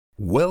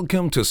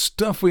Welcome to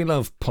Stuff We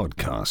Love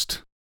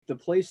Podcast. The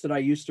place that I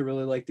used to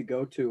really like to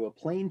go to, a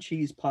plain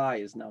cheese pie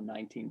is now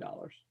 $19.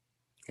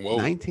 Whoa.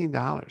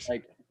 $19.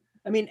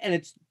 And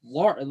it's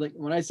large. Like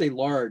when I say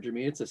large, I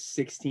mean it's a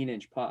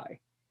 16-inch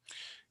pie.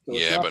 So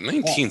yeah, but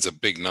 19's a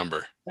big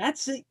number.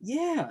 That's it.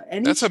 Yeah,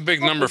 and that's a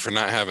big number for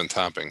not having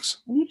toppings.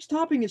 And each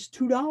topping is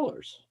 $2.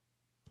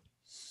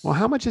 Well,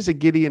 how much is a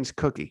Gideon's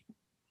cookie?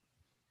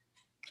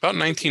 About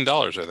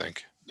 $19, I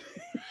think.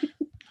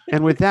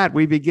 And with that,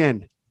 we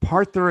begin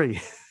part 3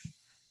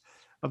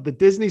 of the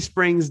Disney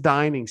Springs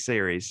Dining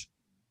series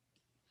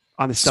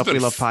on the Stuff We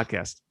Love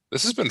podcast.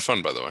 This has been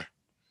fun, by the way.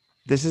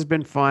 This has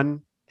been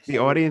fun. The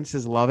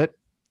audiences love it.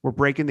 We're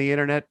breaking the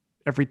internet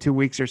every 2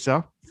 weeks or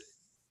so.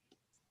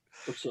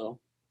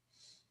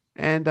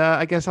 And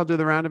I guess I'll do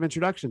the round of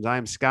introductions. I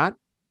am Scott,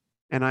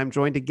 and I'm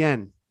joined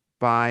again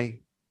by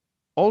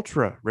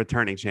Ultra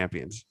returning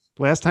champions.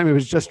 Last time it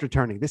was just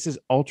returning. This is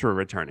Ultra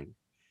returning.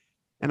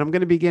 And I'm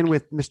going to begin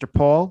with Mr.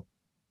 Paul.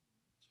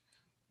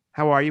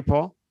 How are you,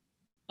 Paul?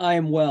 I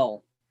am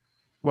well.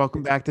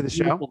 Welcome back to the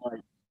show.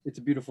 Night. It's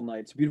a beautiful night.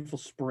 It's a beautiful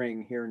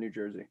spring here in New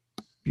Jersey.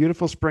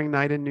 Beautiful spring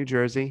night in New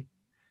Jersey.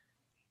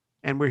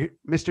 And we're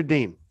Mr.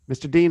 Dean.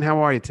 Mr. Dean, how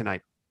are you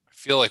tonight? I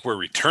feel like we're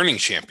returning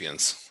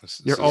champions.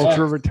 You're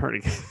ultra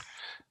returning.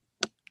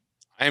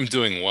 I am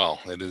doing well.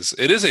 It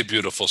is a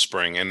beautiful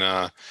spring, and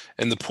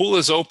the pool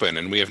is open,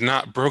 and we have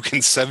not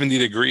broken 70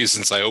 degrees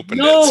since I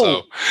opened it.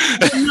 So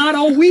not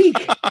all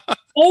week.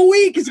 All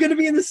week is going to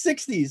be in the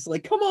 60s.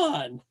 Like, come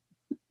on.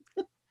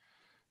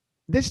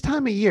 This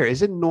time of year,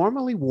 is it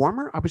normally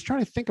warmer? I was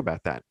trying to think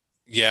about that.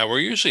 Yeah, we're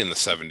usually in the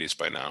 70s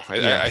by now.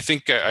 I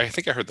think I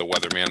heard the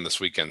weatherman this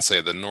weekend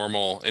say the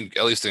normal,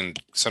 at least in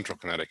central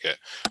Connecticut,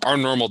 our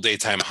normal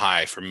daytime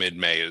high for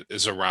mid-May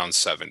is around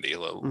 70, a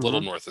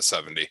little north of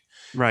 70.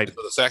 Right. So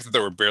the fact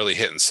that we're barely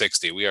hitting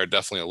 60, we are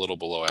definitely a little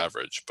below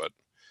average. But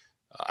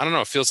I don't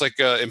know. It feels like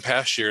in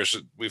past years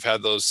we've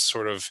had those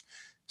sort of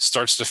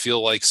starts to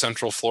feel like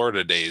Central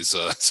Florida days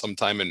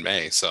sometime in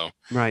May. So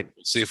right.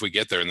 We'll see if we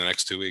get there in the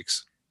next 2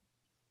 weeks.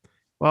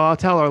 Well, I'll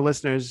tell our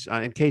listeners,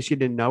 in case you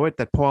didn't know it,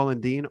 that Paul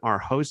and Dean are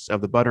hosts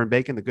of the Butter and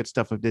Bacon, the Good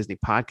Stuff of Disney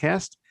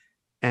podcast.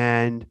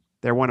 And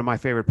they're one of my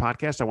favorite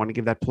podcasts. I want to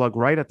give that plug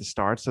right at the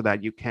start so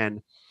that you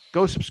can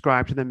go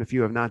subscribe to them if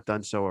you have not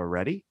done so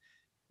already.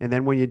 And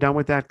then when you're done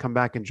with that, come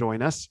back and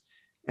join us.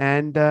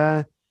 And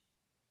on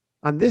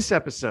this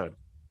episode,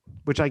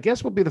 which I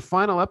guess will be the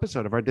final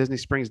episode of our Disney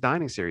Springs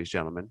Dining series,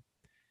 gentlemen,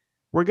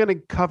 we're going to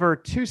cover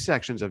 2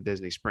 sections of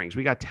Disney Springs.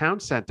 We got Town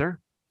Center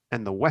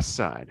and the West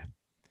Side.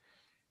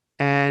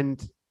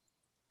 And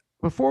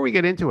before we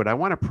get into it, I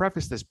want to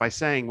preface this by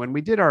saying when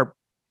we did our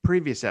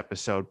previous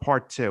episode,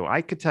 part 2,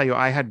 I could tell you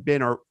I had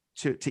been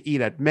to eat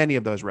at many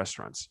of those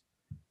restaurants.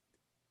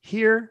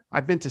 Here,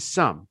 I've been to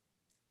some,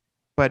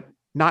 but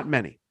not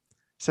many.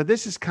 So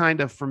this is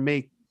kind of, for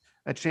me,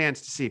 a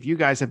chance to see if you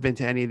guys have been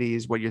to any of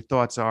these, what your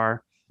thoughts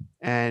are,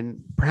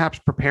 and perhaps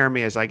prepare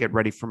me as I get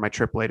ready for my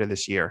trip later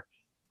this year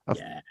of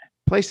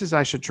places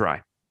I should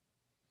try.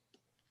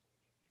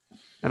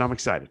 And I'm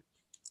excited.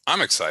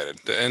 I'm excited.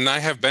 And I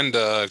have been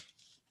to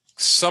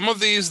some of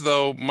these,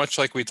 though, much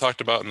like we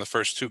talked about in the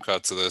first 2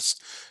 cuts of this.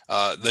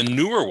 The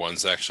newer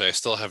ones, actually, I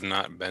still have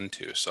not been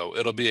to. So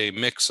it'll be a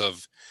mix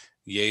of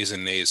yays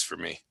and nays for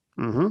me.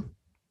 Mm-hmm.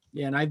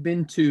 Yeah, and I've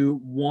been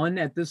to one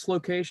at this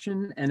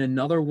location and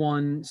another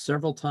one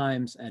several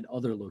times at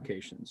other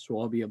locations. So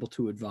I'll be able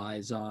to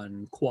advise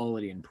on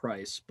quality and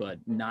price, but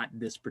not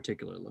this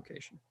particular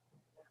location.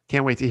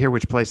 Can't wait to hear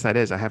which place that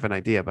is. I have an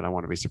idea, but I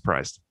want to be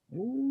surprised.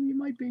 Oh, you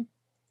might be.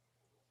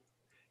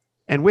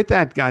 And with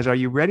that, guys, are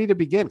you ready to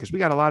begin? Because we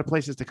got a lot of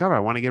places to cover. I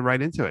want to get right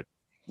into it.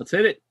 Let's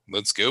hit it.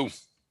 Let's go.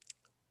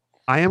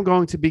 I am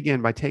going to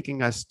begin by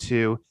taking us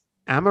to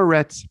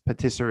Amorette's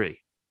Patisserie.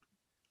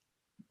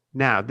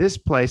 Now, this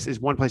place is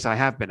one place I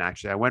have been,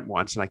 actually. I went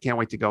once, and I can't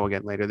wait to go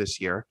again later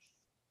this year.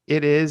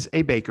 It is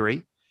a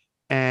bakery,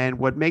 and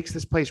what makes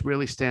this place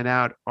really stand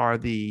out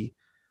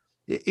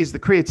is the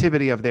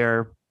creativity of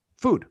their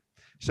food.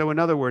 So in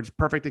other words,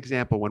 perfect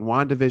example, when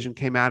WandaVision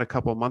came out a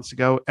couple of months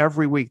ago,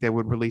 every week they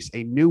would release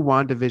a new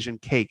WandaVision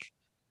cake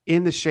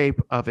in the shape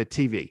of a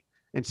TV.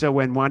 And so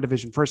when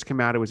WandaVision first came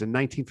out, it was a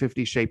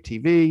 1950s shaped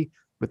TV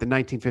with the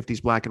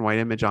 1950s black and white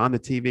image on the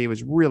TV. It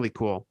was really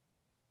cool.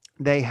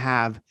 They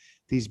have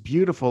these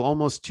beautiful,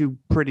 almost too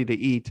pretty to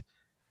eat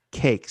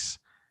cakes,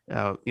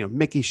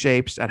 Mickey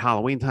shapes. At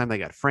Halloween time, they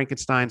got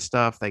Frankenstein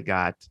stuff. They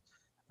got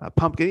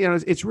pumpkin.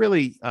 It's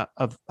really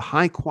a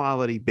high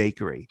quality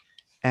bakery.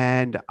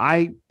 And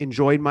I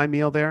enjoyed my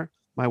meal there.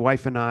 My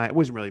wife and I, it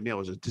wasn't really a meal,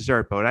 it was a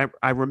dessert, but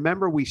I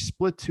remember we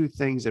split 2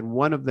 things, and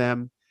one of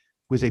them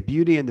was a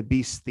Beauty and the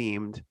Beast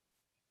themed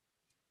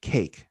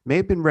cake. May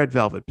have been red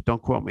velvet, but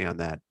don't quote me on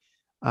that.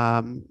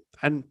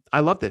 And I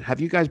loved it. Have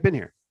you guys been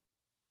here?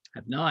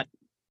 Have not.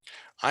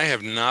 I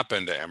have not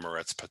been to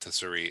Amorette's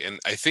Patisserie,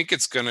 and I think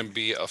it's going to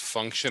be a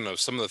function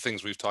of some of the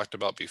things we've talked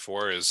about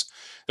before. Is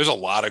there's a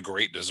lot of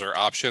great dessert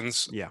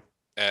options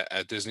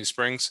at Disney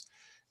Springs.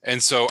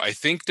 And so I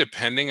think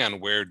depending on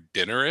where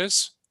dinner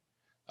is,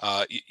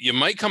 you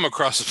might come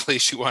across a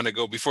place you want to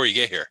go before you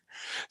get here.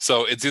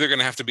 So it's either going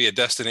to have to be a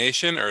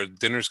destination or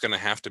dinner's going to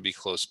have to be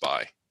close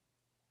by.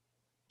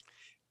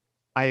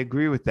 I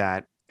agree with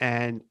that.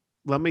 And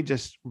let me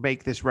just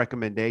make this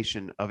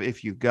recommendation of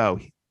if you go.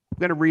 I'm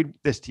going to read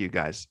this to you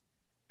guys.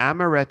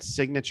 Amaret's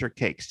signature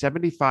cake,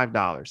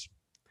 $75.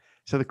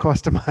 So the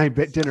cost of my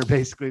dinner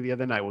basically the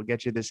other night will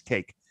get you this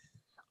cake.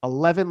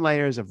 11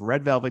 layers of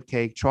red velvet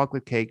cake,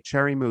 chocolate cake,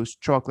 cherry mousse,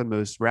 chocolate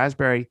mousse,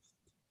 raspberry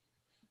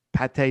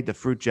pate de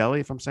fruit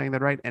jelly, if I'm saying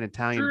that right, and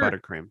Italian Sure.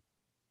 buttercream.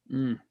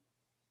 Mm.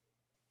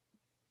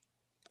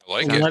 I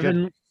like Sounds it.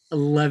 good.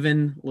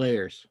 11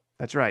 layers.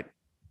 That's right.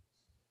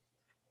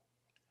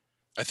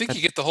 I think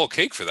you get the whole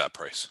cake for that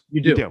price.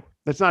 You You do. do.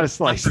 That's not a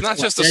slice. It's not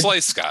just a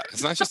slice, Scott.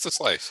 It's not just a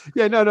slice.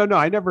 Yeah, no.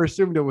 I never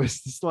assumed it was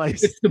the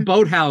slice. It's the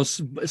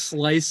boathouse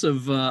slice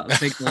of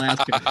baked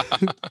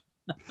Alaska.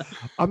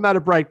 I'm not a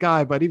bright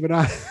guy, but even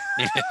I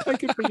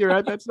can figure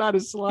out that's not a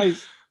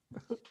slice.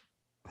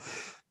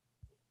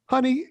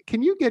 Honey,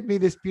 can you get me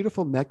this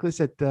beautiful necklace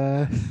at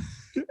the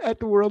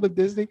World of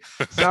Disney?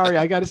 Sorry,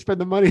 I got to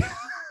spend the money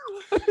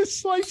on a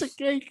slice of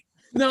cake.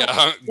 No,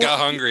 Got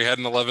hungry, had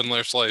an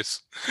 11-layer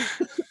slice.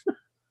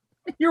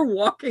 you're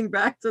walking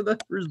back to the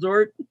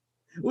resort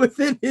with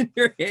it in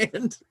your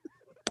hand.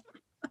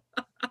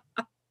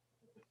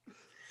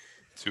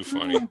 Too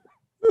funny.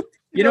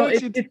 You know,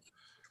 what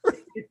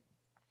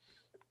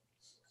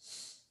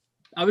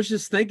I was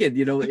just thinking,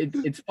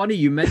 it's funny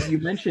you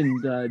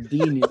mentioned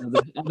Dean,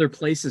 the other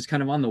places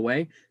kind of on the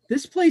way.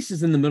 This place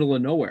is in the middle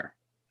of nowhere.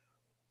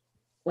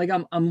 Like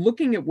I'm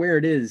looking at where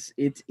it is.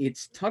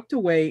 It's tucked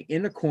away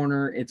in a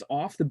corner. It's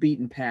off the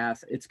beaten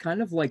path. It's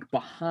kind of like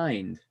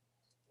behind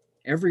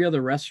every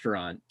other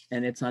restaurant,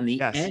 and it's on the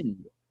Yes.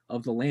 end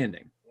of the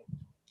landing.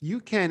 You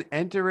can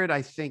enter it,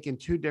 I think, in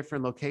two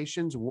different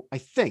locations. I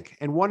think,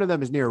 and one of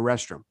them is near a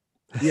restroom.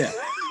 Yeah.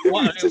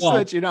 Well, Just well, to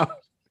let you know.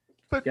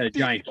 But got a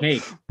giant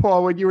cake.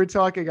 Paul, when you were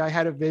talking, I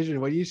had a vision.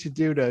 What you should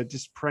do to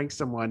just prank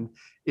someone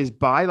is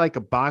buy like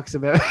a box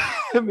of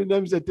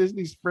M&Ms at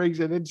Disney Springs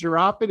and then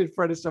drop it in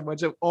front of someone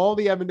so all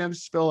the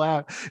M&Ms spill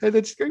out. And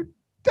then scream,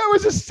 that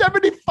was a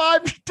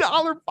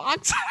 $75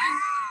 box.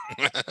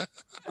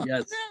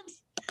 Yes.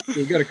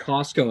 You go to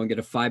Costco and get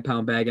a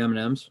 5-pound bag of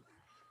M&Ms,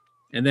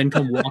 and then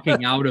come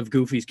walking out of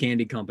Goofy's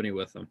Candy Company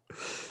with them.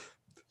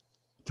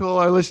 To all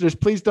our listeners,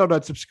 please don't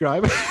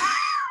unsubscribe.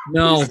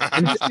 No,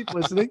 Just keep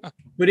listening.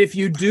 but if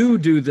you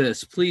do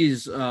this,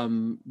 please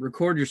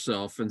record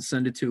yourself and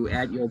send it to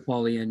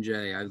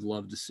 @YoPaulyNJ. I'd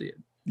love to see it.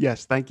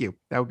 Yes, thank you.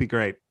 That would be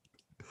great.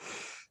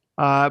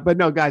 But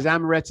no, guys,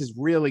 Amaret's is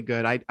really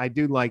good. I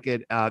do like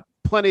it.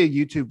 Plenty of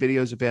YouTube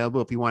videos available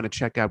if you want to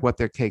check out what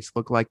their cakes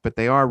look like, but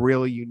they are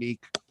really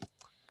unique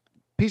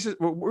pieces,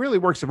 really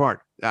works of art.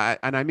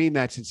 And I mean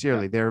that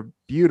sincerely. They're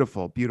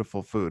beautiful,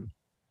 beautiful food.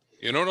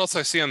 You know what else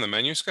I see on the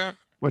menu, Scott?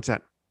 What's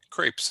that?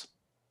 Crepes.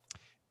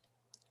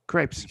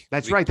 Crepes.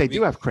 That's The- right. They the-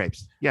 do have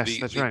crepes. Yes, the-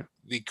 that's the- right.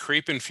 The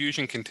crepe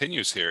infusion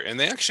continues here, and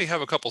they actually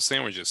have a couple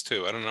sandwiches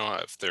too. I don't know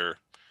if they're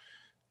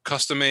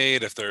custom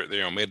made, if they're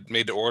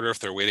made to order, if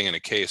they're waiting in a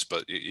case,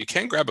 but you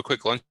can grab a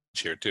quick lunch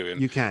here too.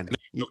 And You can.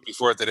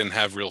 before it, they didn't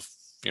have real,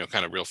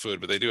 kind of real food,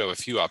 but they do have a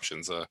few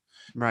options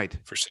Right.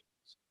 for.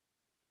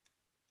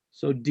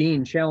 So,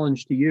 Dean,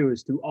 challenge to you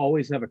is to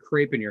always have a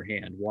crepe in your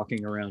hand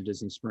walking around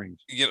Disney Springs,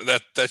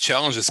 That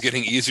challenge is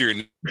getting easier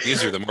and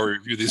easier the more we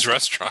review these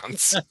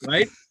restaurants.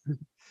 right?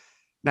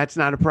 That's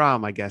not a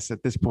problem, I guess,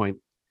 at this point.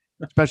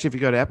 Especially if you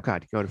go to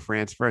Epcot, you go to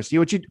France first.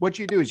 What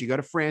you do is you go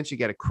to France, you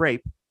get a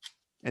crepe,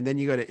 and then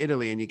you go to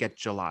Italy and you get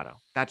gelato.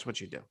 That's what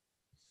you do.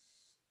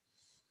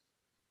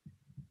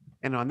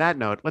 And on that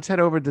note, let's head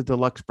over to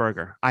Deluxe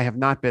Burger. I have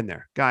not been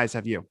there. Guys,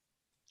 have you?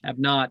 Have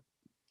not.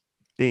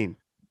 Dean,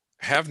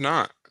 Have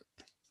not.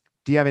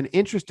 do you have an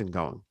interest in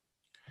going?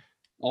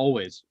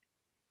 Always.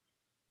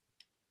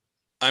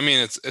 I mean,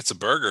 it's a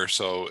burger,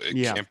 so it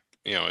Yeah. can't.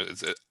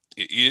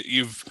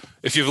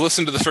 If you've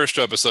listened to the first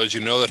two episodes, you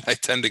know that I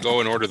tend to go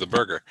and order the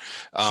burger.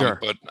 Sure.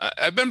 But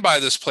I've been by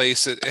this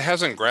place. It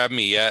hasn't grabbed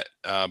me yet,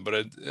 but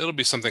it'll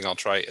be something I'll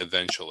try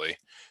eventually.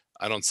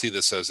 I don't see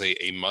this as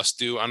a must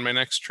do on my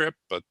next trip,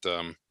 but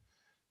they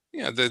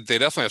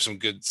definitely have some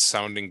good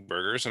sounding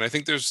burgers, and I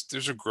think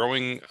there's a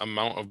growing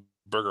amount of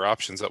burger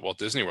options at Walt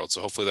Disney World.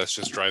 So hopefully that's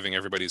just driving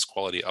everybody's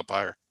quality up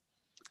higher.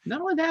 Not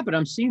only that, but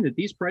I'm seeing that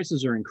these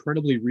prices are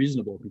incredibly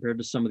reasonable compared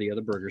to some of the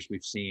other burgers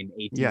we've seen,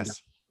 $18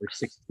 Yes. or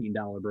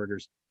 $16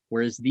 burgers.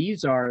 Whereas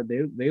these are,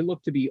 they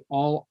look to be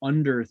all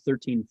under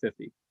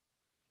 $13.50.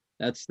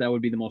 That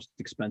would be the most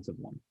expensive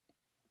one.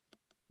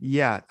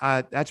 Yeah,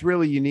 that's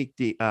really unique,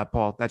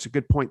 Paul. That's a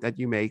good point that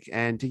you make.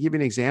 And to give you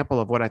an example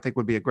of what I think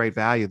would be a great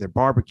value, their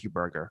barbecue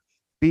burger.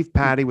 Beef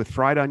patty with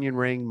fried onion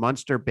ring,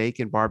 Munster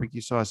bacon,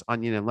 barbecue sauce,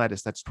 onion, and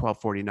lettuce. That's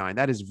 $12.49.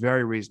 That is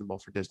very reasonable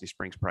for Disney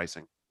Springs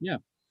pricing. Yeah.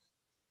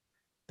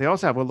 They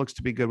also have what looks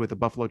to be good with the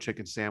buffalo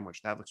chicken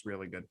sandwich. That looks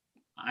really good.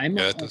 Yeah,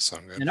 that does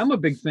sound good. And I'm a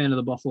big fan of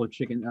the buffalo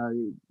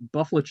chicken.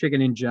 Buffalo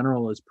chicken in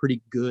general is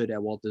pretty good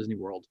at Walt Disney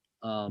World.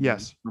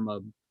 Yes.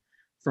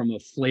 from a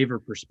flavor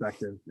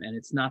perspective, and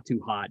it's not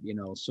too hot,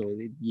 so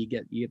you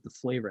get the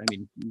flavor. I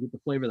mean, you get the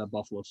flavor of that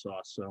buffalo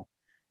sauce. So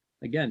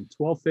again,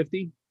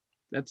 $12.50,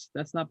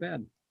 that's not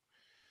bad.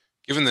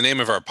 Given the name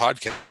of our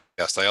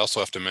podcast, I also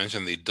have to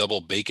mention the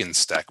double bacon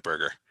stack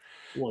burger.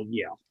 Well,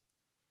 yeah.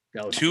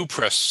 Two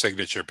pressed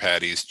signature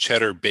patties,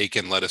 cheddar,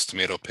 bacon, lettuce,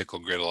 tomato, pickle,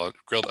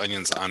 grilled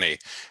onions on a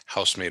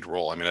house-made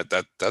roll. I mean,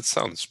 that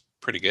sounds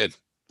pretty good.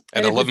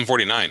 At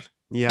 $11.49.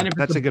 Yeah, and if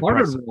that's it's a good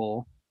buttered price.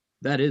 roll,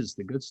 that is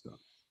the good stuff.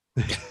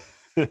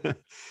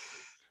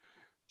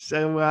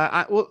 So,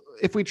 well,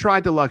 if we try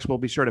deluxe, we'll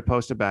be sure to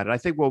post about it. I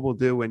think what we'll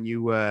do when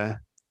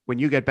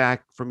you get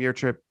back from your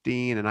trip,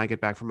 Dean, and I get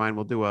back from mine,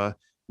 we'll do a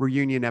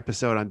reunion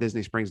episode on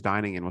Disney Springs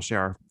dining, and we'll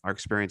share our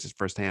experiences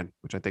firsthand,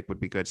 which I think would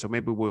be good. So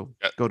maybe we'll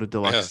go to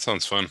deluxe. Yeah, that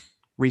sounds fun.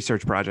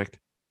 Research project.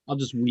 I'll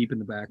just weep in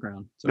the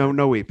background. Sorry.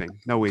 No weeping.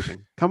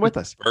 Come with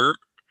us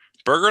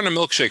Burger and a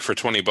milkshake for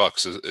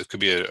 $20. It could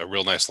be a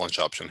real nice lunch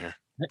option here.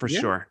 for Yeah.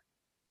 sure.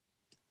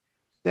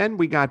 Then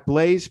we got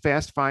Blaze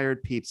Fast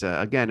Fired Pizza.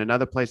 Again,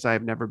 another place I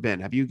have never been.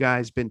 Have you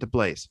guys been to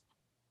Blaze?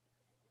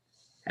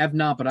 Have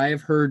not, but I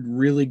have heard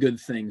really good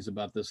things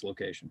about this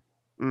location.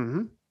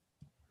 Mm-hmm.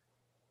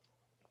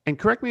 And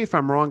correct me if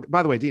I'm wrong.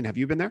 By the way, Dean, have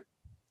you been there?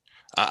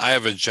 I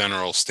have a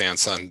general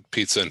stance on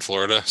pizza in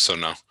Florida, so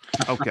no.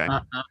 Okay.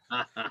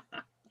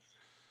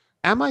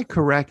 Am I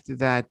correct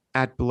that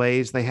at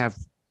Blaze they have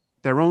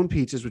their own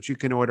pizzas which you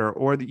can order,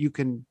 or that you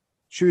can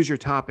choose your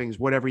toppings,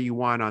 whatever you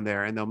want on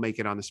there, and they'll make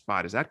it on the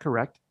spot? Is that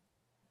correct?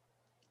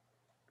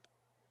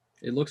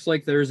 It looks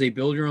like there's a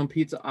build your own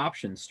pizza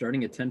option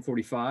starting at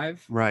 $10.45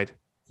 Right.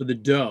 for the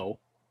dough.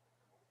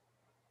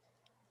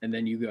 And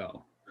then you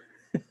go.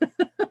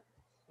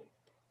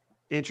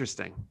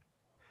 Interesting.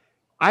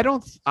 I'm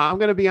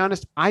going to be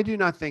honest. I do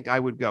not think I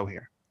would go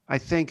here. I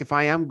think if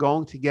I am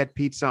going to get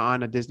pizza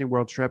on a Disney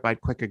World trip, I'd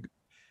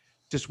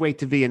just wait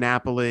to Via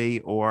Napoli,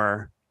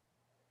 or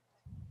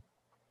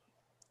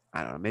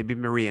I don't know, maybe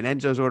Maria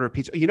and Enzo's order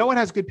pizza. You know what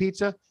has good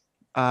pizza?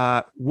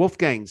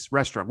 Wolfgang's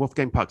restaurant,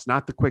 Wolfgang Puck's,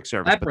 not the quick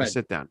service, but the Flatbread.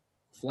 sit down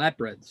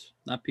Flatbreads,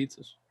 not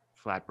pizzas.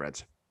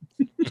 flatbreads.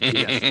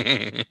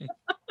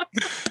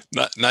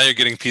 Now you're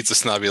getting pizza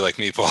snobby like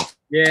me, Paul.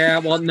 Yeah,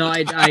 well, no,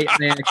 I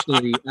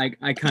actually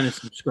kind of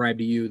subscribe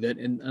to you that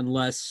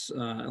unless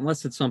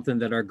it's something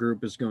that our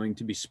group is going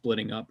to be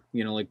splitting up,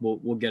 like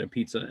we'll get a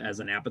pizza as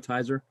an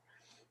appetizer,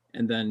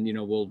 and then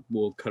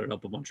we'll cut it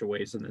up a bunch of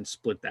ways and then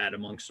split that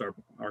amongst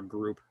our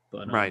group.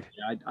 But Right.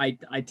 yeah,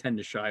 I tend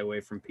to shy away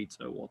from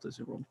pizza at Walt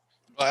Disney World.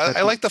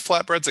 I like the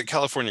flatbreads at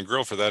California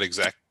Grill for that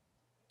exact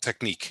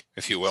technique,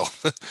 if you will.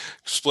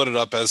 Split it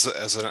up as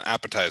an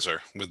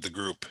appetizer with the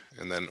group,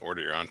 and then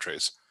order your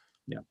entrees.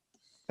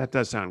 That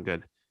does sound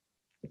good.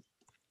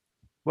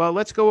 Well,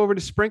 let's go over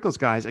to Sprinkles,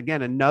 guys.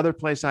 Again, another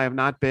place I have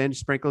not been.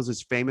 Sprinkles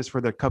is famous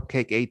for their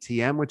cupcake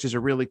ATM, which is a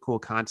really cool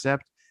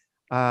concept.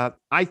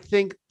 I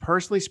think,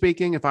 personally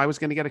speaking, if I was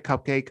going to get a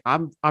cupcake,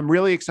 I'm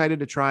really excited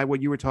to try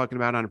what you were talking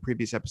about on a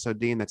previous episode,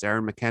 Dean. That's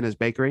Aaron McKenna's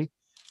Bakery.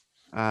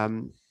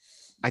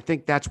 I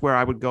think that's where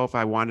I would go if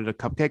I wanted a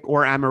cupcake,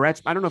 or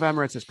Amaret's. I don't know if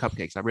Amaret's has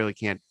cupcakes. I really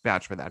can't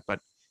vouch for that, but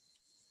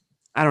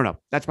I don't know.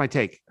 That's my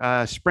take.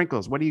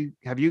 Sprinkles,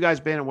 have you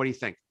guys been, and what do you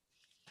think?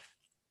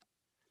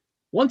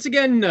 Once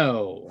again,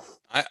 no.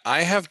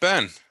 I have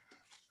been.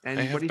 And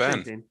I what have do you been.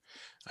 think, Dean?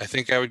 I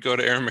think I would go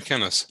to Aaron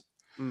McKenna's.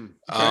 Okay,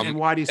 and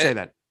why do you say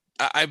that?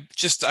 I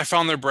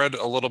found their bread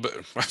a little bit.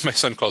 My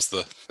son calls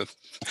the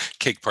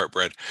cake part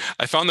bread.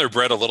 I found their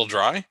bread a little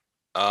dry.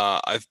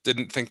 I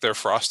didn't think their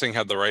frosting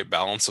had the right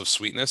balance of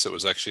sweetness. It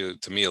was actually,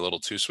 to me, a little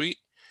too sweet.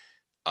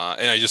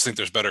 And I just think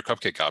there's better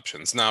cupcake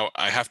options. Now,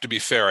 I have to be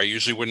fair. I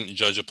usually wouldn't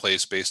judge a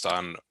place based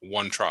on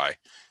one try,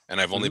 and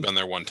I've only been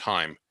there one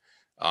time.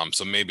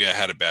 So maybe I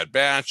had a bad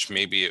batch.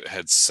 Maybe it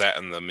had sat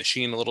in the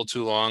machine a little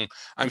too long.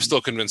 I'm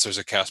still convinced there's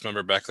a cast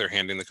member back there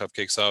handing the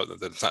cupcakes out.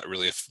 That it's not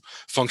really a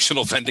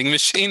functional vending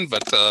machine,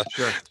 but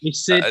Sure. They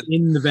sit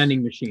in the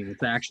vending machine.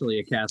 It's actually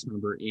a cast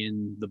member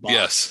in the box.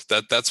 yes,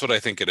 that's what I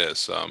think it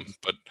is.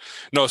 But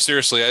no,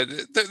 seriously,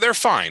 they're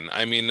fine.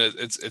 I mean,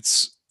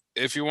 it's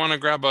if you want to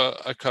grab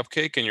a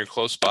cupcake and you're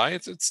close by,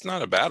 it's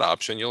not a bad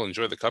option. You'll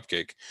enjoy the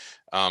cupcake.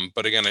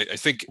 But again, I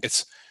think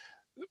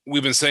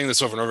we've been saying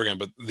this over and over again,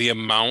 but the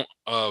amount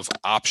of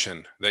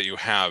option that you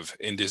have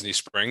in Disney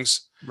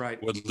Springs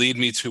Right. would lead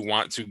me to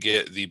want to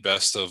get the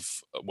best of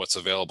what's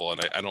available.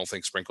 And I don't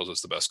think Sprinkles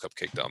is the best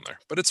cupcake down there,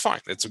 but it's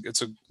fine. It's a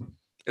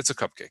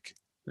cupcake.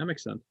 That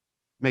makes sense.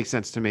 Makes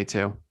sense to me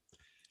too.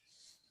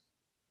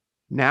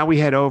 Now we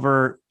head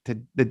over to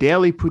the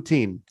Daily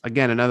Poutine.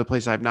 Again, another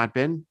place I've not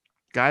been.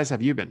 Guys,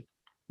 have you been?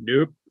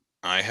 Nope.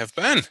 I have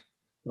been.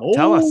 Oh,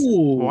 Tell us.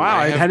 Wow,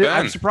 I have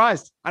I'm been.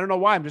 surprised. I don't know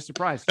why. I'm just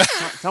surprised.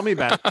 Tell me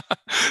about it.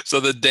 So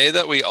the day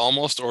that we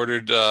almost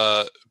ordered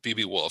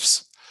BB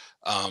Wolf's,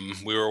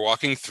 we were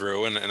walking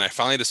through, and I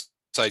finally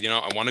decided,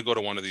 I want to go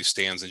to one of these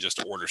stands and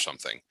just order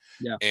something.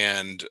 Yeah.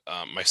 And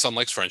my son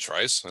likes French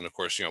fries, and of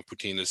course,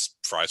 poutine is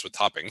fries with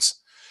toppings.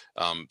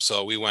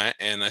 So we went,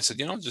 and I said,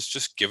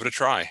 just give it a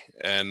try.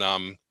 And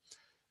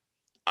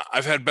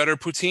I've had better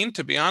poutine,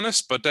 to be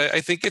honest, but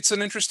I think it's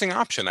an interesting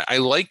option. I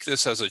like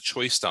this as a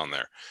choice down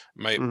there.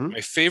 My Mhm.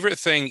 my favorite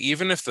thing,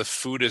 even if the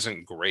food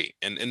isn't great,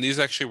 and these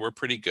actually were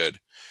pretty good,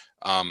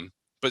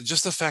 but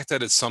just the fact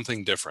that it's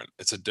something different.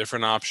 It's a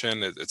different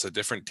option. It's a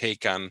different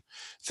take on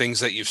things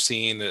that you've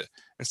seen.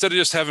 Instead of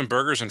just having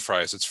burgers and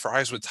fries, it's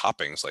fries with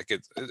toppings. Like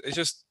it's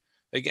just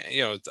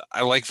again,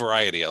 I like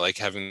variety. I like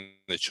having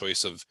the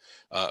choice of,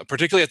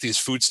 particularly at these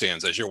food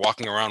stands as you're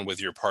walking around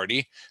with your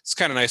party. It's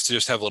kind of nice to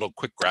just have a little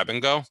quick grab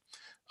and go.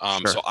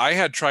 Sure. So I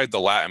had tried the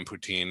Latin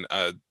poutine.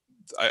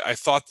 I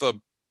thought the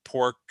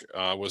pork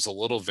was a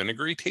little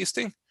vinegary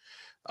tasting,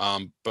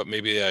 but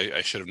maybe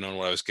I should have known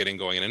what I was getting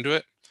going into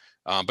it.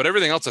 But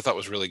everything else I thought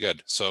was really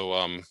good.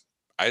 So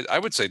I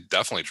would say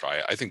definitely try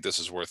it. I think this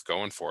is worth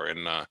going for.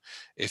 And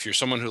if you're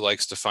someone who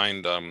likes to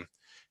find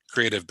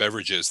creative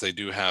beverages, they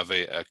do have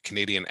a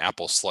Canadian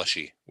apple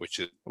slushy, which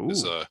is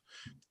Ooh,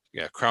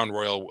 a Crown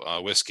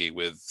Royal whiskey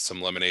with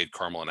some lemonade,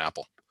 caramel, and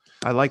apple.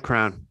 I like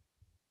Crown.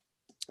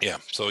 Yeah,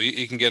 so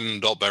you can get an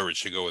adult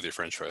beverage to go with your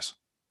French fries.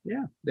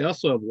 Yeah, they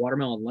also have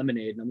watermelon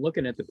lemonade, and I'm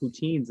looking at the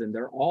poutines, and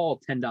they're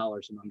all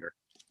 $10 and under.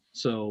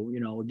 So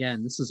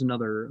again, this is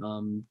another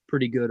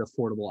pretty good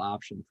affordable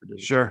option for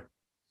dessert. Sure.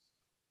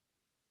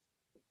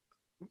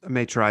 I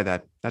may try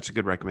that. That's a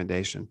good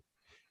recommendation.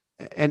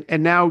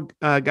 And now,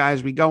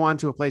 guys, we go on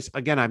to a place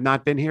again. I've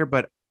not been here,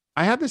 but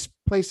I have this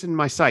place in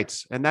my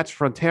sights, and that's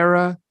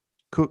Frontera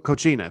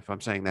Cucina, if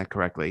I'm saying that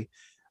correctly.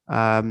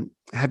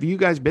 Have you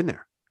guys been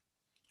there?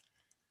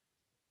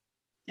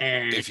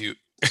 And If you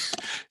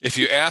if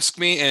you ask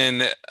me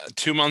in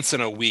 2 months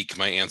and a week,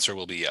 my answer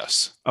will be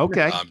yes.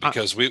 Okay.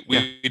 Because we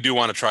do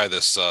want to try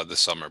this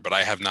this summer, but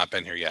I have not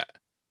been here yet.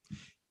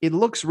 It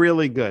looks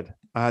really good.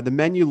 The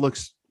menu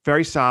looks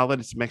very solid.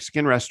 It's a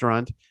Mexican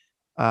restaurant.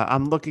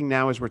 I'm looking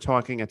now as we're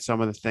talking at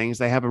some of the things.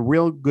 They have a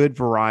real good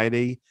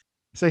variety.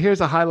 So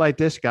here's a highlight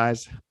dish,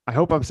 guys. I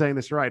hope I'm saying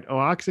this right.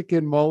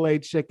 Oaxacan mole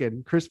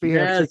chicken, crispy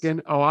ham Yes.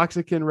 chicken,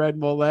 Oaxacan red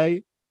mole,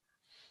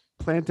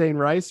 plantain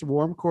rice,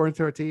 warm corn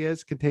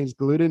tortillas, contains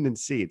gluten and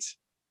seeds.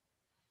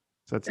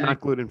 So it's not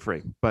gluten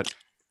free, but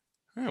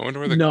I wonder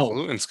where the No.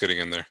 gluten's getting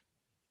in there.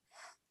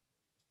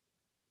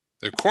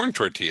 They're corn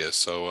tortillas,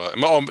 so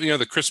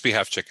the crispy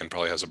half chicken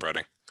probably has a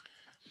breading.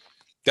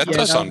 That Yeah.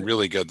 does sound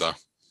really good, though.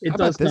 it How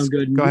does about this? sound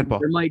good. Go ahead,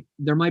 Paul.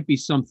 There might be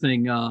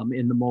something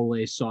in the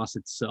mole sauce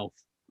itself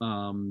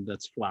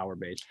that's flour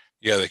based.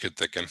 Yeah, they could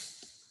thicken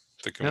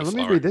now with let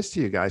me flour. read this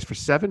to you guys for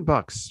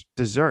 $7.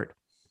 Dessert,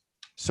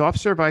 soft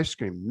serve ice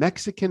cream,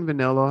 Mexican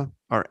vanilla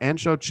or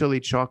ancho chili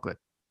chocolate.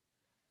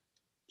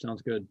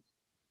 Sounds good.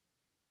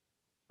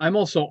 I'm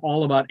also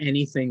all about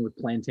anything with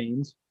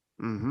plantains.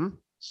 Mm-hmm.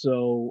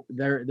 So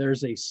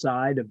there's a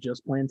side of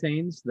just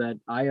plantains that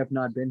I have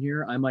not been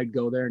here. I might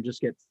go there and just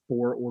get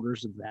 4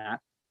 orders of that.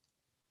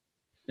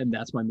 And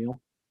that's my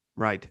meal.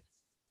 Right.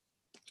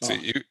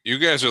 See, you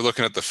guys are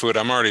looking at the food.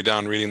 I'm already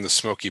down reading the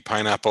smoky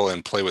pineapple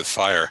and play with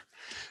fire,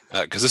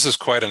 because this is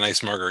quite a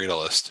nice margarita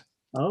list.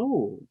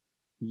 Oh,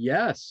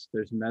 yes.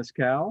 There's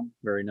mezcal.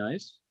 Very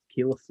nice.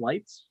 Tequila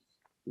flights.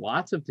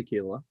 Lots of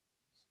tequila.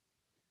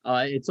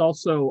 It's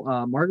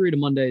also Margarita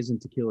Mondays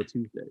and Tequila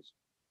Tuesdays.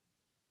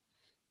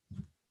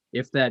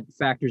 If that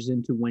factors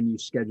into when you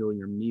schedule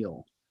your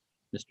meal,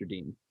 Mr.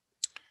 Dean.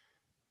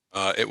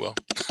 It will.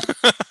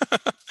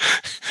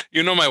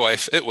 You know my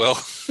wife. It will.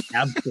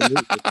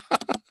 Absolutely.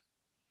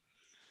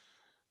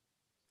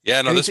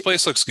 Yeah, no, this Anything-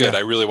 place looks good. yeah.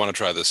 I really want to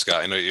try this,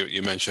 Scott. I know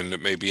you mentioned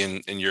it may be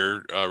in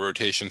your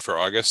rotation for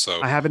August,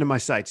 so I have it in my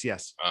sights.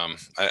 Yes. I'm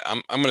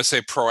going to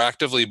say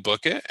proactively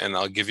book it, and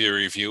I'll give you a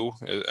review.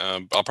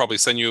 I'll probably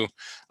send you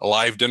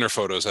live dinner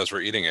photos as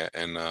we're eating it,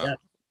 and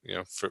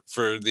Yeah.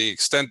 for the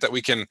extent that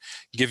we can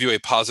give you a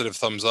positive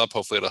thumbs up,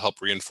 hopefully it'll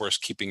help reinforce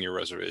keeping your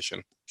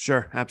reservation.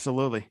 Sure.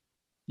 Absolutely.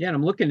 Yeah, and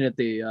I'm looking at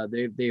they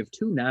have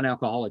 2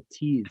 non-alcoholic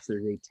teas.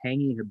 There's a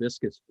tangy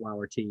hibiscus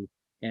flower tea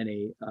and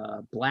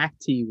a black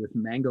tea with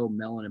mango,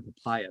 melon, and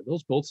papaya.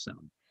 Those both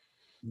sound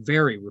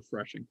very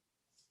refreshing.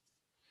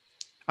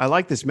 I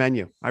like this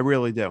menu. I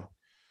really do.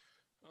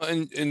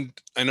 And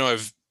I know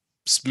I've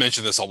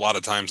mentioned this a lot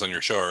of times on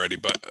your show already,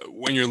 but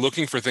when you're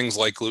looking for things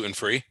like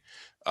gluten-free,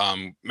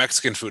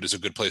 Mexican food is a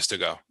good place to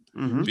go.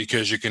 Mhm.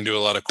 Because you can do a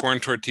lot of corn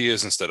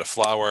tortillas instead of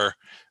flour,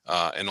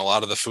 and a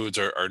lot of the foods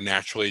are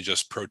naturally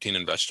just protein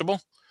and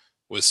vegetable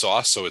with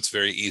sauce, so it's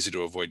very easy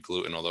to avoid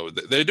gluten. Although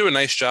they do a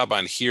nice job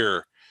on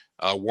here,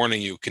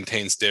 warning you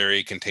contains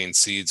dairy, contains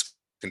seeds,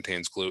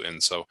 contains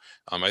gluten. So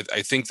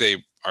I think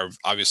they are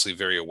obviously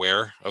very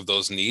aware of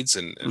those needs,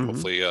 and Mhm.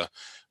 hopefully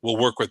we'll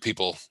work with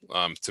people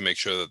to make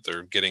sure that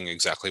they're getting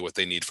exactly what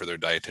they need for their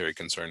dietary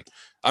concern.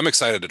 I'm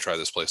excited to try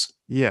this place.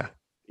 Yeah.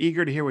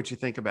 Eager to hear what you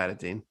think about it,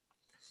 Dean.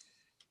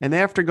 And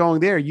after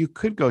going there, you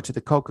could go to the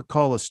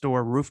Coca-Cola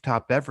store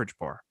rooftop beverage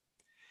bar.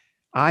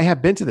 I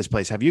have been to this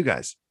place. Have you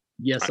guys?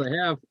 Yes, I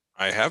have.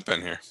 I have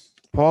been here.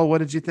 Paul, what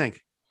did you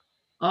think?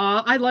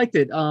 I liked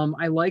it.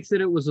 I liked that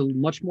it was a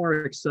much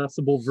more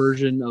accessible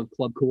version of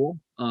Club Cool,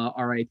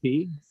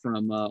 RIP,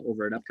 from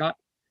over at Epcot.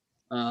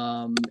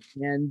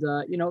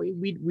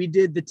 We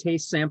did the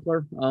taste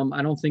sampler.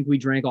 I don't think we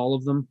drank all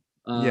of them.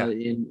 Yeah.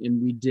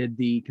 And we did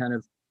the kind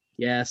of,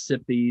 yeah,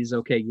 sip these.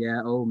 Okay.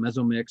 Yeah. Oh,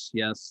 Mezzomix.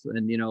 Yes.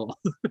 And,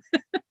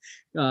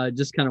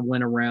 just kind of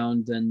went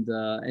around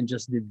and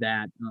just did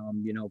that.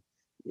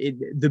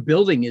 The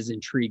building is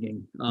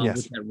intriguing Yes.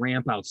 with that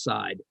ramp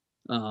outside.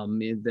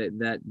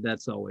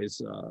 That's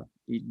always,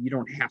 you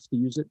don't have to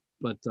use it,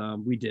 but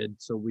we did.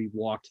 So we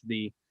walked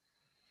the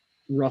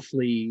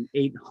roughly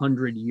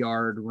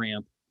 800-yard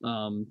ramp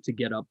to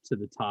get up to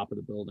the top of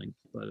the building.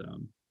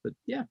 But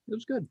yeah, it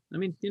was good. I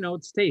mean,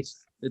 it's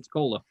taste. It's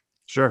cola.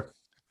 Sure.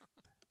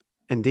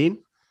 And Dean?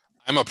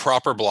 I'm a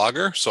proper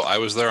blogger, so I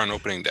was there on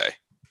opening day.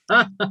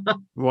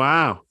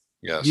 Wow.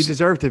 Yes. You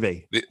deserve to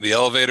be. The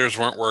elevators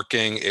weren't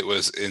working. It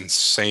was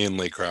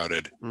insanely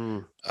crowded.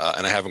 And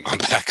I haven't gone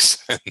back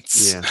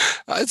since. Yeah.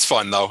 It's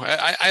fun though.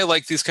 I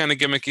like these kind of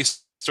gimmicky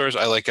stores.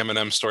 I like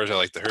M&M stores. I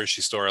like the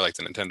Hershey store. I like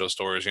the Nintendo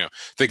stores,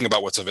 thinking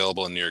about what's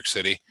available in New York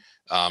City.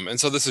 And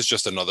so this is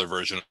just another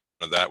version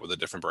of that with a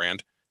different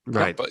brand.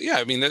 Right. But yeah,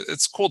 I mean,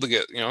 it's cool to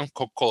get,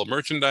 Coca-Cola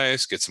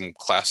merchandise, get some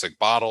classic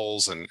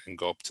bottles and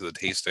go up to the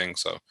tasting.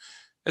 So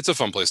it's a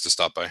fun place to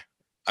stop by.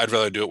 I'd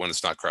rather do it when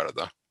it's not crowded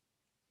though.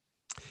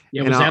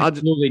 Yeah, it was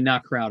absolutely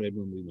not crowded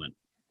when we went.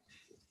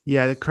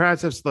 Yeah, the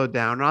crowds have slowed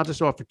down. And I'll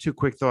just offer two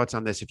quick thoughts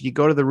on this. If you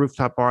go to the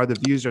rooftop bar, the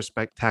views are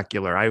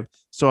spectacular. I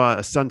saw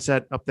a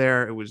sunset up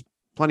there. It was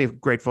plenty of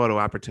great photo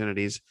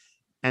opportunities.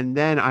 And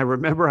then I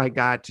remember I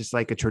got just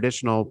like a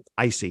traditional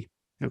icy,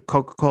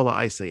 Coca-Cola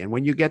icy. And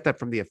when you get that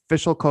from the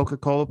official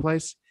Coca-Cola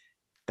place,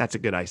 that's a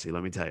good icy,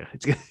 let me tell you.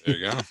 It's good. There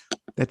you go.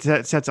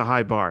 That sets a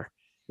high bar.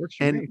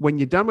 And when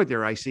you're done with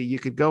your icy, you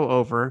could go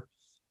over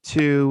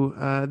to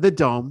the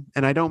Dome.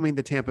 And I don't mean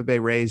the Tampa Bay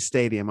Rays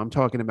Stadium. I'm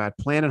talking about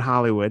Planet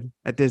Hollywood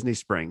at Disney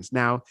Springs.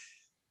 Now,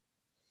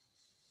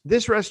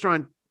 this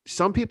restaurant,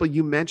 some people,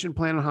 you mentioned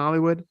Planet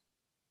Hollywood,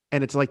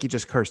 and it's like you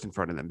just cursed in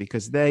front of them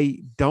because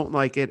they don't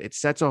like it. It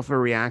sets off a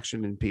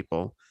reaction in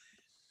people.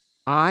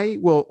 I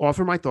will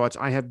offer my thoughts.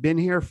 I have been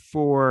here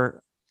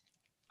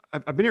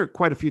I've been here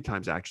quite a few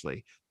times,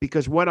 actually,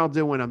 because what I'll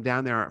do when I'm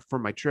down there for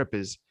my trip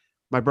is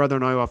my brother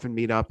and I often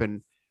meet up,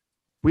 and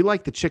we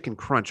like the chicken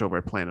crunch over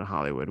at Planet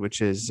Hollywood,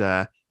 which is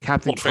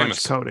Captain Crunch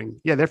famous.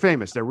 coating. Yeah, they're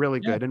famous. They're really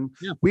good. And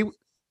yeah.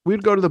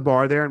 we'd go to the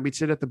bar there and we'd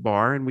sit at the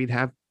bar and we'd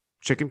have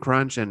chicken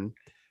crunch and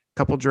a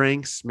couple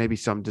drinks, maybe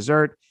some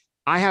dessert.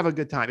 I have a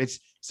good time.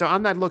 So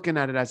I'm not looking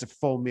at it as a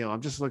full meal.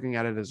 I'm just looking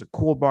at it as a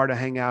cool bar to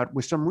hang out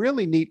with some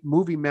really neat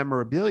movie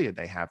memorabilia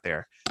they have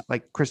there,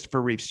 like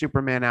Christopher Reeve's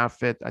Superman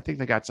outfit. I think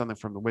they got something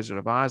from The Wizard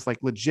of Oz, like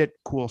legit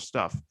cool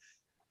stuff.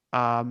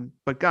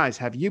 But guys,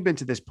 have you been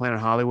to this Planet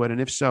Hollywood?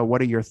 And if so,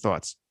 what are your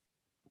thoughts?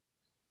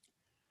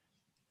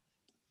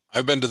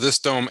 I've been to this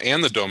Dome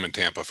and the Dome in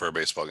Tampa for a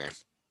baseball game.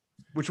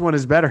 Which one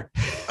is better?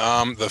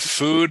 The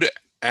food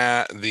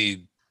at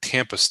the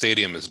Tampa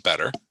Stadium is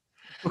better.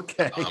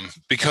 Okay.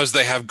 Because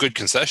they have good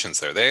concessions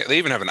there. They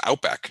even have an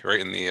Outback right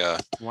in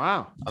the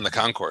wow, on the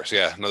concourse.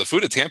 Yeah. No, the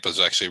food at Tampa is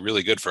actually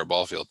really good for a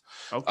ball field.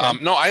 Okay.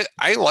 No,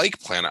 I like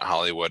Planet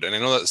Hollywood, and I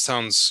know that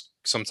sounds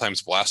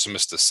sometimes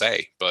blasphemous to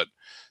say, but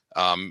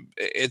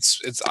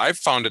it's I've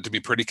found it to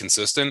be pretty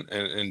consistent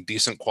and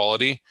decent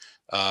quality.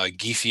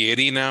 Guy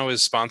Fieri now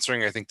is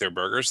sponsoring, I think, their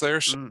burgers there,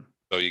 so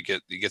you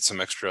get some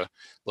extra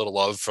little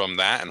love from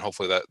that, and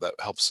hopefully that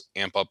helps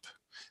amp up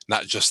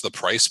not just the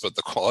price but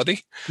the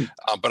quality.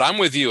 But I'm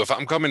with you. If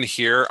I'm coming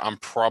here, I'm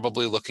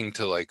probably looking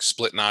to like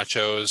split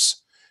nachos,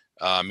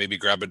 maybe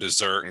grab a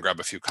dessert and grab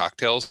a few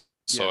cocktails.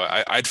 So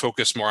Yeah. I'd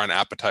focus more on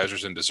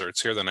appetizers and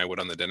desserts here than I would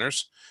on the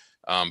dinners.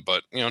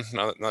 But now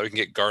that we can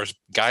get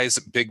Guy's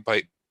Big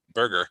Bite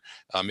Burger,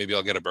 maybe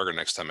I'll get a burger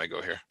next time I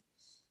go here.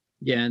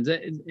 Yeah, and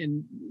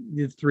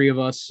the three of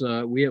us,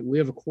 we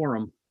have a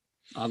quorum,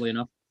 oddly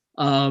enough,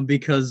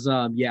 because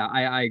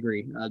I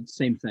agree.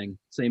 Same thing,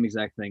 same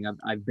exact thing.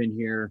 I've been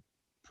here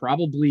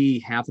probably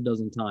half a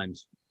dozen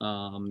times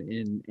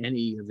in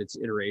any of its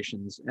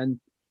iterations, and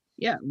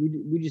yeah,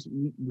 we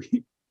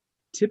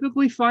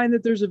typically find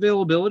that there's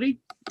availability.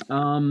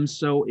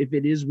 So if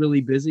it is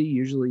really busy,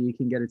 usually you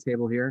can get a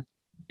table here.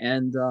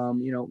 And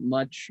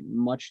much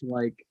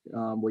like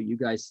what you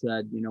guys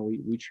said,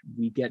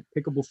 we get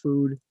pickable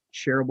food,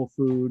 shareable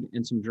food,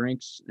 and some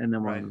drinks, and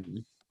then Right.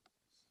 we're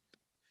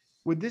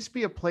Would this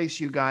be a place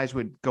you guys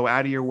would go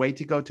out of your way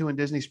to go to in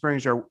Disney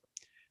Springs, or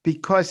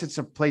because it's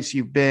a place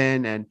you've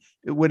been, and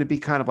would it be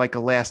kind of like a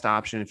last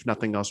option if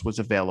nothing else was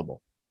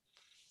available?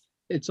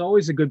 it's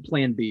always a good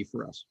plan B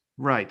for us.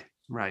 Right.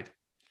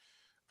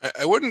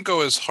 I wouldn't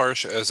go as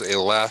harsh as a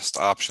last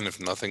option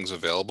if nothing's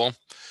available,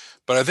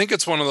 but I think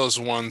it's one of those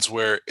ones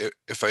where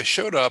if I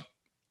showed up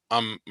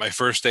on my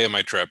first day of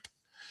my trip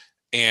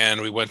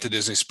and we went to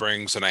Disney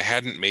Springs and I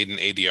hadn't made an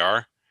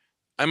ADR,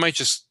 I might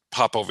just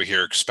pop over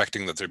here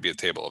expecting that there'd be a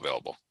table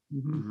available,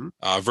 Mhm.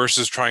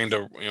 versus trying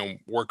to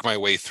work my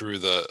way through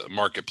the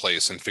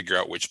marketplace and figure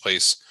out which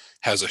place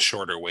has a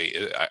shorter wait.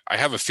 I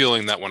have a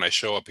feeling that when I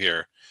show up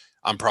here,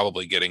 I'm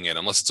probably getting in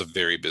unless it's a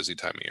very busy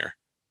time of year.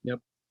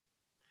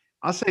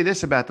 I'll say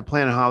this about the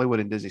Planet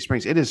Hollywood in Disney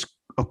Springs. It is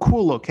a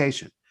cool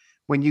location.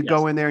 When you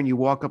go in there and you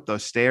walk up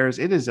those stairs,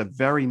 it is a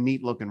very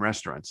neat looking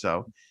restaurant.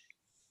 So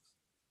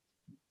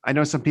I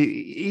know some people,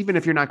 even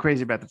if you're not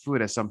crazy about the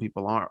food, as some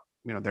people are,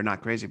 they're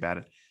not crazy about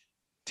it.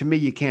 To me,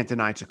 you can't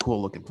deny it's a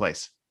cool looking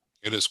place.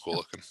 It is cool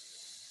looking.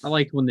 I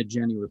liked when the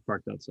Jenny was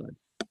parked outside.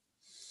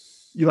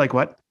 You like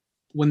what?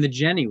 When the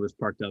Jenny was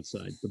parked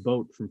outside, the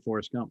boat from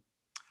Forrest Gump.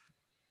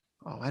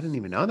 Oh, I didn't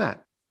even know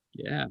that.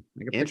 Yeah.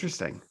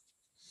 Interesting.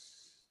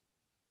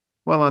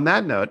 Well, on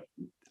that note,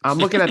 I'm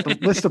looking at the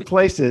list of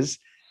places.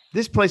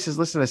 This place is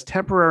listed as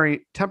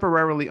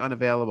temporarily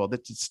unavailable.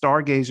 That's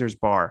Stargazer's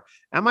Bar.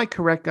 Am I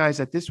correct, guys,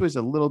 that this was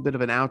a little bit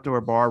of an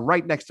outdoor bar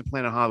right next to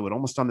Planet Hollywood,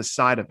 almost on the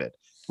side of it,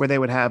 where they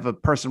would have a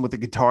person with a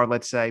guitar,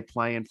 let's say,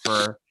 playing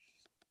for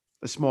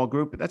a small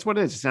group? That's what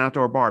it is. It's an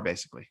outdoor bar,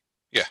 basically.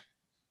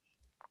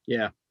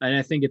 Yeah. And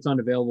I think it's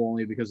unavailable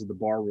only because of the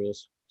bar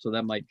rules. So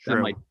that might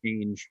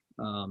change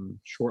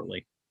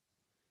shortly.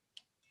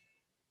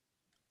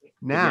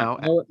 Now,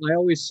 I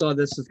always saw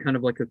this as kind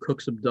of like a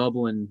Cooks of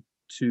Dublin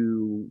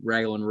to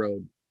Raglan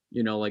Road.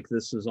 Like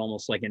this is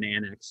almost like an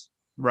annex.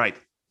 right.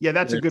 Yeah,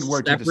 that's a good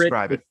word to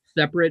describe it. It's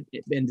separate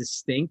and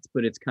distinct,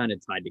 but it's kind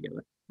of tied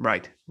together.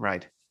 Right.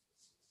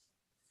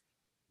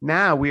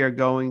 Now we are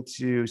going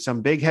to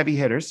some big heavy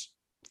hitters.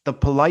 The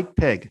Polite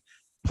Pig,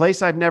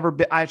 place I've never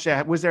been. Actually,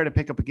 I was there to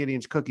pick up a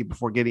Gideon's cookie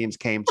before Gideon's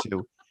came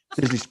to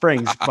Disney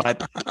Springs.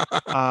 But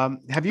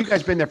have you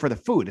guys been there for the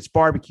food? It's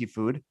barbecue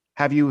food.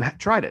 Have you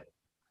tried it?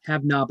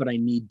 Have not, but I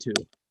need to.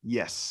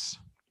 Yes.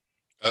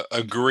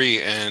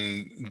 Agree.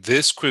 And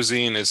this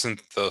cuisine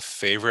isn't the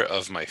favorite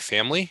of my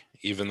family,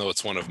 even though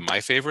it's one of my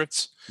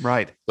favorites.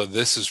 Right. So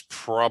this is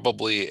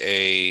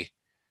probably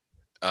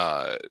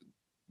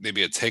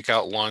maybe a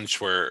takeout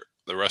lunch where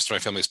the rest of my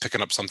family is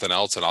picking up something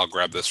else, and I'll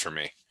grab this for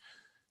me.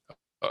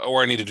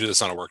 Or I need to do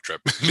this on a work trip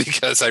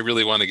because I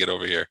really want to get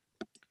over here.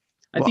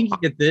 I think you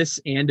get this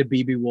and a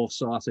BB Wolf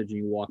sausage, and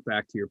you walk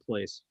back to your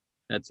place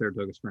at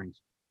Saratoga Springs.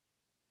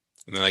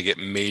 And then I get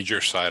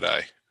major side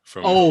eye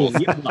from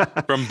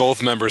from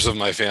both members of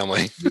my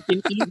family. You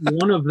can eat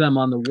one of them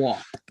on the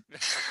walk.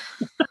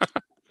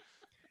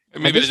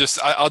 Maybe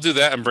I'll do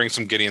that and bring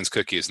some Gideon's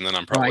cookies, and then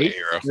I'm probably a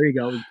hero. There you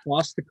go.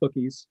 Toss the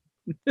cookies.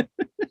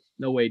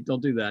 No, wait,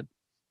 don't do that.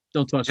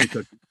 Don't toss your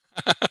cookies.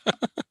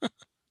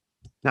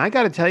 Now, I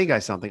got to tell you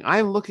guys something.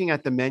 I'm looking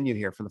at the menu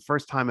here for the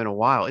first time in a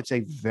while. It's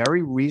a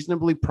very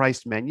reasonably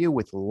priced menu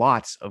with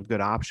lots of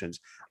good options.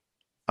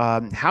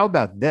 How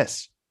about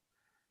this?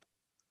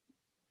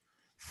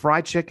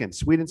 Fried chicken,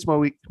 sweet and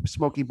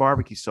smoky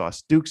barbecue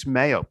sauce, Duke's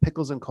mayo,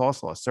 pickles and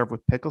coleslaw served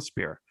with pickle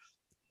spear,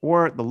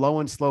 or the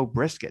low and slow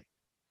brisket.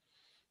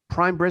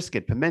 Prime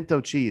brisket, pimento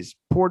cheese,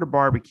 porter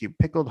barbecue,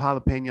 pickled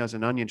jalapenos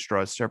and onion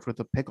straws served with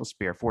a pickle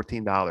spear,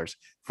 $14.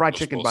 Fried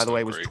chicken, by the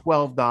way, was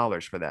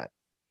 $12 for that.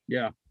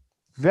 Yeah.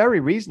 Very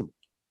reasonable.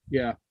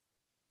 Yeah.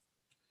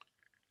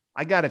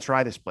 I got to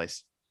try this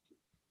place.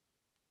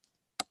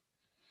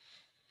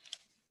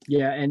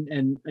 Yeah,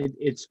 and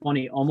it's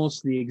funny,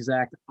 almost the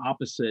exact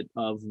opposite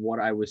of what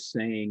I was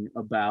saying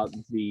about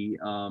the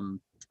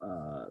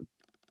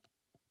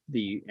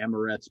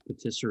Amorette's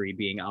Patisserie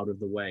being out of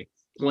the way.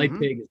 Polite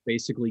Pig is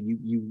basically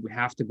you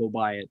have to go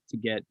by it to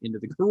get into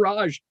the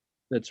garage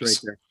that's right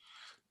there.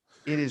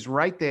 It is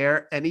right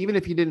there, and even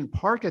if you didn't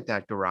park at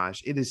that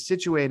garage, it is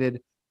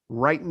situated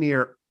right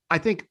near, I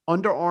think,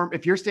 Under Armour.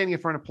 If you're standing in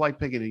front of Polite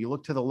Pig and you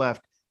look to the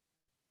left,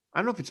 I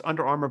don't know if it's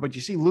Under Armour, but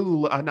you see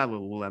not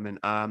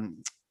Lululemon,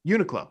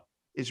 Uniqlo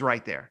is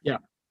right there. Yeah.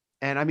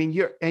 And I mean,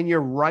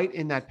 you're right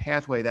in that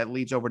pathway that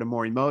leads over to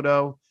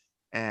Morimoto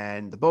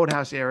and the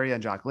Boathouse area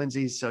and Jock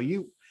Lindsay's. So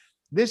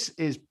this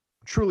is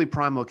truly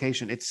prime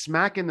location. It's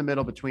smack in the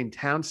middle between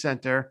town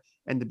center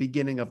and the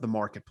beginning of the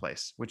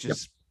marketplace, which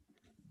is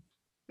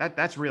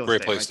that's real great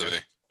estate. Place to be.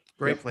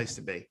 Great place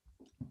to be.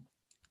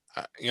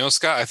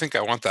 Scott, I think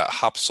I want that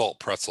hop salt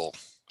pretzel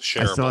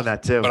shareable. I saw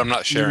that too, but I'm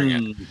not sharing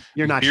it.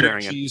 You're not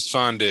sharing it. Cheese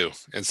fondue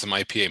and some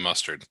IPA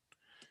mustard.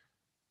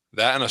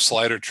 That and a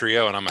slider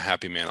trio, and I'm a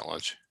happy man at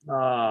lunch.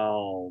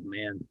 Oh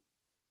man.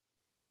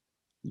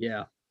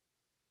 Yeah.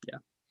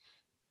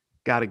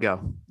 Got to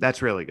go.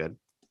 That's really good.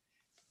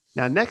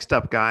 Now, next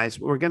up, guys,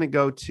 we're going to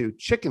go to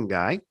Chicken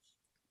Guy.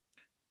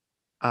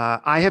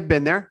 I have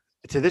been there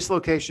to this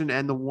location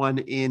and the one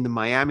in the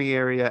Miami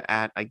area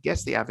at, I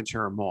guess, the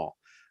Aventura Mall.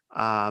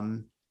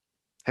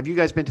 Have you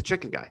guys been to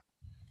Chicken Guy?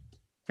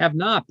 Have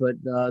not, but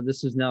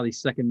this is now the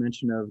second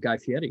mention of Guy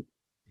Fieri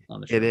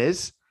on the show. It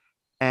is.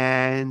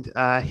 And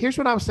here's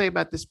what I would say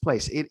about this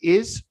place. It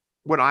is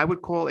what I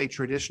would call a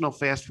traditional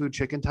fast food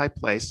chicken type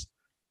place.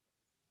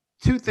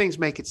 Two things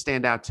make it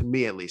stand out to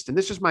me, at least. And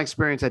this is my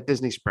experience at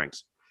Disney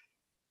Springs.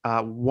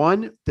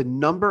 One, the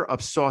number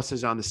of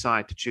sauces on the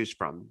side to choose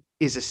from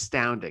is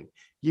astounding.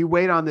 You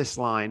wait on this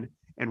line,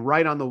 and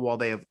right on the wall,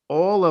 they have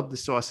all of the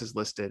sauces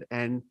listed.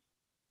 And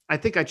I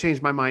think I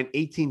changed my mind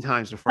 18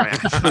 times before I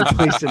actually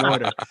placed an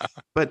order.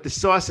 But the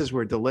sauces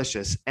were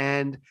delicious.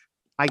 And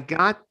I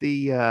got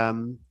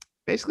the,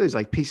 basically, it was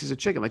like pieces of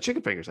chicken, like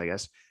chicken fingers, I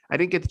guess. I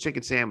didn't get the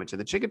chicken sandwich. And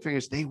the chicken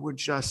fingers, they were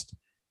just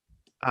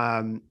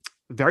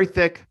very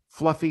thick,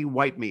 fluffy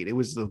white meat. It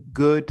was the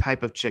good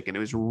type of chicken. It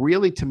was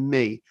really, to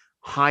me,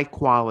 high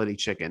quality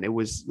chicken. It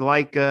was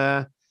like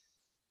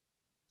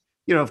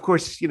of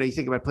course, you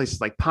think about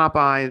places like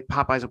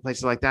Popeyes and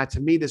places like that. To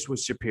me, this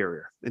was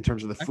superior in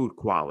terms of the food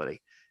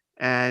quality.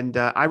 And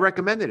I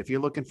recommend it if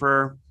you're looking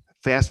for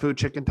fast food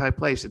chicken type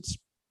place.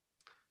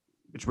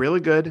 It's really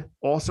good.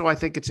 Also, I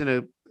think it's in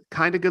a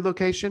kind of good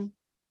location,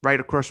 right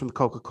across from the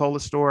Coca-Cola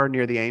store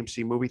near the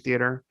AMC movie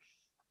theater,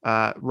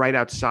 right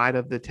outside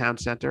of the town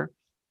center.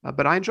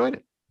 But I enjoyed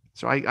it.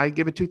 So I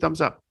give it 2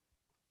 thumbs up.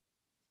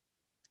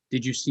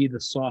 Did you see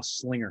the sauce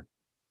slinger?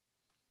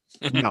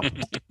 No.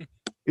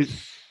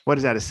 What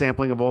is that? A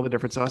sampling of all the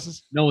different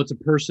sauces? No, it's a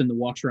person that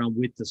walks around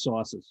with the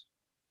sauces.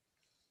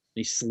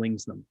 He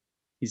slings them.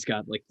 He's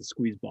got like the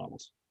squeeze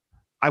bottles.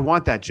 I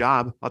want that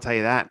job. I'll tell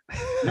you that.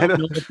 I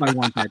don't know if I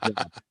want that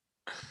job.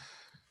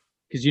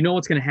 Because you know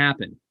what's going to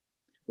happen.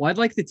 Well, I'd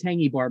like the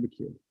tangy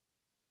barbecue.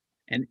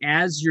 And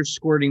as you're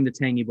squirting the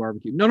tangy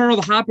barbecue, no,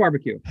 the hot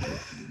barbecue.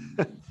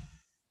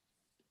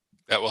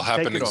 That will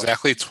happen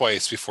exactly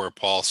twice before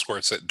Paul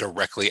squirts it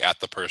directly at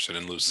the person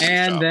and loses his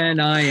And job. then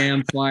I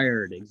am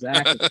fired.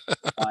 Exactly.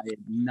 It'd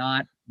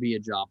not be a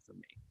job for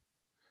me.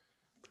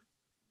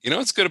 You know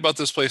what's good about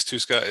this place too,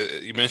 Scott?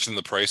 You mentioned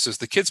the prices.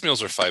 The kids'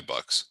 meals are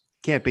 $5.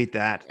 Can't beat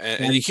that.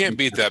 And you can't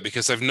beat that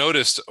because I've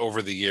noticed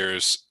over the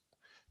years,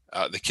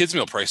 the kids'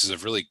 meal prices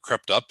have really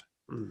crept up.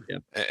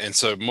 Yep. And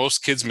so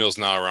most kids' meals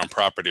now around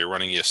property are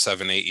running you $7,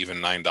 $8, even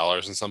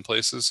 $9 in some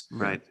places.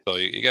 Right. So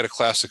you got a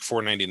classic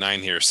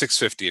 $4.99 here,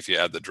 $6.50 if you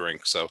add the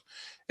drink. So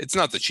it's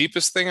not the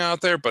cheapest thing out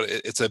there, but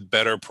it's a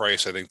better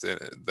price, I think,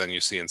 than you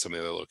see in some of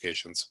the other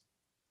locations.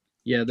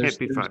 Yeah, there's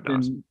Can't beat $5.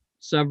 been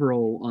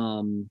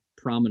several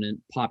prominent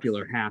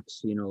popular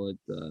hacks.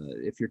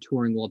 If you're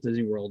touring Walt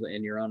Disney World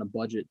and you're on a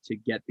budget to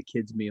get the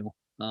kids meal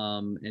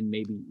and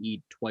maybe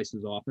eat twice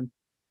as often,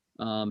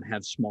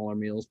 have smaller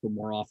meals but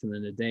more often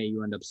in a day,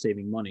 you end up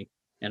saving money.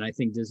 And I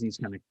think Disney's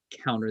kind of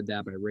countered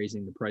that by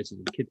raising the prices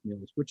of kids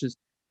meals, which is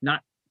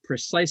not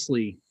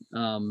precisely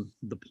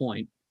the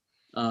point.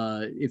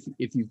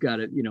 If you've got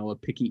a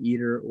picky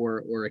eater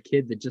or a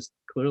kid that just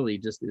clearly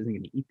just isn't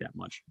going to eat that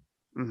much,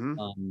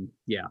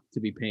 to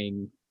be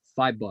paying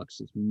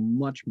 $5 is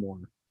much more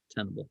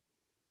tenable.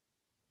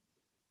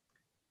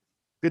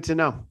 Good to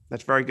know.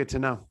 That's very good to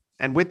know.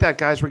 And with that,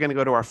 guys, we're going to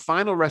go to our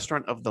final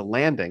restaurant of the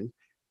landing.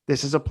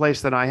 This is a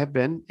place that I have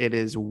been. It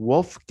is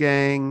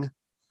Wolfgang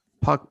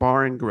Puck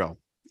Bar and Grill.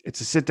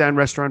 It's a sit-down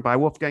restaurant by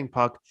Wolfgang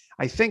Puck.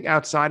 I think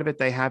outside of it,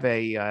 they have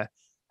a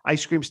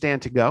ice cream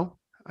stand to go.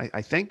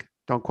 I think.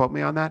 Don't quote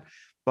me on that.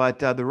 But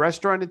the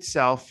restaurant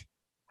itself,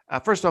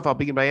 first off, I'll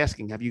begin by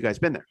asking, have you guys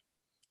been there?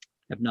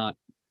 Have not.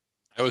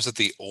 I was at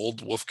the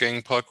old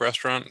Wolfgang Puck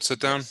restaurant, sit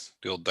down,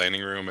 the old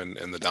dining room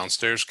and the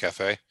downstairs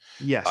cafe.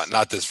 Yes.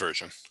 Not this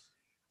version.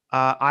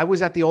 I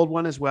was at the old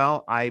one as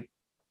well. I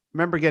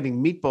remember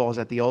getting meatballs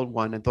at the old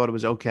one and thought it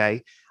was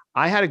okay.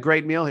 I had a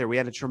great meal here. We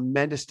had a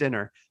tremendous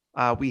dinner.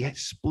 We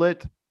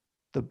split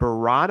the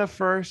burrata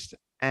first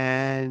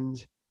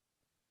and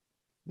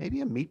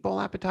maybe a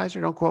meatball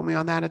appetizer. Don't quote me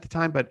on that at the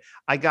time, but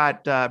I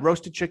got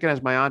roasted chicken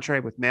as my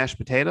entree with mashed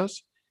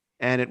potatoes,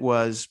 and it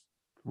was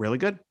really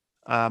good.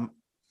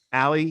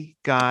 Allie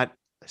got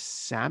a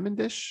salmon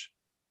dish,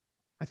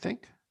 I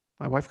think.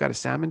 My wife got a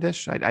salmon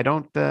dish. I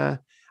don't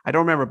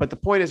remember, but the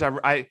point is,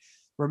 I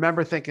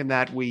remember thinking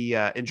that we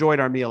enjoyed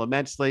our meal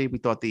immensely. We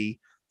thought the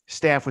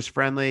staff was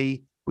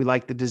friendly. We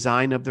liked the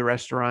design of the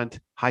restaurant,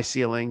 high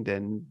ceilinged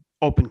and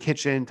open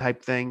kitchen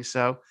type thing.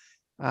 So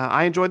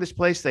I enjoy this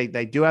place. They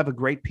do have a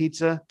great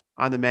pizza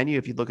on the menu.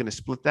 If you're looking to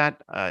split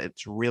that,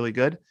 it's really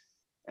good.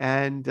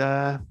 And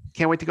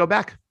can't wait to go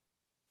back.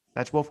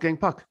 That's Wolfgang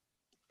Puck.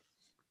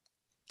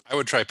 I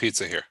would try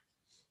pizza here.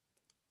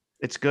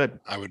 It's good.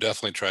 I would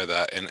definitely try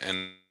that.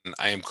 And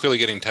I am clearly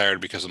getting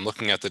tired because I'm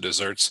looking at the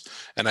desserts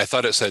and I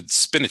thought it said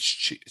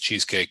spinach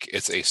cheesecake.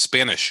 It's a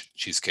Spanish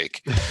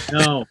cheesecake.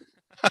 No.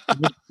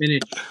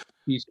 Spinach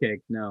cheesecake.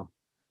 No.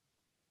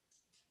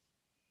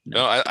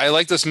 No, I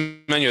like this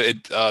menu.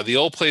 The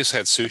old place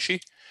had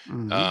sushi.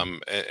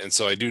 Mhm. And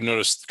so I do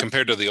notice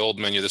compared to the old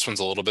menu, this one's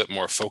a little bit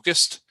more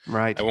focused.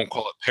 Right. I won't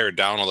call it pared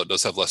down, although it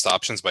does have less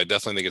options, but I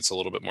definitely think it's a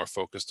little bit more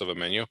focused of a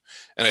menu.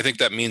 And I think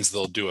that means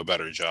they'll do a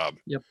better job.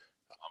 Yep.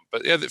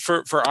 But yeah,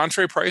 for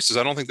entree prices,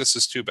 I don't think this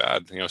is too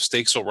bad.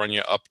 Steaks will run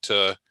you up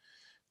to,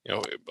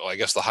 I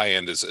guess the high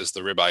end is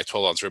the ribeye,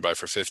 12-ounce ribeye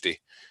for $50.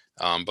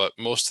 But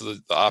most of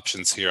the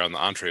options here on the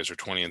entrees are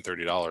 $20 and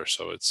 $30.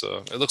 So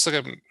it looks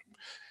like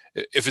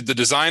if the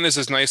design is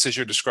as nice as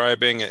you're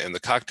describing and the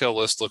cocktail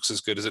list looks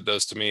as good as it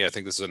does to me, I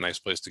think this is a nice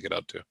place to get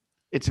out to.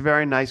 It's a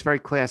very nice, very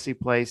classy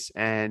place.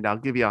 And I'll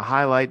give you a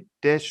highlight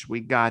dish. We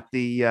got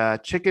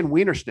the chicken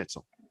Wiener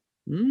Schnitzel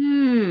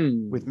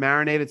with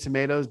marinated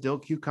tomatoes, dill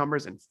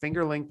cucumbers, and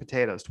fingerling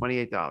potatoes,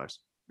 $28.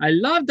 I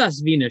love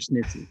das Wiener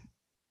Schnitzel.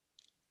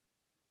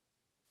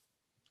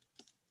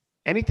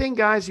 Anything,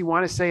 guys, you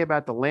want to say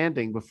about the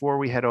landing before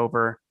we head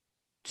over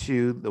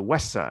to the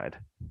west side?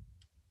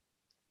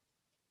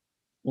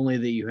 Only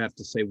that you have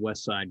to say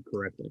West Side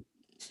correctly.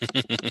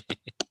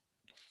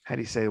 How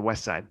do you say the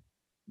west side?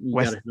 You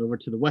West- got to head over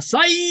to the West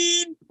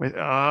Side.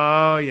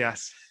 Oh,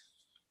 yes.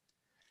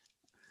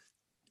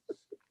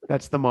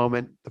 That's the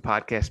moment the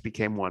podcast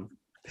became one.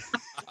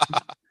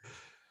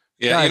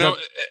 Yeah, Guys, you know,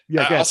 yeah,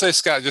 go I'll ahead. say,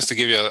 Scott, just to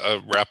give you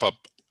a wrap up,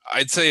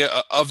 I'd say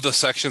of the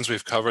sections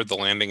we've covered, the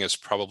landing is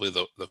probably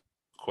the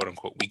quote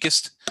unquote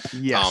weakest.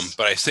 Yes.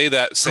 But I say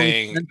that Town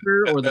saying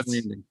center or the that's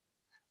landing?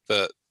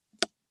 the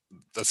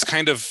that's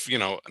kind of,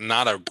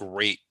 not a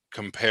great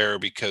compare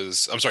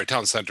because I'm sorry,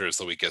 town center is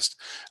the weakest.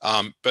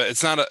 But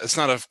it's not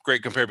a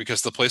great compare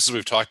because the places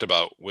we've talked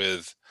about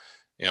with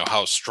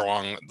how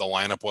strong the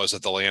lineup was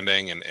at the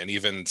landing and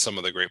even some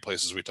of the great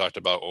places we talked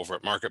about over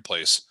at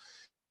Marketplace.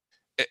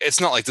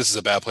 It's not like this is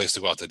a bad place to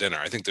go out to dinner.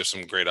 I think there's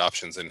some great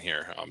options in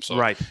here. So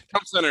Right.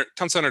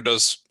 Town Center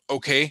does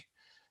okay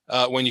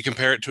when you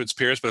compare it to its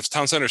peers, but if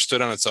Town Center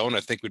stood on its own,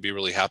 I think we'd be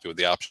really happy with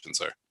the options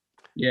there.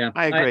 Yeah,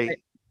 I agree.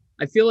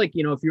 I feel like,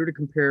 if you were to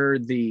compare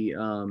the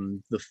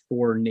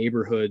four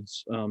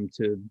neighborhoods,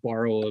 to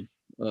borrow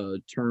a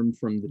term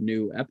from the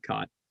new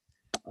Epcot,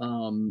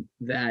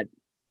 that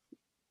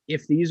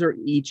if these are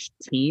each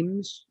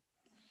teams,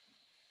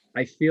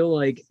 I feel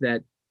like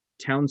that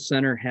Town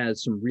Center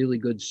has some really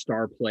good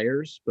star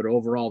players, but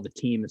overall the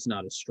team is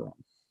not as strong.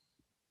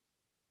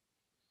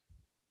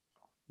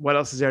 What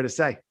else is there to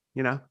say?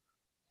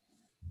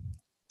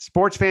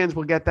 Sports fans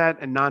will get that,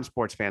 and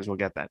non-sports fans will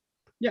get that.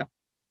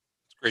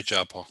 Great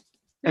job, Paul.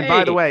 And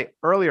by the Hey. way,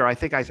 earlier I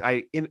think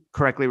I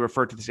incorrectly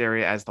referred to this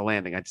area as the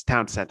landing. It's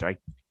town center. I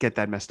get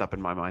that messed up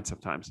in my mind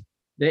sometimes.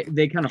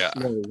 They kind of Yeah.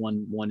 flow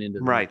one into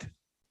the Right.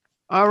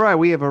 All right.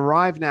 We have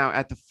arrived now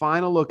at the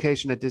final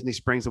location at Disney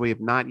Springs that we have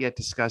not yet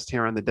discussed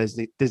here on the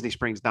Disney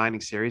Springs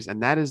Dining Series,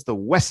 and that is the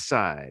West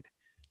Side.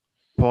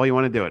 Paul, you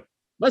want to do it?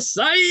 West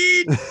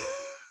Side.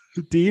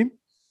 Dean?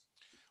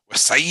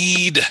 West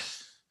Side.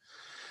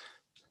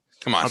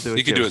 Come on, I'll do it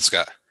you can too. do it,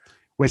 Scott.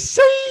 West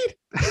Side.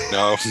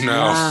 No.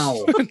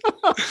 Wow.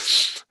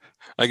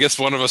 I guess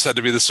one of us had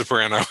to be the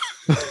soprano.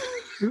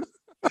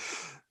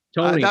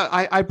 Tony.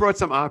 I brought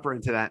some opera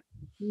into that.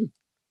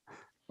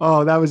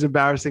 Oh, that was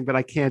embarrassing, but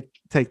I can't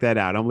take that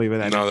out. I'm leaving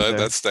that. No, in there.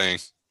 that's staying.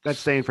 That's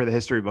staying for the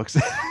history books.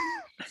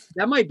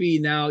 That might be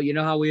now. You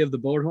know how we have the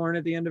boat horn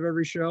at the end of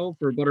every show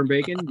for Butter and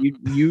Bacon?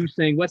 You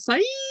saying West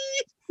Side?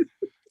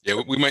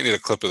 Yeah, we might need a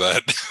clip of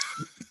that.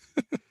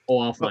 Oh,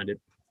 I'll find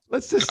it.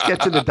 Let's just get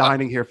to the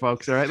dining here,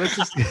 folks. All right,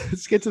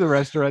 let's get to the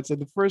restaurants.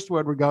 And the first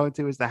one we're going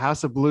to is the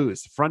House of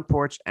Blues, Front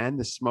Porch, and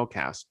the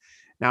Smokehouse.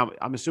 Now,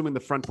 I'm assuming the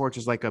front porch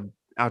is like a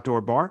outdoor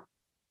bar,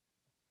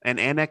 an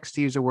annex,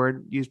 to use a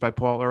word used by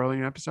Paul earlier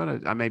in the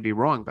episode. I may be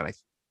wrong, but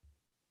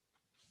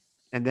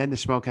and then the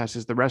Smokehouse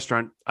is the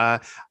restaurant. I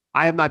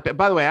have not been.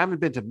 By the way, I haven't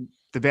been to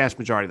the vast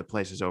majority of the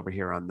places over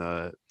here on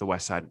the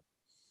West Side.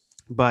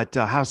 But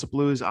House of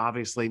Blues,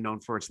 obviously known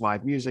for its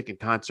live music and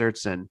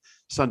concerts and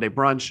Sunday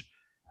brunch.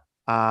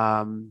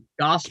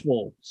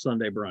 Gospel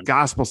Sunday brunch.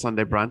 Gospel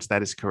Sunday brunch.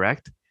 That is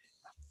correct.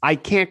 I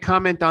can't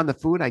comment on the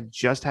food. I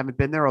just haven't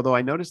been there, although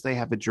I noticed they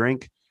have a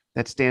drink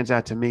that stands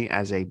out to me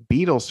as a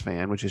Beatles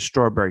fan, which is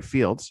Strawberry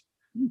Fields.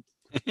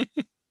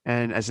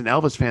 And as an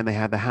Elvis fan, they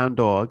have the Hound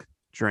Dog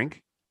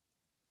drink.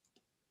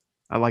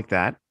 I like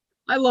that.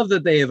 I love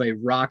that they have a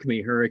Rock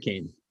Me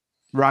Hurricane.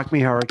 Rock Me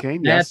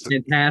Hurricane. That's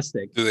Yes.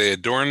 fantastic. Do they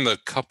adorn the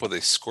cup with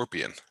a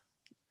scorpion?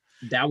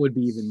 That would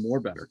be even more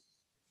better.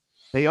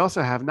 They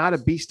also have not a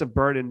Beast of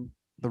Burden,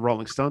 the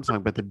Rolling Stone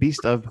song, but the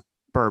Beast of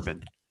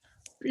Bourbon.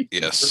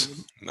 Yes. Which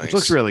Nice.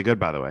 looks really good,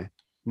 by the way. I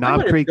Knob might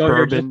have to Creek go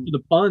here just Bourbon. for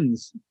the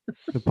puns.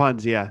 The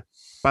puns, yeah.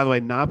 By the way,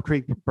 Knob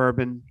Creek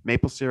Bourbon,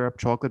 maple syrup,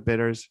 chocolate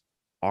bitters,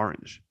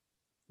 orange.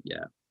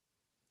 Yeah.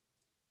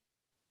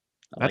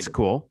 I That's like it.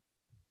 cool.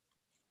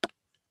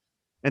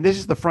 And this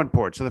is the front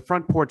porch. So the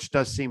front porch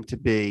does seem to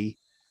be,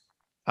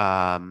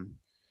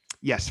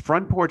 yes,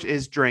 front porch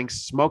is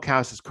drinks.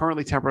 Smokehouse is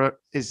currently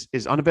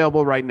is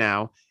unavailable right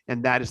now,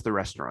 and that is the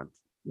restaurant.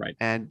 Right.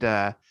 And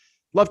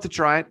love to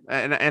try it,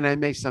 and I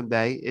may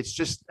someday. It's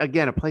just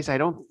again a place I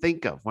don't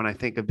think of when I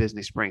think of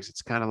Disney Springs.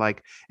 It's kind of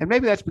like, and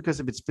maybe that's because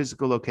of its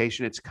physical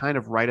location. It's kind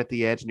of right at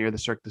the edge near the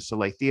Cirque du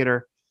Soleil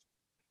Theater.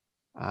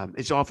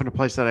 It's often a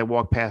place that I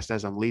walk past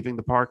as I'm leaving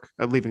the park,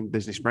 leaving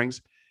Disney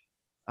Springs.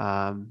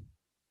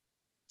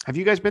 Have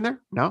you guys been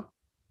there? No.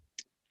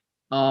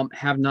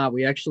 Have not.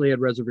 We actually had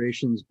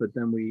reservations, but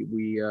then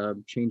we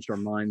changed our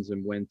minds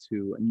and went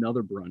to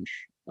another brunch.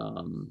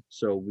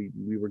 So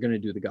we were going to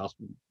do the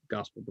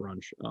gospel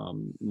brunch.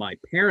 My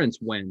parents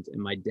went,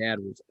 and my dad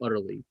was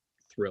utterly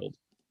thrilled.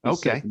 He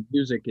said Okay. the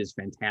music is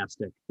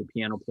fantastic. The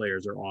piano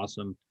players are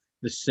awesome.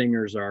 The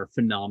singers are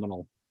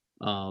phenomenal.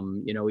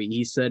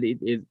 He said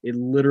it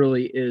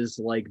literally is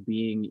like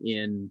being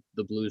in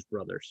the Blues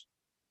Brothers.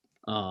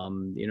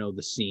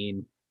 The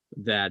scene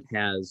that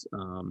has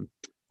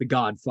the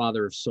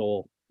Godfather of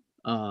Soul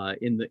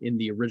in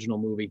the original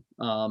movie.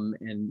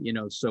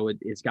 So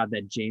it's got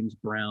that James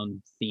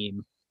Brown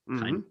theme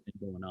kind of thing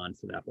going on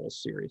for that whole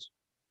series.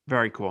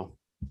 Very cool.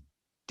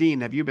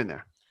 Dean, have you been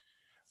there?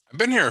 I've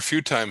been here a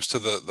few times to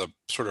the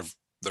sort of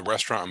the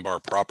restaurant and bar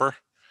proper.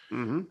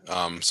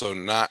 Mm-hmm. So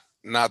not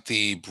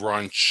the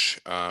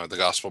brunch, the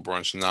gospel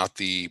brunch, not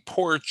the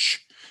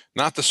porch,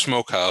 not the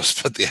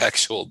smokehouse, but the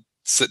actual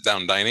sit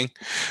down dining.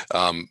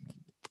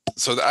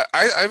 So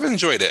I've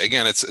enjoyed it.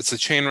 Again, it's a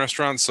chain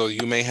restaurant, so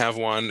you may have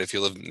one if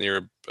you live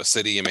near a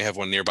city. You may have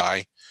one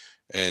nearby,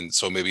 and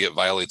so maybe it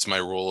violates my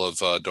rule of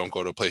don't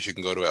go to a place you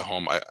can go to at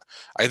home.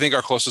 I think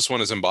our closest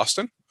one is in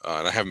Boston,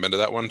 and I haven't been to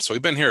that one. So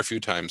we've been here a few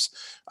times.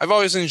 I've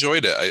always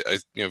enjoyed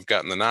it. I've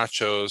gotten the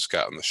nachos,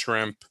 gotten the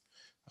shrimp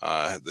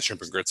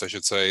and grits, I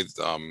should say.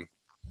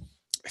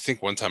 I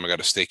think one time I got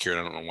a steak here, and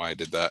I don't know why I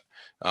did that.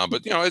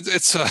 But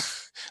it's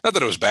not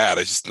that it was bad.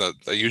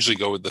 I usually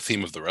go with the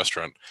theme of the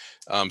restaurant.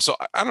 So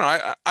I don't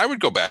know. I would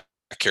go back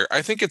here.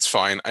 I think it's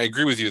fine. I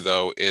agree with you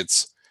though.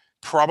 It's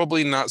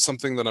probably not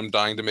something that I'm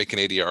dying to make an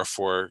ADR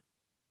for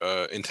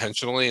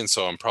intentionally, and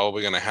so I'm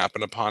probably going to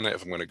happen upon it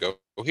if I'm going to go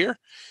here.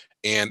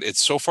 And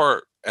it's so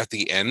far at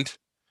the end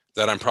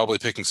that I'm probably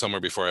picking somewhere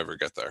before I ever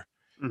get there.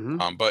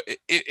 But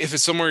if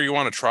it's somewhere you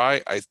want to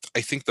try, I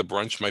think the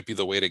brunch might be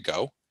the way to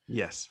go.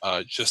 Yes.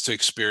 Just to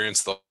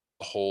experience the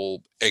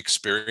whole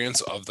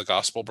experience of the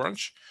gospel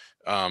brunch.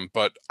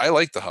 But I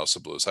like the House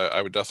of Blues.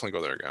 I would definitely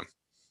go there again.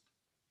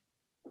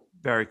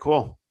 Very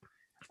cool.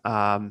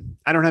 I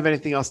don't have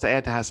anything else to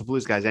add to House of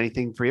Blues, guys.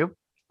 Anything for you?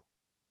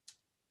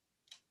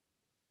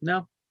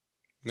 No.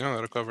 No,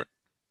 that'll cover it.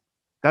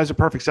 That was a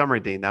perfect summary,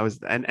 Dean. That was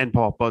and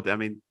Paul both. I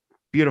mean,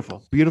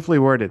 beautifully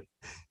worded.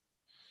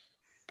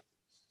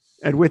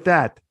 And with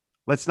that,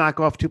 let's knock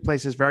off two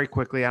places very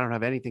quickly. I don't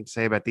have anything to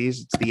say about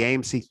these. It's the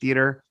AMC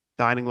Theater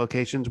dining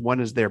locations. One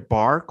is their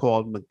bar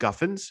called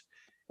McGuffin's,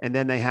 and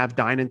then they have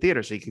dine-in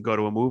theater. So you can go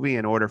to a movie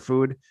and order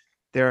food.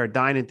 There are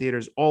dine-in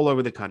theaters all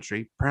over the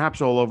country,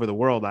 perhaps all over the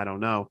world. I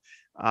don't know.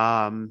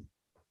 I've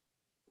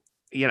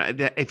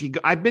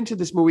been to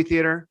this movie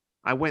theater.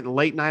 I went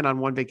late night on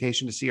one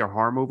vacation to see a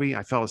horror movie.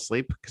 I fell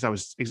asleep because I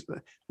was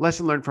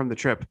lesson learned from the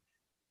trip.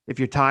 If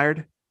you're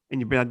tired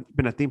and you've been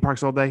at theme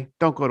parks all day,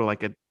 don't go to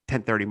like a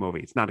 10:30 movie.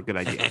 It's not a good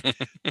idea.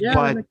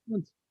 Yeah,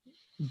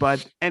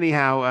 but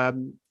anyhow,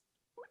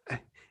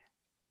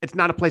 it's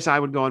not a place I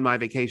would go on my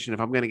vacation.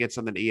 If I'm going to get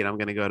something to eat, I'm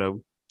going to go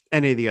to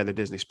any of the other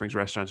Disney Springs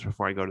restaurants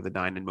before I go to the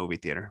dine-in movie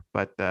theater.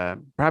 But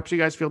perhaps you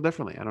guys feel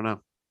differently. I don't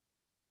know.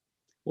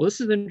 Well,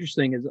 this is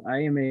interesting. Is I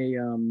am a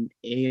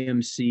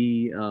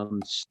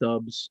AMC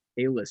Stubs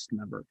A-list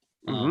member,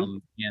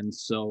 and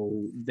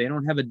so they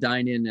don't have a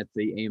dine-in at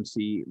the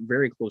AMC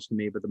very close to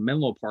me, but the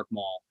Menlo Park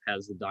Mall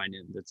has a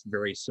dine-in that's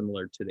very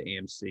similar to the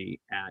AMC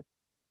at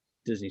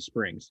Disney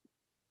Springs.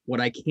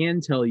 What I can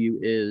tell you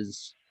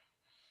is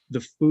the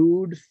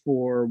food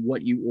for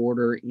what you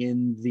order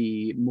in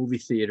the movie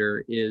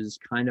theater is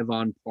kind of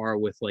on par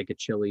with like a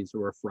Chili's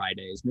or a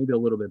Fridays, maybe a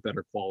little bit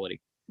better quality.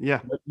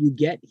 Yeah. What you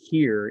get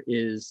here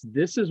is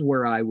this is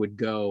where I would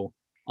go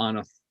on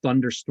a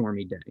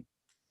thunderstormy day.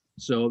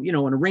 So,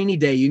 on a rainy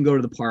day, you can go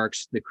to the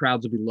parks, the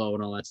crowds will be low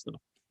and all that stuff.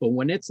 But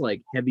when it's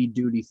like heavy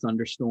duty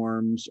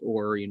thunderstorms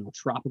or,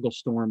 tropical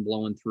storm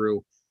blowing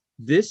through,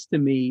 this to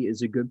me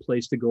is a good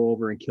place to go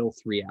over and kill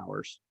 3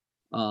 hours.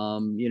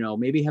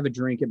 Maybe have a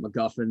drink at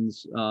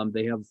McGuffin's.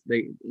 They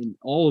in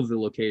all of the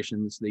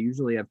locations, they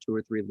usually have 2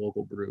 or 3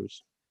 local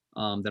brews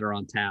that are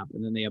on tap,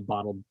 and then they have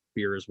bottled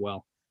beer as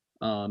well.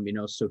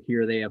 So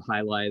here they have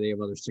High Life, they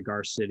have other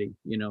Cigar City,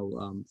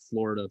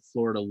 Florida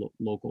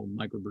local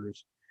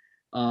microbrews.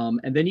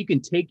 And then you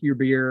can take your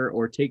beer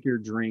or take your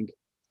drink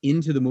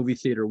into the movie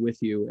theater with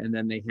you, and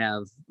then they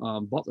have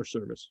butler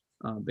service,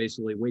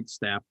 basically wait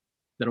staff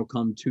that'll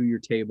come to your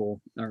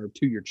table or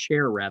to your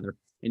chair rather,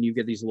 and you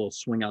get these little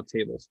swing out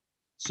tables.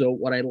 So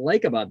what I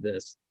like about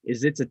this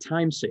is it's a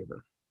time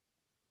saver.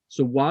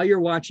 So while you're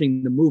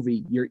watching the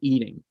movie, you're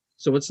eating.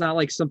 So it's not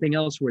like something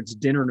else where it's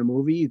dinner and a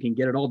movie. You can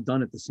get it all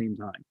done at the same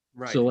time.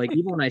 Right. So like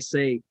even when I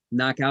say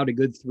knock out a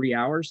good 3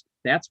 hours,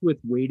 that's with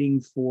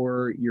waiting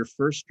for your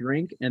first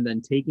drink and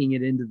then taking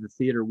it into the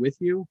theater with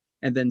you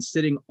and then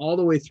sitting all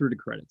the way through the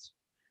credits.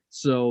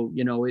 So,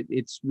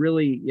 it's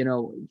really,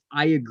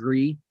 I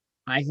agree.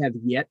 I have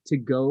yet to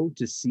go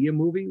to see a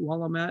movie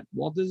while I'm at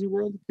Walt Disney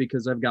World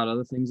because I've got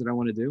other things that I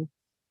want to do.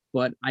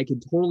 But I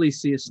could totally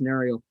see a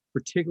scenario,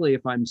 particularly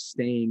if I'm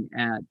staying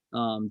at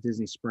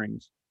Disney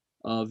Springs,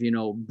 of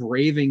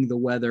braving the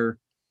weather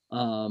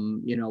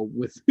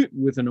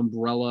with an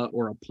umbrella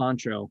or a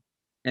poncho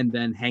and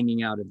then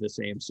hanging out at this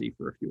AMC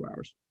for a few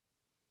hours.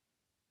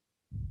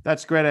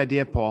 That's a great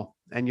idea, Paul.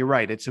 And you're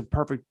right. It's a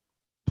perfect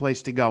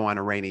place to go on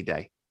a rainy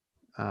day.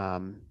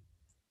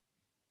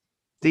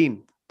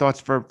 Dean, thoughts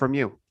from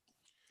you?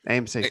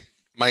 AMC.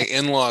 My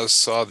in-laws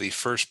saw the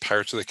first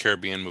Pirates of the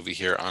Caribbean movie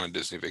here on a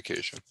Disney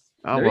vacation.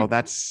 Oh, well,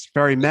 that's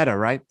very meta,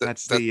 right?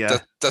 That's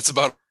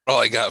about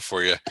all I got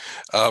for you.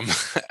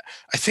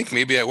 I think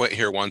maybe I went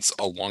here once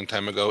a long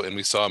time ago and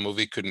we saw a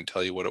movie, couldn't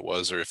tell you what it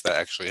was or if that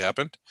actually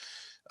happened.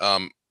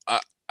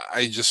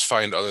 I just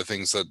find other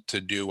things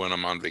to do when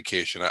I'm on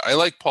vacation. I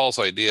like Paul's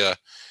idea.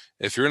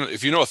 If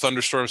you know a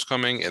thunderstorm's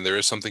coming and there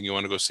is something you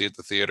want to go see at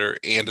the theater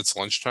and it's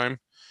lunchtime,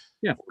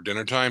 or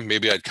dinner time,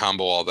 maybe I'd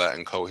combo all that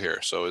and go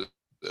here. So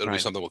it'll be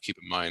something we'll keep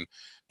in mind.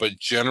 But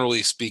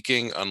generally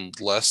speaking,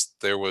 unless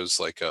there was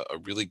like a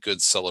really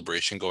good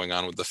celebration going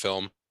on with the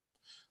film,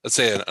 let's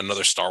say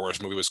another Star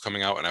Wars movie was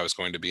coming out and I was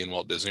going to be in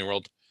Walt Disney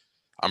World,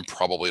 I'm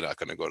probably not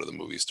going to go to the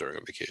movies during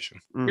a vacation.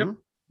 Yep.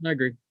 I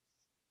agree.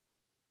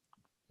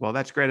 Well,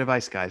 that's great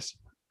advice, guys.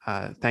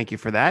 Thank you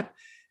for that.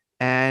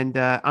 And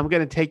I'm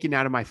going to take you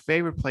now to my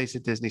favorite place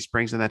at Disney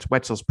Springs, and that's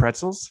Wetzel's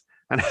Pretzels.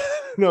 And I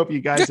don't know if you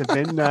guys have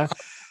been.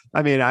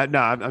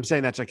 I'm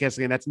saying that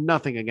sarcastically, and that's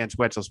nothing against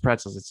Wetzel's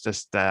Pretzels. It's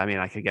just,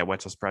 I could get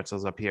Wetzel's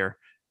Pretzels up here.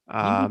 You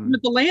can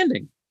put the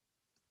landing.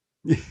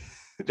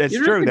 That's You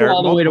don't true. have to There go are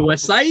all the way to multiple-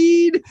 West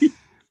Side.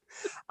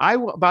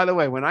 By the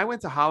way, when I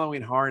went to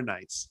Halloween Horror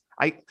Nights,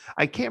 I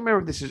can't remember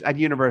if this is at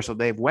Universal.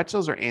 They have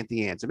Wetzel's or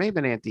Auntie Anne's. It may have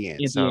been Auntie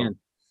Anne's. Auntie Anne.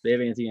 They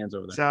have Auntie Anne's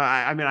over there. So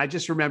I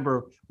just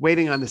remember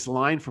waiting on this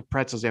line for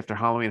pretzels after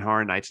Halloween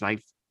Horror Nights, and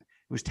it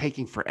was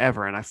taking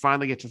forever. And I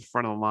finally get to the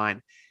front of the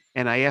line,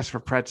 and I asked for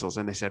pretzels,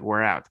 and they said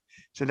we're out.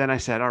 So then I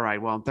said, all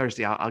right, well, I'm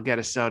thirsty. I'll get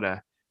a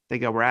soda. They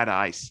go, we're out of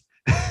ice.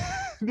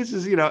 This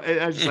is,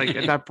 I was just like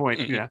at that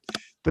point,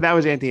 But that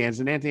was Auntie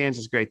Anne's, and Auntie Anne's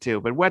is great too.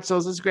 But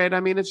Wetzel's is great.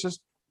 It's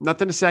just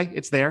nothing to say.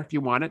 It's there if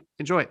you want it.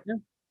 Enjoy it.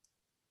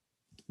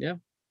 Yeah.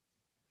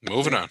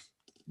 Moving on.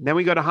 Then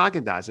we go to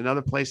Haagen-Dazs,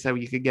 another place that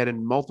you could get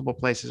in multiple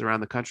places around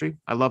the country.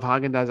 I love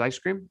Haagen-Dazs ice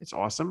cream. It's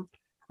awesome.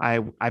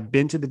 I've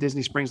been to the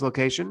Disney Springs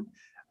location.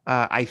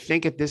 I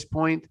think at this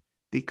point,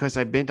 because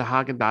I've been to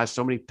Haagen-Dazs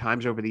so many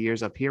times over the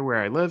years up here where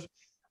I live,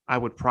 I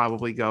would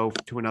probably go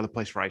to another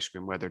place for ice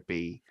cream, whether it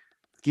be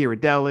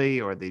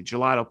Ghirardelli or the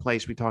gelato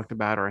place we talked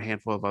about, or a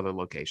handful of other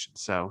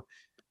locations. So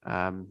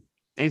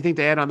anything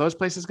to add on those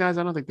places, guys?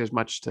 I don't think there's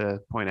much to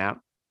point out.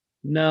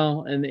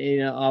 No, and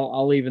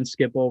I'll even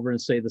skip over and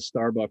say the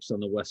Starbucks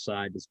on the West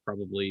Side is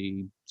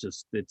probably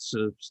just it's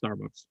a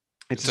Starbucks.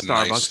 It's It's a a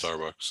Starbucks. nice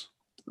Starbucks.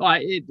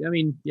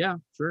 Oh, yeah,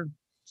 sure,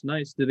 it's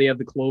nice. Do they have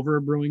the Clover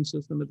brewing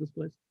system at this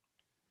place?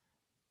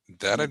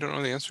 That I don't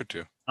know the answer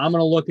to. I'm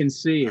gonna look and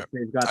see if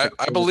they've got. I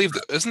Clover. believe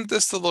that isn't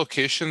this the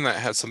location that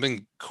had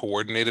something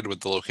coordinated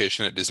with the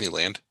location at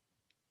Disneyland?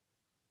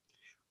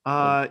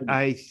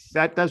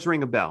 That does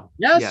ring a bell.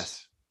 Yes.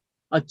 Yes.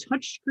 A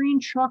touchscreen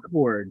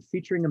chalkboard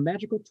featuring a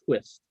magical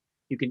twist.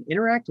 You can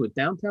interact with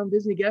downtown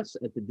Disney guests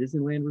at the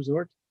Disneyland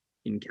Resort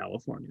in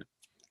California.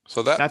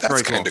 So That's that's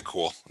very kind of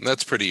cool.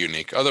 That's pretty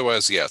unique.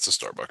 Otherwise, yeah, it's a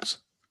Starbucks.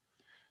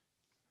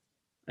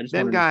 I just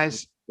Then, wanted to-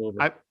 guys,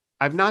 Clover.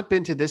 I've not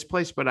been to this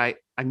place, but I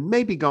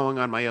may be going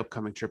on my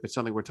upcoming trip. It's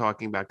something we're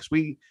talking about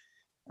because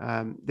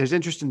there's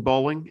interest in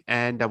bowling,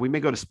 and we may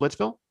go to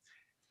Splitsville.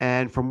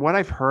 And from what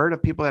I've heard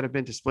of people that have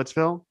been to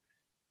Splitsville,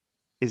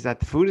 is that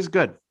the food is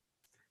good.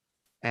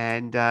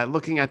 And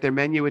looking at their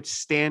menu, it's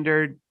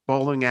standard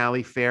bowling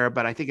alley fare,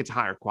 but I think it's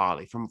higher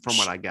quality from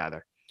what I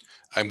gather.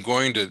 I'm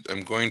going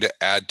to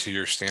add to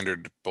your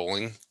standard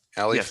bowling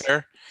alley Yes.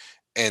 fare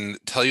and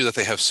tell you that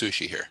they have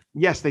sushi here.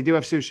 Yes, they do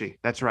have sushi.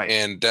 That's right.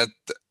 And that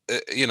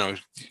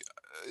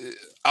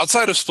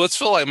outside of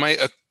Splitsville, I might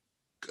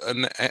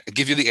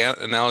give you the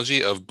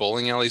analogy of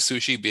bowling alley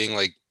sushi being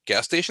like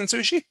gas station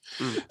sushi.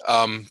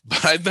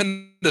 But I've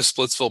been to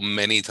Splitsville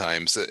many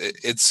times.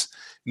 It's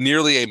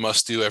nearly a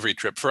must-do every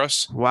trip for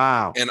us,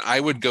 Wow. and I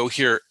would go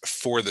here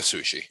for the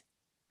sushi.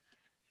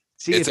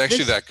 See, It's if actually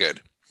this- that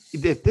good.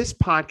 If this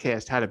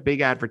podcast had a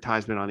big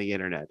advertisement on the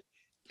internet,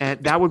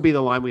 and that would be the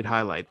line we'd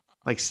highlight.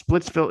 Like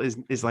Splitsville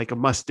is like a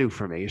must do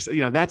for me. So,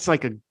 that's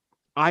like a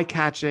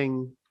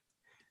eye-catching,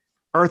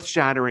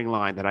 earth-shattering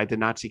line that I did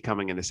not see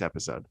coming in this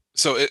episode.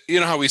 So you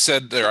know how we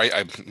said there,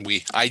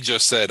 I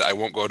just said I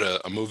won't go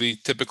to a movie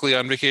typically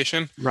on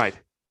vacation. Right.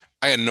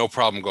 I had no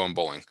problem going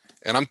bowling,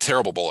 and I'm a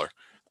terrible bowler.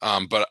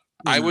 But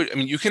I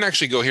mean, you can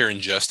actually go here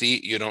and just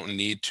eat. You don't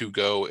need to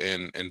go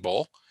and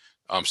bowl.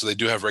 So they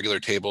do have regular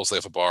tables. They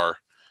have a bar.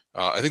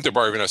 I think their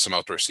bar even has some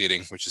outdoor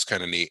seating, which is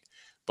kind of neat.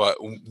 But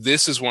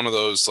this is one of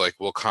those, like,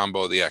 we'll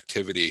combo the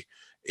activity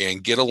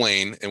and get a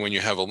lane. And when you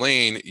have a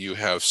lane, you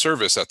have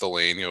service at the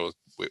lane,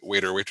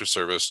 waiter, waitress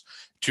service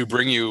to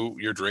bring you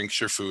your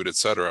drinks, your food,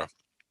 etc.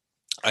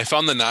 I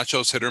found the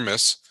nachos hit or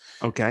miss.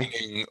 Okay.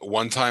 Meaning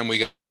one time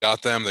we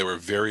got them, they were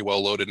very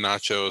well loaded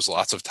nachos,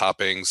 lots of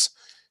toppings.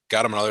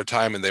 Got them another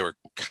time and they were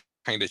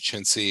kind of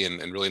chintzy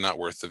and really not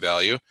worth the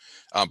value.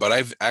 But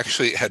I've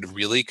actually had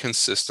really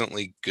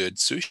consistently good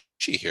sushi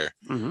here.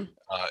 Mhm.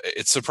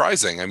 It's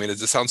surprising. I mean, it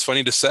just sounds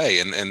funny to say.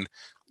 And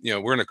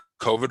we're in a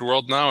COVID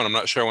world now, and I'm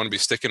not sure I want to be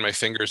sticking my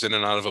fingers in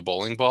and out of a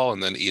bowling ball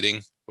and then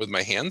eating with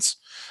my hands.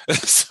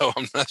 So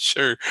I'm not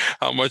sure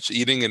how much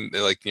eating and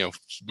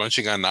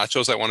munching on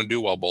nachos I want to do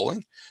while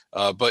bowling.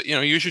 But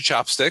use your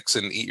chopsticks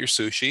and eat your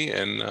sushi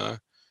and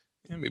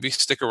maybe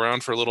stick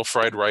around for a little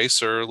fried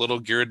rice or a little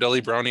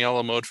Ghirardelli brownie a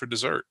la mode for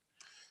dessert.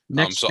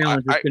 Next so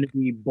challenge I- is going to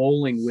be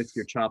bowling with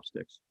your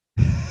chopsticks.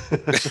 You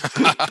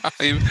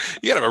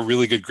gotta have a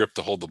really good grip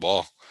to hold the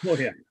ball. Oh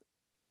yeah.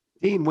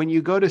 Dean, when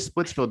you go to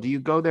Splitsville, do you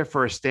go there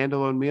for a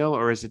standalone meal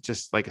or is it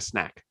just like a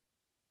snack?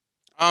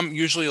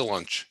 Usually a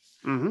lunch.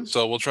 Mm-hmm.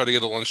 So we'll try to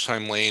get a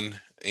lunchtime lane,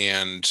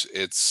 and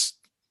it's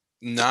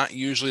not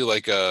usually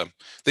like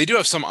they do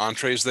have some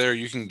entrees there.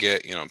 You can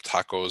get,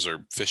 tacos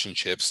or fish and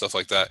chips, stuff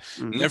like that.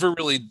 Mhm. Never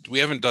really, we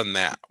haven't done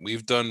that.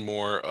 We've done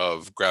more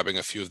of grabbing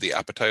a few of the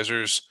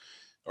appetizers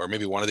or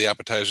maybe one of the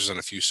appetizers and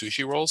a few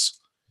sushi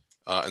rolls,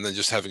 and then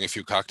just having a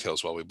few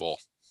cocktails while we bowl.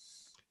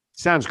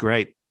 Sounds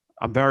great.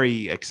 I'm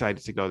very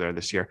excited to go there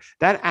this year.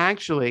 That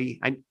actually,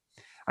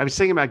 I was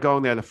thinking about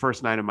going there the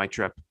first night of my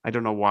trip. I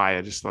don't know why.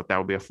 I just thought that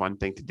would be a fun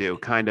thing to do.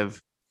 Kind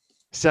of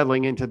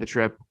settling into the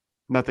trip.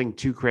 Nothing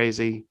too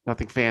crazy,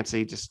 nothing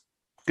fancy. Just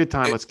good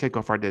time. Let's kick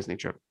off our Disney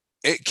trip.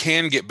 It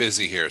can get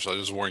busy here, so I'll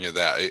just warn you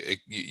that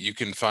you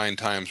can find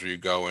times where you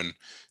go and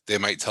they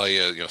might tell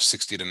you,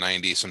 60 to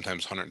 90,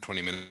 sometimes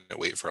 120-minute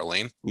wait for a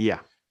lane. Yeah.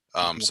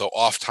 So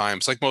off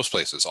times, like most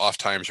places, off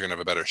times you're gonna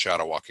have a better shot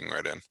of walking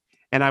right in.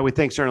 And I would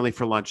think certainly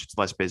for lunch it's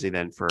less busy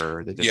than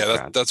for the Disney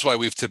crowd. That's why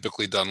we've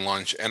typically done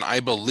lunch. And I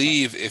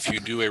believe if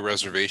you do a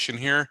reservation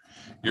here,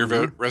 your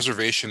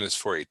reservation is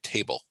for a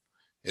table.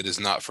 It is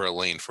not for a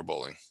lane for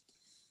bowling.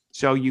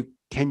 So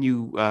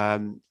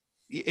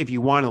if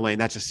you want a lane,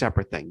 that's a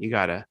separate thing. You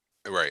gotta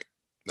right.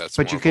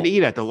 But you can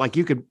eat at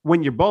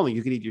when you're bowling,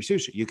 you can eat your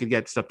sushi. You could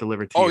get stuff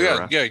delivered to you.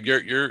 Oh yeah.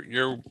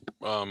 Your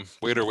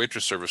waiter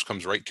waitress service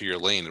comes right to your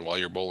lane, and while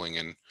you're bowling,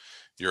 and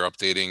you're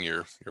updating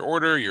your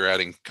order, you're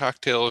adding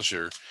cocktails,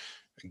 you're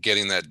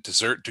getting that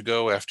dessert to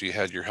go after you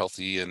had your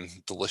healthy and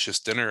delicious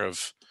dinner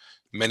of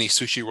many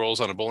sushi rolls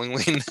on a bowling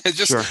lane. It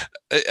just, sure.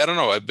 I don't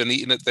know. I've been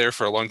eating it there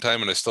for a long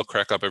time, and I still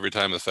crack up every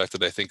time the fact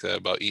that I think that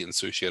about eating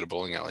sushi at a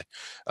bowling alley.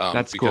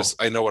 That's because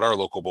cool. I know what our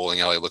local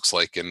bowling alley looks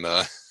like, and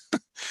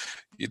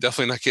you're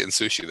definitely not getting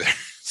sushi there.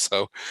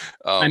 So,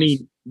 I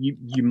mean,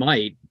 you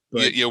might,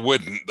 but you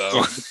wouldn't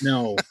though.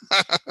 No.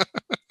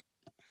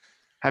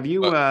 Have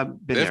you been they have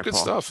there, good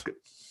Paul? stuff.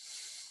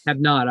 Have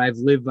not. I've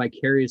lived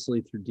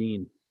vicariously through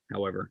Dean,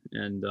 however,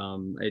 and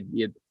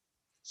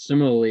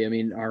similarly, I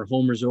mean, our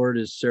home resort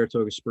is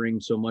Saratoga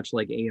Springs, so much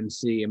like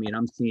AMC. I mean,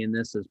 I'm seeing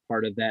this as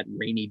part of that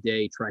rainy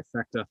day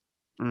trifecta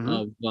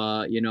of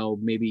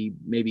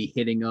maybe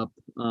hitting up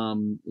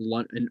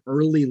an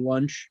early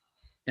lunch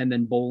and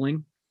then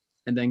bowling,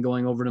 and then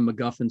going over to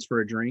McGuffin's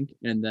for a drink,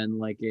 and then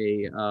like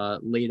a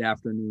late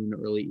afternoon,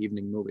 early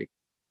evening movie.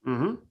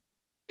 Mm-hmm.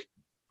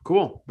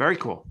 Cool. Very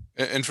cool.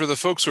 And for the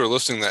folks who are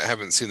listening that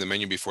haven't seen the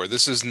menu before,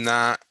 this is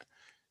not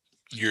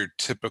your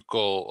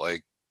typical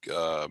like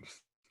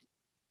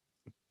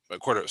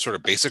sort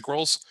of basic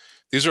rolls.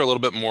 These are a little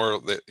bit more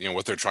that,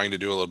 what they're trying to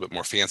do, a little bit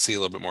more fancy, a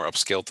little bit more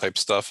upscale type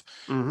stuff.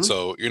 Mm-hmm.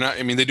 So you're not,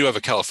 I mean, they do have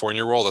a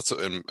California roll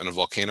and a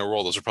volcano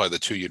roll. Those are probably the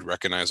two you'd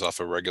recognize off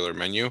a regular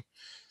menu.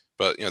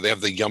 But, they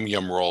have the Yum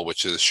Yum roll,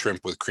 which is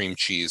shrimp with cream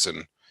cheese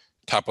and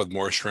topped with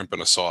more shrimp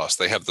and a sauce.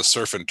 They have the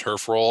Surf and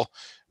Turf roll,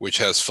 which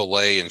has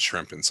filet and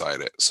shrimp inside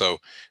it. So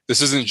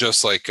this isn't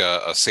just like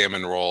a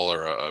salmon roll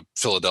or a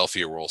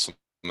Philadelphia roll, something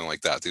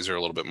like that. These are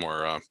a little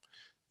more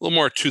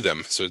to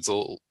them. So it's a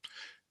little,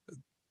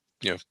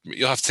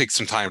 you'll have to take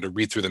some time to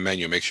read through the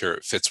menu, make sure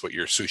it fits what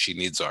your sushi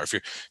needs are. If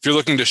you're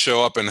looking to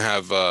show up and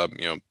have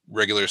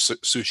regular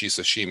sushi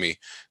sashimi,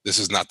 this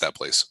is not that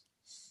place.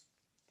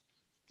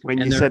 When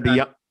you said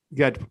go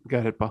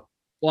ahead, Paul.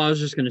 Well, I was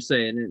just going to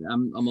say, and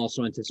I'm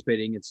also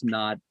anticipating it's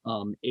not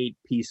 8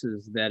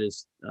 pieces that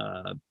is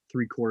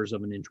 3/4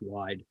 of an inch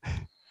wide.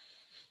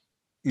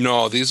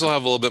 No, these will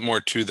have a little bit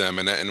more to them,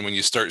 and when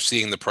you start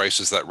seeing the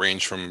prices that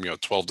range from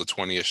 $12 to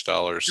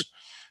 $20-ish,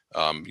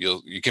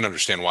 you can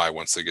understand why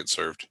once they get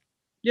served.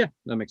 Yeah,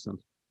 that makes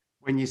sense.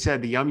 When you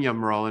said the Yum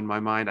Yum roll, in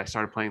my mind, I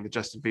started playing the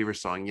Justin Bieber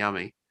song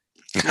 "Yummy."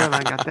 Well,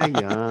 I got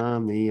that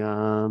yummy,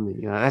 yummy.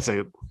 That's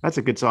a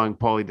good song.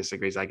 Paulie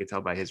disagrees. I could tell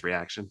by his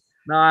reaction.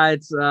 Nah,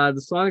 it's the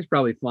song's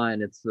probably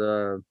fine. It's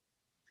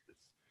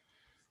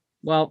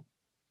well,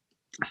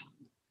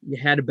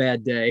 you had a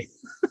bad day.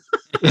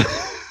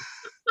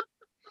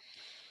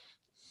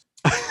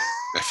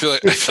 I feel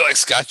like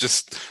Scott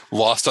just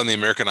lost on the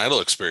American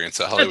Idol experience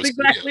at Hollywood.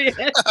 That's exactly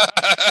it.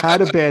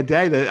 Had a bad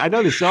day. I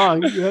know the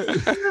song.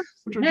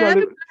 Had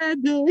a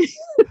bad day.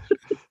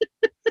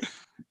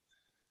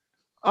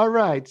 All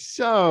right.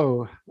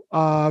 So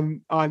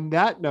on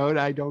that note,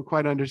 I don't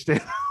quite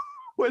understand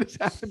what is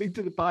happening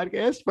to the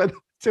podcast, but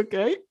it's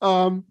okay.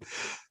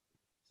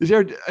 Is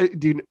there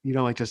you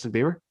don't like Justin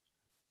Bieber?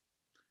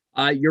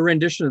 Your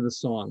rendition of the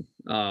song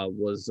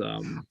was I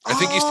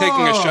think he's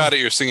taking a shot at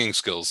your singing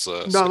skills.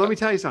 No, Scott. let me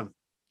tell you something.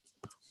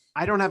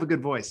 I don't have a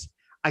good voice.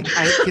 I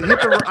can hit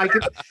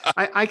the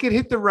I could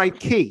hit the right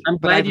key. I'm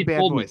glad you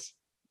told me. Voice.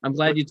 I'm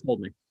glad you told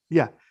me.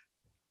 Yeah.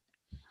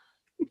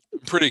 I'm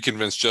pretty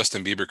convinced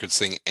Justin Bieber could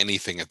sing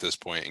anything at this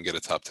point and get a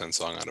top 10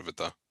 song out of it,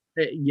 though.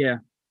 Yeah.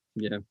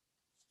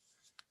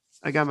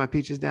 I got my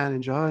peaches down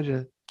in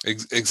Georgia.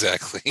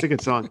 Exactly. It's a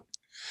good song.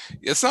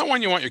 It's not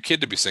one you want your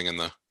kid to be singing,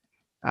 though.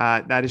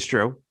 That is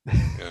true.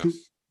 Yeah.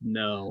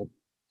 No.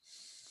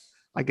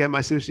 I get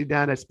my sushi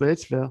down at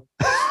Splitsville.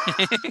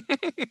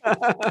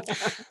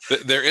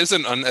 There is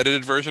an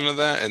unedited version of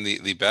that, and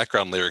the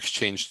background lyrics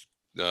changed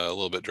a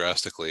little bit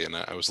drastically, and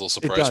I was a little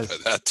surprised by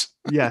that.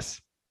 Yes.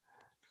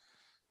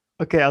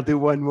 Okay, I'll do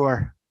one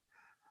more.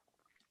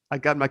 I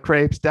got my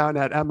crepes down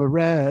at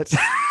Amaret's.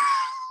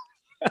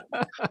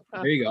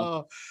 There you go.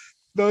 Oh,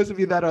 those of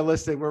you that are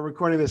listening, we're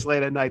recording this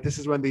late at night. This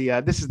is when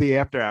this is the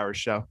after hours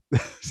show.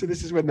 So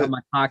this is when my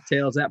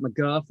cocktails at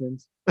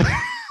McGuffin's. But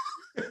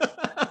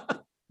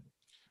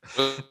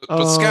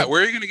Scott,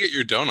 where are you going to get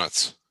your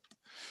donuts?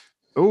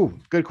 Oh,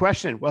 good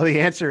question. Well, the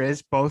answer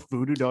is both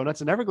Voodoo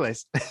Donuts and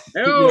Everglazed.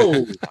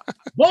 Oh,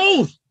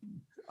 both.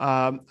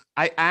 I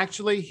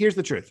actually, here's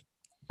the truth.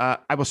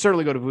 I will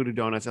certainly go to Voodoo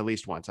Donuts at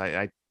least once.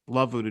 I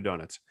love Voodoo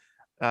Donuts.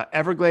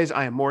 Everglazed,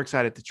 I am more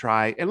excited to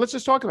try. And let's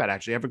just talk about it,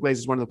 actually. Everglazed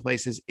is one of the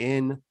places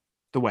in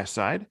the West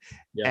Side.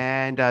 Yeah.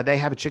 And they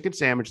have a chicken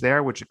sandwich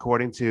there, which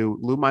according to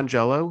Lou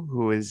Mangello,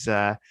 who is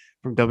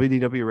from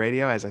WDW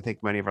Radio, as I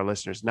think many of our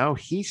listeners know,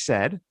 he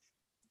said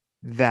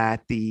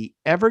that the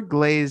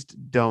Everglazed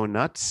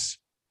donuts,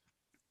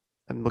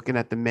 I'm looking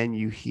at the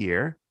menu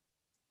here,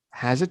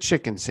 has a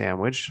chicken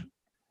sandwich.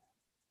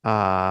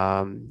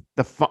 I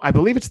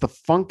believe it's the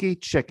funky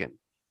chicken,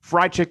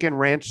 fried chicken,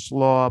 ranch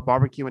slaw,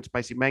 barbecue and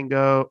spicy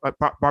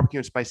barbecue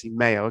and spicy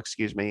mayo,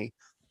 excuse me,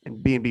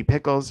 and B&B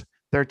pickles,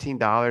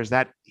 $13.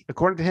 That,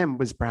 according to him,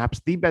 was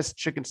perhaps the best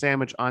chicken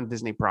sandwich on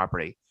Disney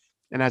property.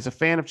 And as a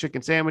fan of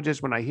chicken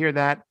sandwiches, when I hear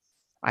that,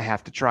 I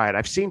have to try it.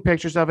 I've seen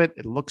pictures of it.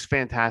 It looks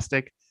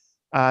fantastic.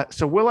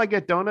 So will I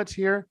get donuts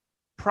here?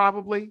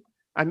 Probably.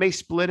 I may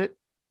split it.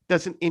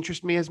 Doesn't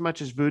interest me as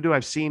much as Voodoo.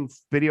 I've seen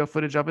video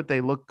footage of it.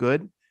 They look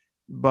good,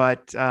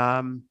 but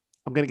I'm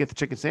going to get the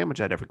chicken sandwich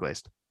at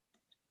Everglazed.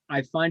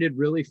 I find it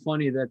really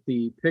funny that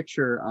the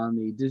picture on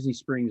the Disney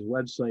Springs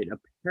website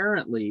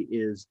apparently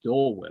is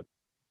Dole Whip.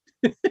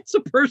 It's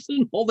a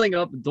person holding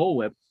up Dole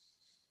Whip.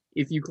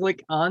 If you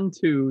click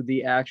onto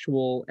the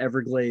actual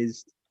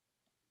Everglazed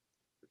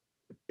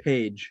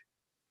page,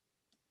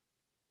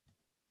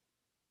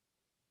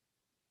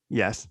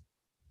 Yes.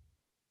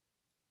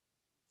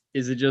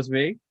 is it just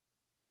me?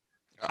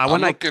 I I'm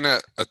wanna- looking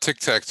at a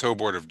tic-tac-toe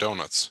board of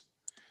donuts,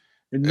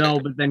 No,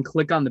 but then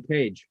click on the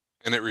page.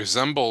 and it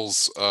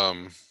resembles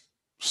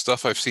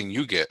stuff I've seen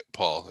you get,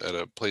 Paul, at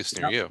a place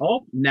near you.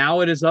 Oh, now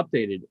it is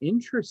updated.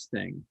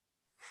 Interesting.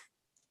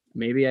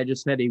 Maybe I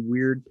just had a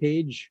weird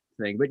page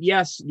thing, but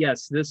yes,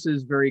 this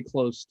is very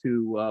close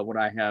to what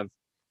I have.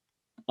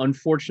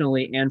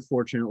 Unfortunately and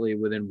fortunately,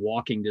 within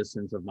walking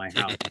distance of my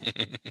house.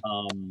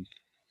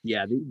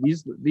 Yeah,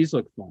 these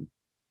look fun.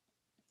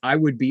 I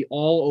would be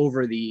all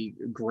over the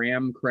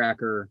graham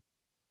cracker.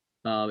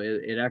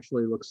 It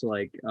actually looks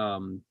like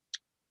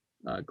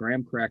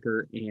graham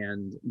cracker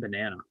and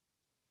banana.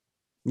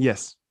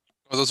 Yes.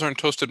 Oh, those aren't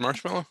toasted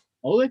marshmallow?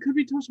 Oh, that could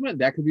be toast.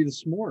 That could be the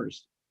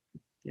s'mores.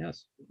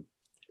 Yes,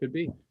 could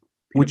be.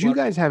 Would Peanut you butter.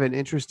 guys have an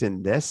interest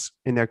in this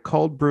in their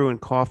cold brew and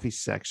coffee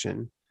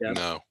section Yeah.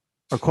 No.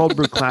 or cold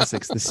brew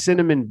classics? The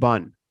cinnamon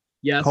bun,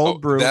 Yes. cold Oh,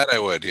 brew, that I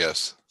would,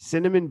 yes.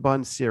 cinnamon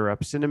bun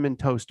syrup, cinnamon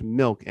toast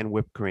milk, and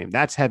whipped cream.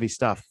 That's heavy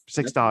stuff.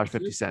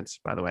 $6.50,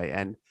 by the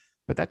way.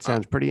 But that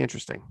sounds pretty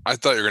interesting. I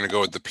thought you were going to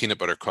go with the peanut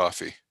butter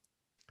coffee.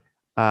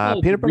 Oh,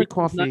 Peanut butter Reese's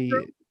coffee.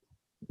 Nitro?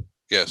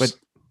 Yes. But-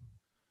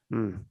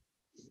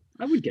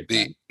 I would get that.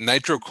 The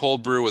nitro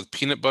cold brew with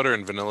peanut butter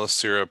and vanilla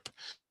syrup,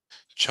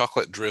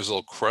 chocolate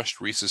drizzle,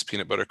 crushed Reese's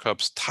peanut butter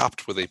cups,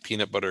 topped with a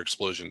peanut butter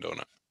explosion donut.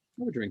 I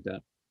would drink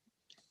that.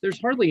 There's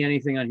hardly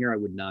anything on here I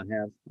would not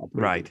have. I'll put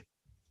it Right.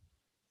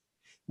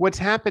 What's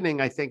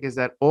happening, I think, is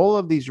that all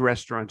of these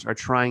restaurants are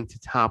trying to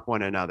top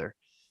one another.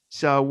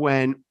 So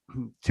when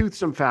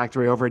Toothsome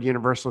Factory over at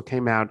Universal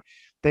came out,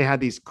 they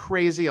had these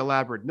crazy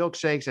elaborate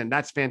milkshakes, and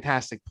that's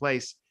fantastic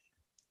place.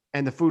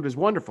 And the food was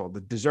wonderful. The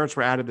desserts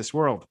were out of this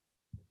world.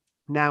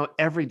 Now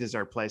every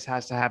dessert place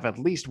has to have at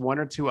least one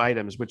or two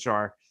items which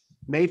are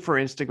made for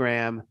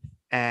Instagram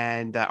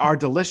and are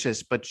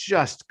delicious, but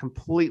just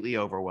completely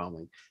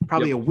overwhelming.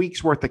 Probably Yep. a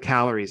week's worth of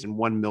calories in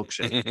one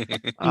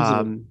milkshake.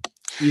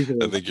 I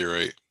easily. think you're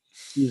right.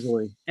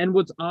 Easily. And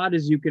what's odd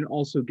is you can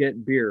also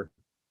get beer.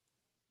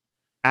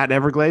 At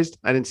Everglazed,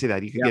 I didn't see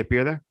that. You could Yeah. get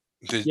beer there.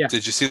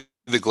 Did you see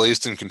the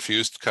glazed and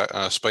confused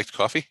spiked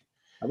coffee?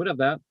 I would have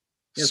that.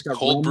 Yeah, it's got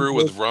Cold rum, brew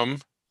with milk. rum,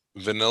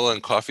 vanilla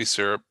and coffee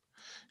syrup,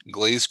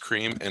 glazed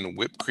cream, and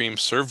whipped cream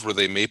served with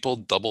a maple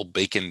double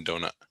bacon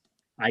donut.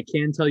 I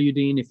can tell you,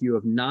 Dean, if you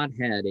have not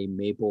had a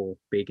maple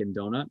bacon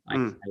donut, I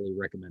Mm. highly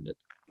recommend it.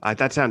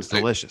 That sounds I-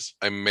 delicious.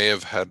 I may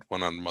have had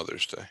one on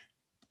Mother's Day.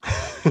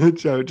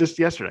 So just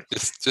yesterday.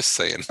 Just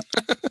saying.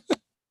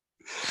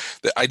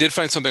 I did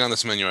find something on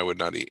this menu I would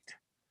not eat.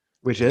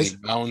 Which is?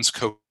 The Mounds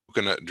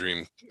Coconut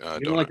Dream You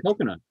donut. don't like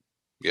coconut.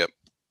 Yep.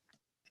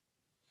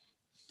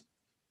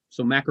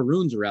 So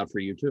macaroons are out for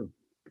you too.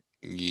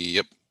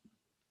 Yep.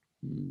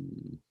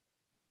 Hmm.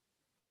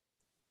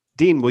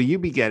 Dean, will you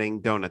be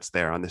getting donuts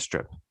there on this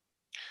trip?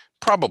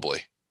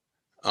 Probably.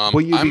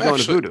 Will you be I'm going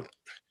actually- to Voodoo?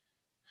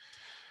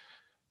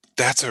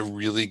 That's a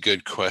really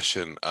good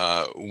question.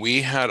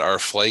 We had our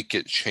flight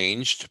get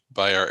changed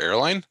by our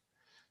airline.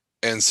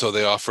 And so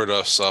they offered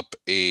us up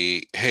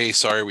hey,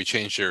 sorry, we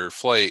changed your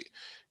flight.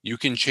 You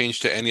can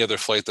change to any other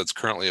flight that's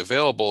currently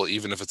available,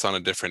 even if it's on a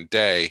different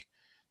day,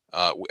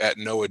 at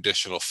no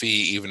additional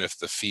fee, even if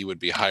the fee would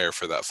be higher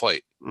for that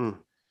flight. Mm.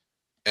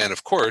 And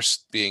of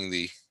course, being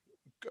the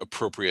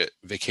appropriate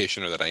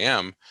vacationer that I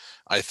am,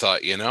 I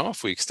thought,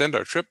 if we extend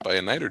our trip by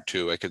a night or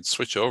two, I could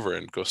switch over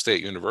and go stay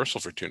at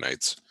Universal for 2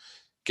 nights,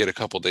 get a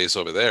couple days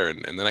over there,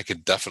 and then I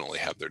could definitely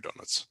have their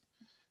donuts.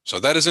 So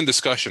that is in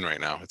discussion right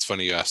now. It's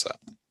funny you asked that.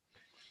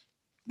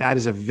 That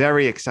is a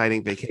very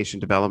exciting vacation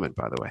development,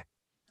 by the way.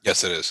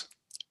 Yes, it is.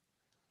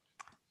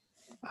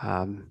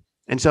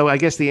 And so I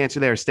guess the answer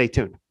there is stay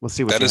tuned. We'll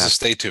see what That you is have. a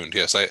stay tuned.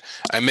 Yes,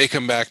 I may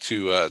come back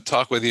to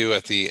talk with you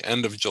at the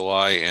end of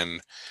July and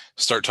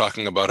start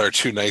talking about our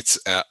 2 nights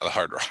at the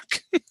Hard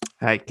Rock.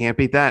 Hey, can't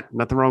beat that.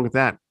 Nothing wrong with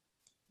that.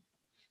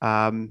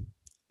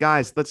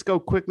 Guys, let's go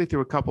quickly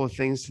through a couple of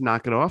things to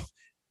knock it off.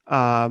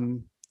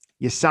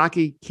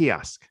 Yasaki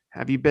Kiosk.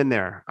 Have you been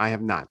there? I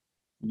have not.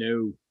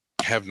 No.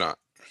 Have not.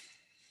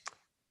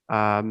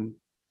 I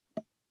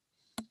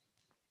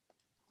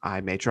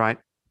may try it.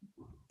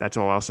 That's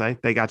all I'll say.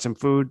 They got some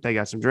food. They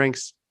got some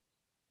drinks.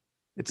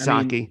 It's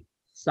I mean- sake.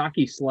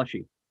 Sake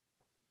slushy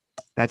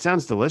That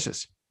sounds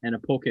delicious. and a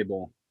poke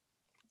bowl.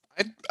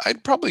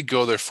 I'd probably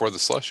go there for the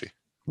slushy.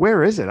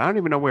 Where is it? I don't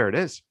even know where it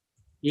is.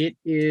 It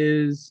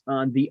is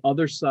on the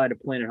other side of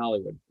Planet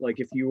Hollywood. Like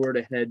if you were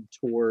to head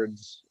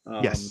towards,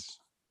 Yes.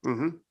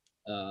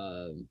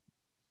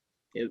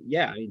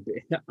 yeah, I mean,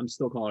 I'm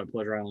still calling it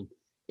Pleasure Island.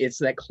 It's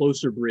that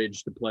closer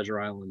bridge to Pleasure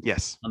Island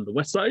Yes. on the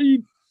west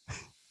side.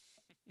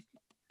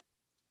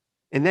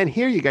 And then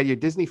here you got your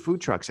Disney food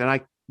trucks. And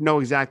I know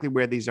exactly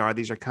where these are.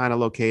 These are kind of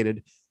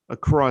located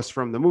across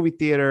from the movie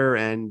theater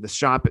and the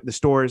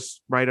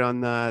stores right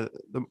on the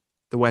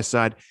west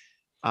side.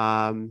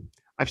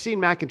 I've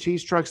seen mac and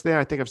cheese trucks there.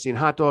 I think I've seen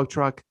hot dog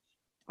truck.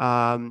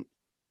 I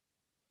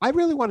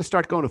really want to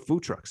start going to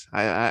food trucks.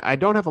 I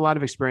don't have a lot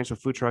of experience with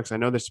food trucks. I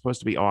know they're supposed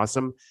to be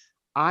awesome.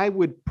 I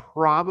would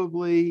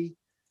probably,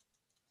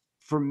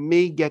 for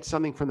me, get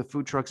something from the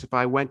food trucks if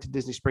I went to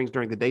Disney Springs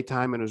during the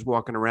daytime and was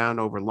walking around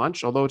over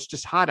lunch, although it's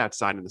just hot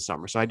outside in the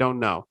summer. So I don't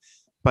know.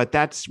 But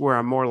that's where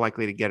I'm more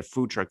likely to get a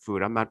food truck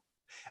food.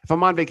 If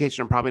I'm on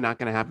vacation, I'm probably not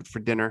going to have it for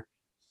dinner.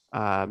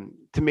 To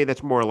me,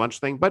 that's more a lunch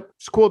thing, but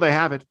it's cool they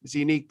have it. It's a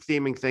unique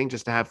theming thing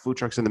just to have food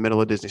trucks in the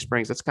middle of Disney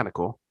Springs. That's kind of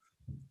cool.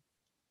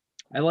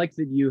 I like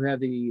that you have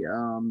the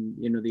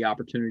the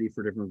opportunity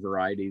for different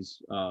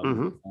varieties.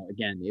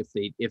 Again, if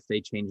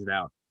they change it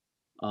out.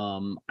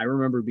 I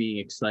remember being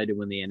excited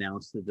when they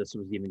announced that this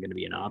was even going to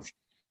be an option.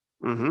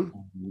 And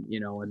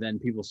then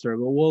people started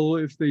going, well,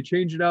 if they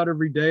change it out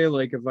every day,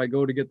 like if I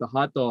go to get the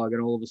hot dog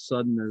and all of a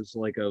sudden there's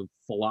like a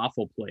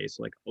falafel place,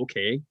 like,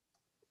 okay,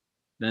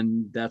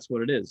 then that's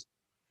what it is.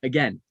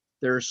 Again,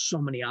 there are so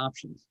many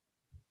options.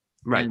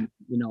 Right. And,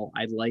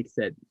 I like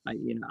that.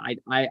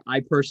 I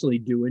personally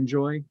do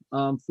enjoy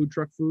food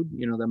truck food.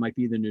 That might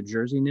be the New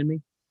Jersey in me.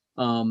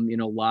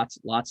 Lots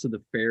of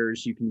the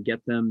fairs, you can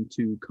get them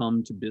to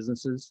come to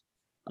businesses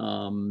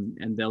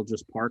and they'll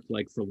just park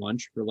like for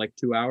lunch for like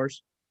 2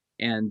 hours.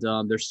 And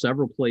there's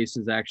several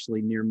places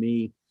actually near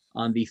me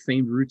on the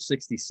famed Route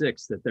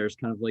 66 that there's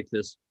kind of like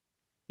this,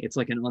 it's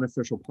like an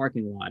unofficial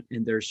parking lot.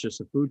 And there's just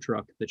a food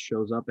truck that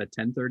shows up at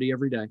 10:30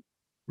 every day.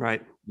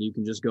 Right. You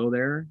can just go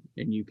there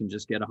and you can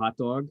just get a hot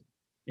dog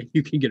and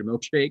you can get a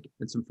milkshake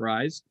and some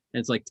fries. And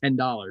it's like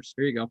 $10.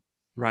 Here you go.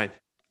 Right.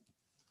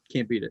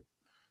 Can't beat it.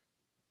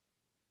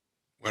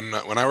 When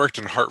I worked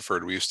in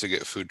Hartford, we used to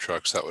get food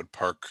trucks that would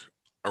park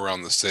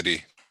around the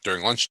city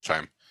during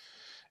lunchtime.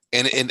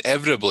 And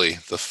inevitably,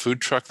 the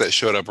food truck that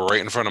showed up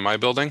right in front of my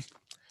building,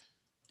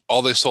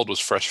 all they sold was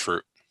fresh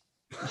fruit.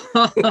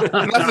 Not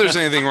that there's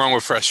anything wrong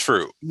with fresh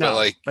fruit,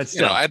 but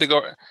still. I had to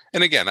go.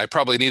 And again, I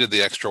probably needed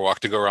the extra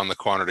walk to go around the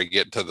corner to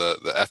get to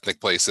the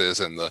ethnic places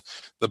and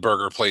the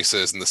burger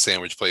places and the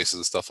sandwich places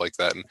and stuff like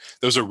that. And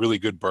there was a really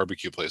good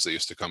barbecue place that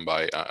used to come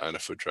by on a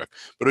food truck.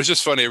 But it was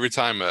just funny every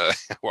time I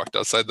walked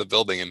outside the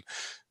building,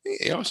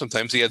 and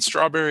sometimes he had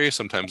strawberry,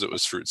 sometimes it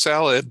was fruit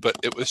salad, but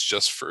it was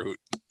just fruit.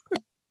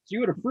 So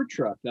you had a fruit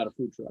truck, not a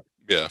food truck.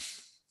 Yeah.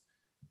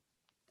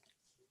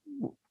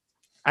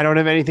 I don't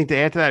have anything to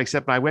add to that,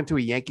 except I went to a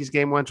Yankees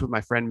game once with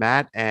my friend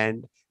Matt,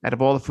 and out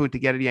of all the food to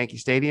get at Yankee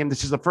Stadium,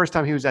 this is the first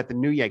time he was at the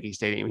new Yankee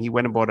Stadium. He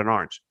went and bought an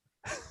orange.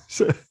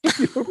 So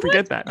you don't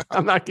forget that.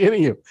 I'm not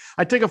kidding you.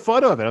 I took a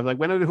photo of it. I was like,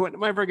 when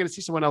am I ever going to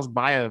see someone else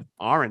buy an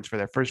orange for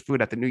their first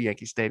food at the new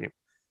Yankee Stadium?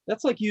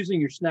 That's like using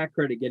your snack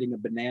credit, getting a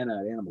banana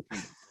at Animal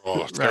Kingdom.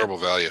 Oh, terrible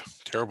value.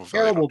 Terrible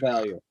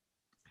value.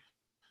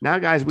 Now,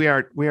 guys, we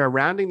are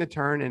rounding the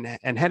turn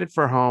and headed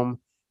for home.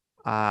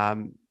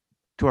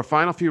 To our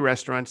final few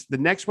restaurants. The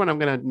next one I'm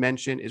going to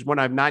mention is one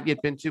I've not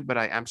yet been to, but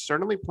I'm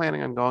certainly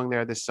planning on going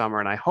there this summer.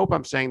 And I hope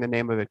I'm saying the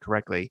name of it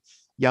correctly.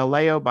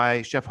 Yaleo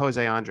by Chef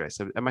Jose Andres.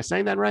 Am I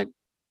saying that right?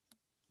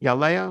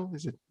 Yaleo?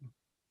 Is it?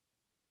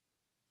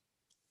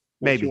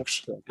 Maybe.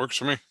 Works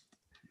for me.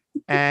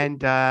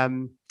 And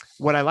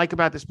what I like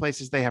about this place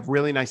is they have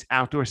really nice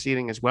outdoor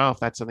seating as well, if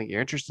that's something you're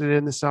interested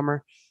in the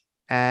summer.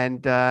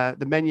 And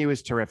the menu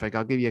is terrific.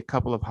 I'll give you a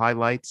couple of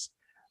highlights.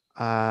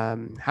 How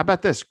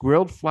about this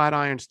grilled flat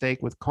iron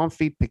steak with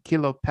confit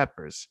piquillo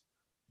peppers?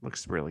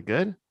 Looks really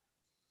good.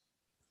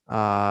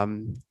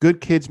 Good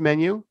kids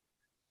menu.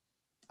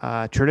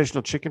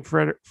 Traditional chicken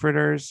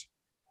fritters.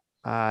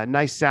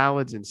 Nice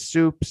salads and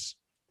soups.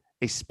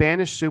 A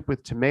Spanish soup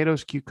with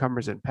tomatoes,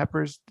 cucumbers, and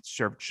peppers. It's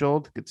served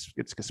chilled. It's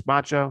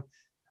gazpacho.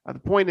 The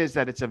point is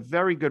that it's a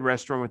very good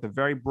restaurant with a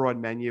very broad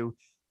menu.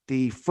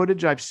 The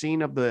footage I've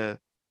seen of the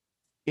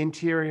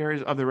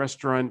interiors of the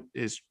restaurant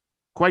is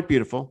quite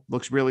beautiful.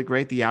 Looks really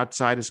great. The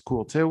outside is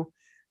cool too.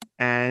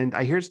 and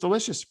I hear it's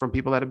delicious from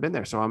people that have been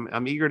there. So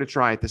I'm eager to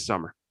try it this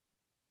summer.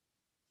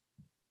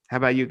 How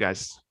about you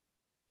guys?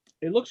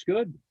 It looks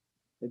good.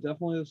 It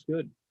definitely looks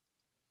good.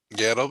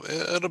 Yeah,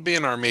 it'll be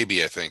in our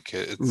maybe. I think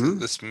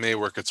this may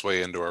work its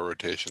way into our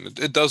rotation.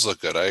 It does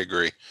look good. I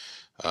agree.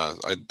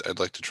 I'd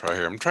like to try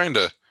here. I'm trying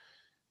to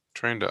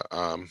kind of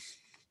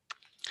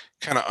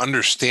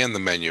understand the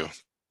menu,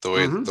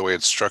 the way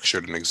it's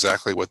structured, and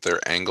exactly what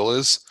their angle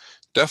is.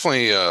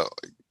 Definitely a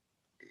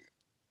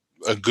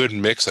good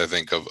mix, I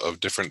think, of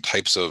different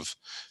types of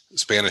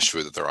Spanish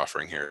food that they're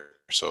offering here.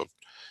 So,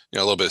 a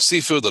little bit of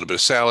seafood, a little bit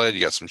of salad,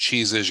 you got some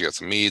cheeses, you got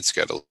some meats,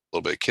 you got a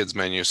little bit of kids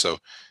menu. So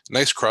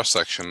nice cross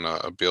section.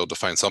 Be able to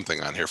find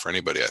something on here for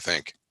anybody, I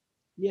think.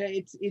 Yeah,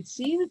 it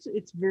seems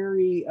it's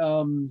very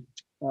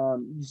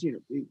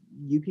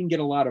you can get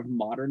a lot of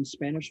modern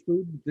Spanish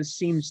food. This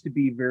seems to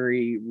be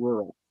very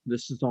rural.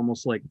 This is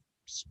almost like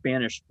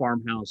Spanish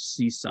farmhouse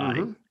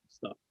seaside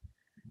stuff.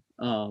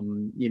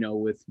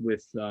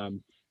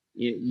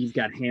 You've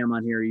got ham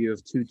on here. You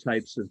have two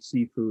types of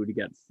seafood. You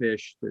got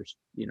fish. There's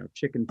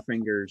chicken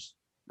fingers,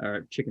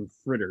 or chicken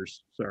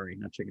fritters. Sorry,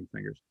 not chicken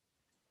fingers.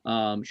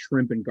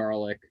 Shrimp and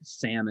garlic,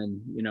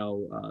 salmon.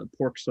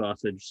 Pork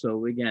sausage.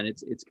 So again,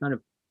 it's kind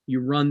of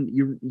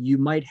you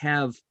might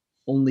have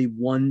only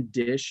one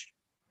dish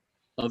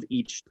of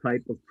each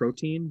type of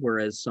protein,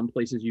 whereas some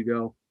places you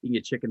go, you can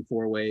get chicken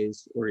 4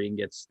 ways, or you can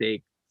get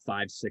steak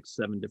 5, 6,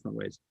 7 different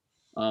ways.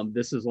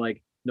 This is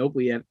like, nope,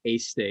 we have a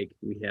steak,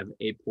 we have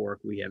a pork,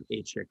 we have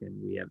a chicken,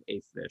 we have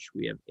a fish,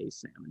 we have a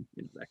salmon,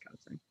 that kind of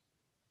thing.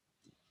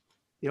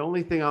 The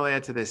only thing I'll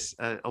add to this,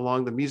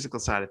 along the musical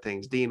side of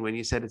things, Dean, when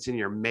you said it's in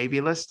your maybe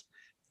list,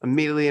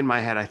 immediately in my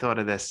head, I thought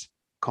of this.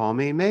 Call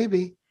me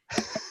maybe.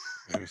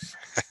 I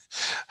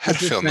had a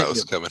feeling that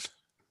was coming.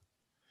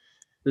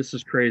 This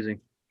is crazy.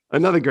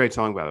 Another great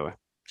song, by the way.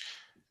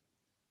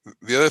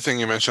 The other thing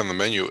you mentioned on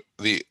the menu,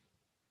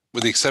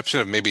 with the exception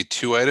of maybe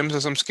 2 items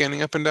as I'm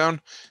scanning up and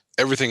down,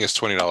 everything is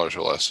 $20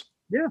 or less.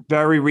 Yeah,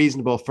 very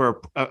reasonable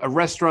for a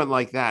restaurant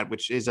like that,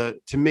 which is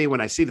to me,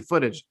 when I see the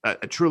footage,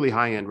 a truly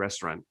high-end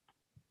restaurant.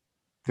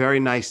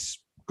 Very nice,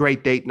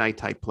 great date night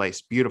type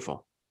place.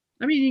 Beautiful.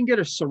 I mean, you can get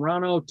a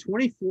Serrano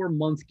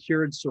 24-month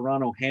cured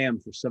Serrano ham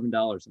for $7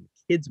 on the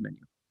kids menu.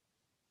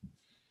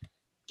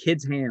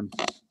 Kids ham.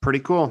 Pretty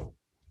cool.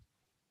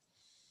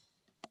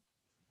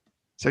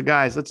 So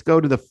guys, let's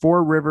go to the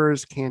Four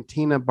Rivers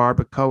Cantina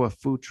Barbacoa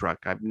food truck.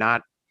 I'm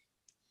not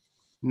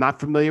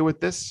familiar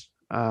with this.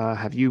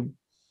 Have you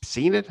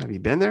seen it? Have you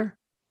been there?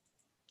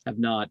 I've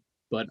not,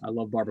 but I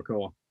love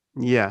barbacoa.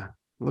 Yeah,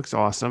 looks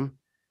awesome.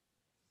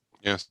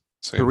 Yes.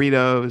 Same.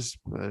 Burritos.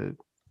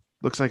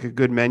 Looks like a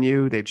good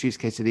menu. They have cheese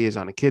quesadillas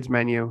on a kids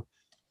menu.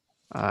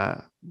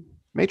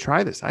 May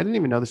try this. I didn't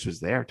even know this was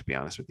there, to be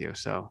honest with you.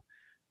 So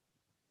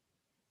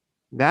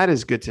that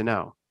is good to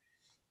know.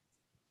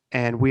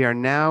 And we are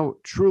now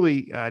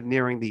truly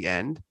nearing the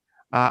end.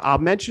 I'll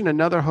mention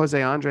another Jose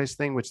Andres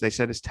thing, which they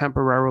said is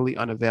temporarily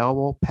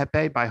unavailable.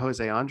 Pepe by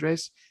Jose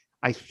Andres.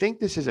 I think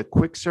this is a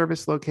quick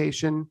service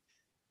location.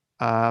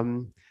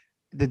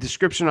 The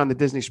description on the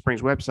Disney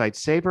Springs website: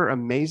 savor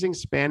amazing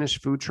Spanish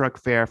food truck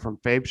fare from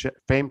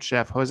famed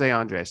chef Jose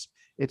Andres.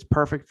 It's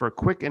perfect for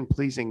quick and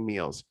pleasing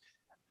meals.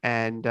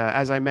 And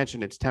as I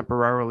mentioned, it's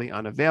temporarily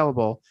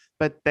unavailable,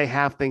 but they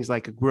have things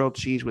like a grilled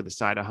cheese with a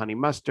side of honey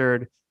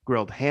mustard,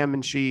 grilled ham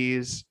and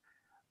cheese,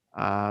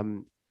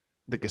 the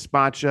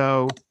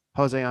gazpacho,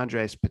 Jose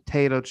Andres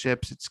potato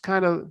chips. It's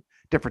kind of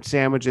different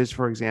sandwiches,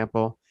 for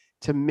example.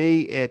 To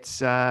me,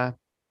 it's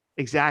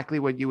exactly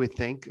what you would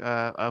think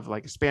of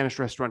like a Spanish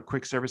restaurant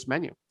quick service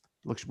menu.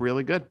 Looks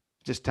really good,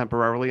 just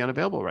temporarily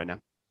unavailable right now.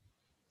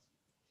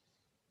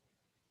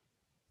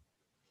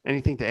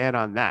 Anything to add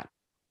on that?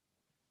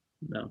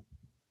 No.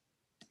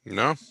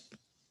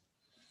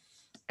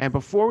 And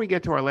before we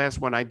get to our last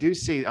one, I do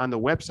see on the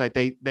website,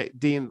 they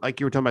Dean, like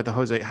you were talking about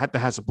the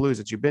House of Blues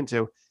that you've been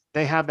to,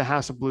 they have the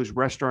House of Blues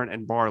restaurant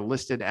and bar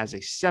listed as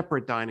a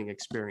separate dining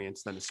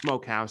experience than the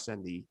smokehouse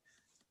and the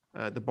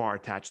bar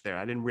attached there.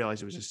 I didn't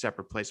realize it was a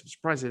separate place. I'm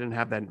surprised they didn't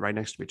have that right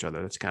next to each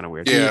other. That's kind of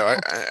weird. Yeah,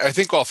 I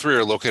think all three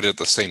are located at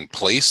the same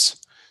place.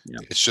 Yeah.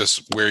 It's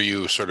just where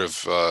you sort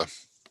of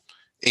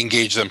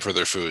engage them for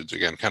their foods.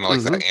 Again, kind of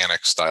like that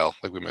annex style,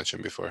 like we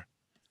mentioned before.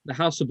 The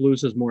House of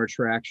Blues has more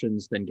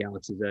attractions than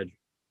Galaxy's Edge.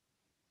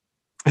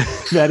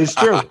 That is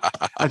true.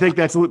 I think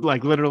that's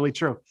like literally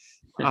true.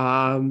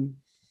 And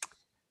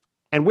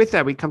with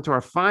that, we come to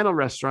our final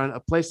restaurant, a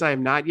place I have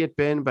not yet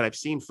been, but I've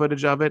seen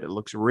footage of it. It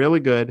looks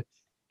really good.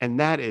 And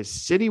that is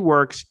City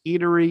Works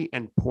Eatery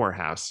and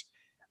Poorhouse.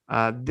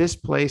 This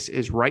place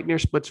is right near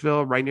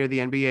Splitsville, right near the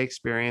NBA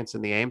Experience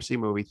and the AMC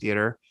movie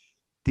theater.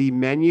 The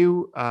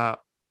menu,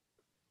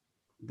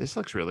 this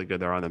looks really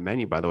good there on the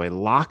menu, by the way.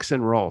 Lox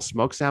and roll,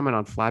 smoked salmon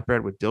on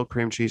flatbread with dill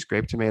cream cheese,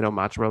 grape tomato,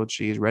 mozzarella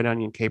cheese, red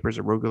onion, capers,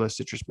 arugula,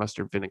 citrus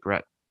mustard,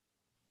 vinaigrette.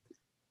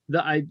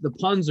 The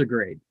puns are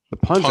great. The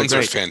puns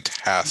are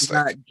fantastic.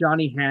 You got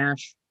Johnny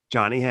Hash.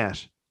 Johnny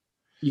Hash.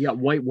 You got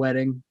White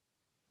Wedding.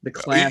 The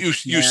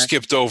class. You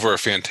skipped over a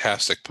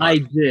fantastic pun. I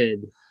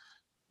did.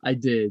 I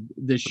did.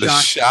 The The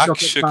shock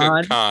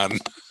Shakshuka Khan.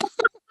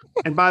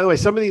 And by the way,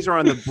 some of these are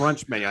on the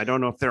brunch menu. I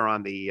don't know if they're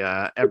on the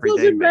It everyday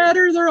doesn't menu.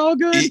 matter. They're all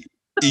good.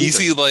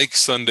 Easy like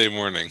Sunday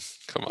morning.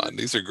 Come on,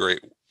 these are great.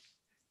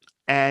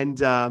 And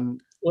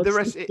What's the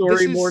rest. the story?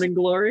 This is, Morning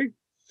Glory.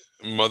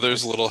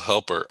 Mother's Little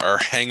Helper, our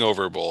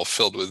hangover bowl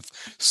filled with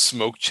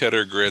smoked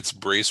cheddar grits,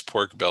 braised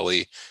pork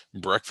belly,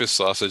 breakfast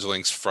sausage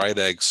links, fried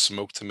eggs,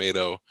 smoked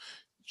tomato,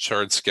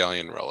 charred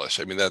scallion relish.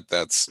 I mean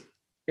that's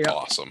Yeah.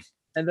 awesome.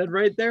 And then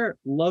right there,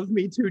 love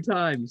me 2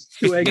 times.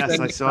 2 eggs. Yes, I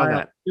Benedict saw style,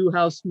 that. 2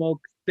 house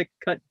smoked thick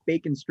cut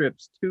bacon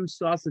strips, 2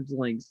 sausage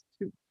links,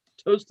 2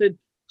 toasted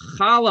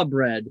challah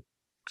bread,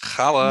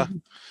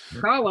 Challah.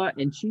 challah,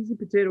 and cheesy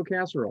potato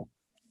casserole.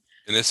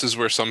 And this is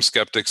where some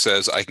skeptic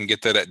says I can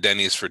get that at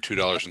Denny's for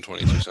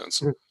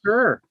 $2.22.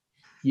 Sure.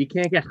 You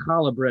can't get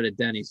challah bread at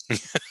Denny's.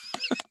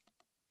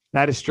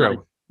 that is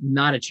true.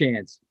 Not a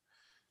chance.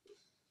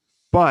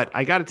 But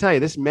I got to tell you,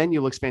 this menu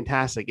looks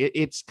fantastic.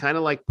 It's kind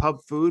of like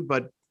pub food,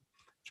 but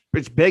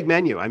it's big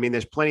menu. I mean,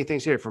 there's plenty of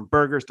things here, from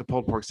burgers to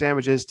pulled pork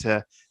sandwiches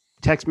to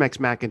Tex-Mex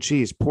mac and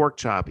cheese, pork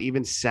chop,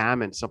 even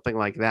salmon, something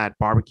like that,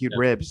 barbecued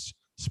ribs,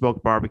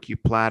 smoked barbecue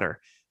platter.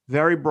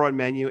 Very broad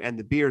menu, and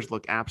the beers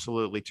look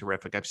absolutely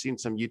terrific. I've seen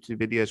some YouTube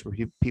videos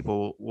where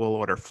people will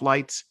order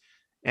flights,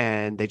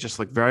 and they just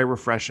look very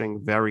refreshing,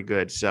 very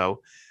good.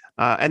 So,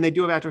 and they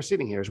do have outdoor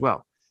seating here as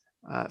well.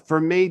 For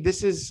me,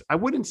 this is, I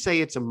wouldn't say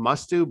it's a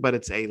must do, but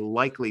it's a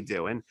likely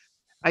do. And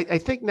I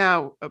think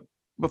now,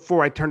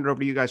 before I turn it over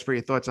to you guys for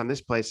your thoughts on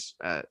this place,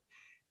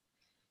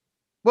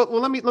 well,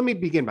 let me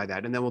begin by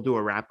that, and then we'll do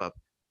a wrap up.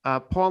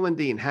 Paul and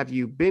Dean, have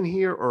you been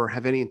here or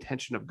have any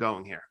intention of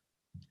going here?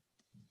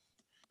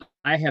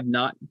 I have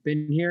not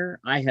been here.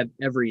 I have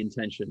every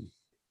intention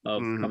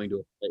of coming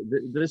to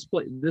it.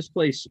 This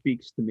place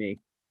speaks to me,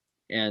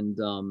 and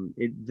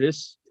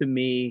this to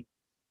me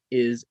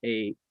is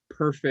a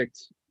perfect,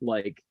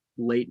 like,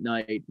 late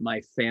night.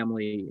 My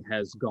family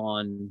has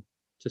gone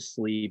to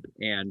sleep,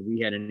 and we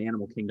had an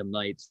Animal Kingdom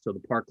night, so the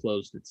park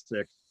closed at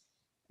 6,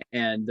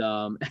 and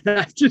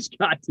I've just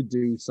got to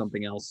do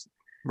something else,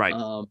 Right.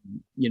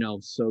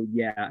 So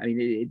yeah, I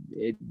mean,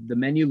 the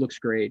menu looks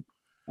great.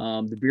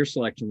 The beer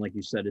selection, like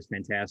you said, is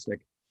fantastic,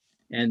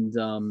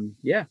 and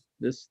yeah,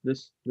 this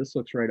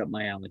looks right up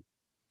my alley.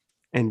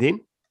 And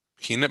Dean?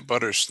 Peanut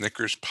butter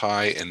Snickers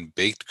pie and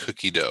baked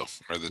cookie dough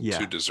are the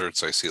 2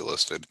 desserts I see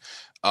listed.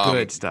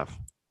 Good stuff.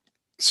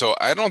 So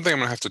I don't think I'm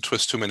gonna have to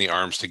twist too many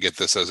arms to get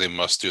this as a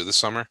must do this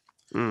summer.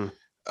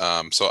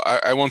 So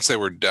I won't say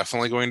we're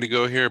definitely going to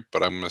go here,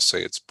 but I'm gonna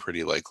say it's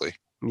pretty likely.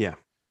 Yeah,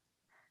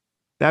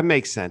 that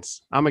makes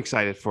sense. I'm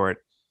excited for it.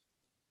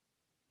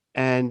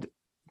 And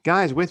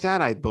guys, with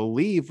that, I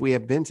believe we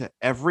have been to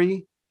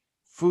every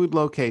food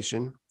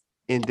location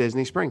in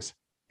Disney Springs,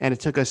 and it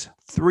took us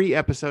 3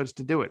 episodes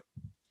to do it.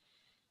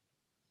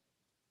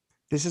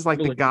 This is like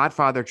the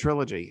Godfather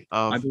trilogy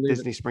of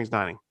Disney Springs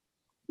dining.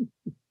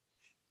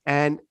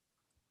 And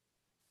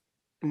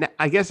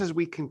I guess as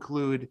we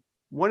conclude,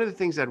 one of the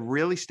things that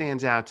really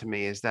stands out to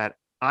me is that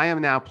I am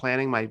now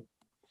planning my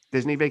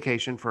Disney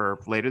vacation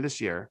for later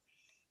this year.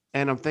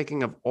 And I'm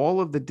thinking of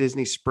all of the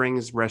Disney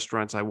Springs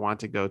restaurants I want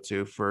to go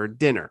to for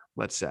dinner,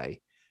 let's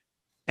say.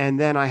 And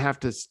then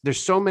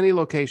there's so many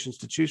locations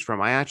to choose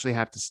from. I actually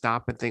have to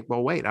stop and think,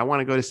 well, wait, I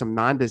want to go to some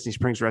non-Disney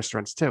Springs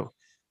restaurants too.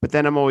 But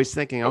then I'm always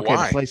thinking, okay,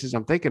 the places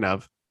I'm thinking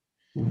of,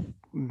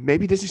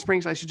 maybe Disney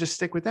Springs, I should just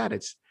stick with that.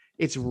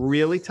 It's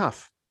really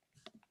tough.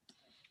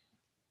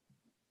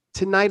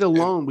 Tonight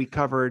alone, we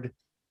covered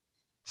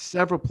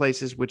several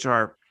places which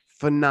are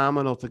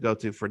phenomenal to go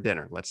to for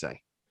dinner, let's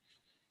say.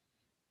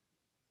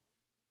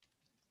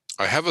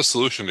 I have a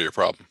solution to your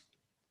problem.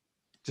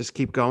 Just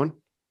keep going.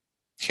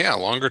 Yeah,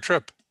 longer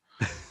trip.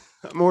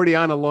 I'm already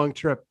on a long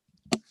trip.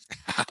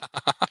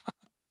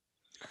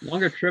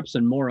 Longer trips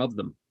and more of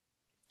them.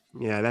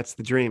 Yeah, that's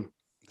the dream.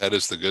 That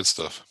is the good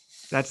stuff.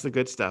 That's the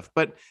good stuff.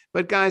 But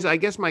guys, I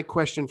guess my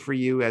question for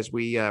you as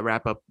we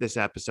wrap up this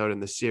episode in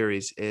the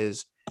series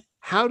is,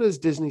 how does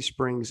Disney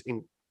Springs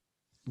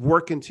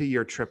work into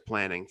your trip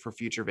planning for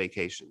future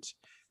vacations?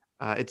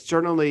 It's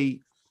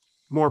certainly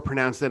more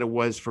pronounced than it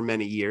was for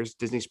many years.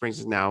 Disney Springs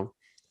is now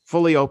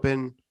fully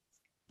open,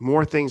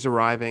 more things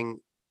arriving.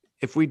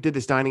 If we did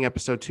this dining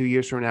episode 2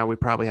 years from now, we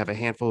probably have a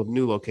handful of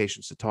new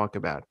locations to talk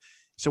about.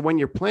 So when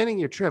you're planning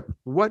your trip,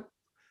 what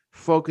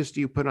focus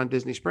do you put on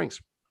Disney Springs?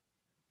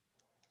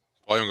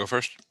 Well, you want to go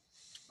first?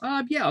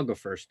 Yeah, I'll go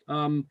first.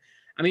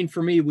 I mean,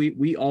 for me,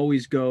 we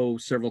always go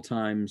several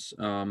times.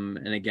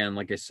 And again,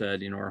 like I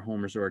said, our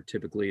home resort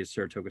typically is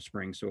Saratoga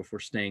Springs. So if we're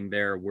staying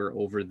there, we're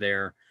over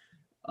there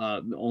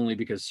only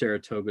because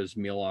Saratoga's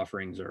meal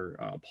offerings are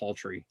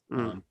paltry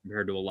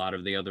compared to a lot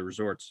of the other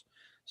resorts.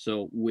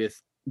 So with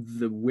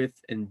the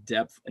width and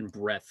depth and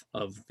breadth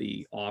of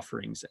the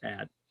offerings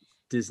at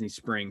Disney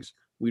Springs,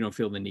 we don't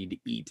feel the need to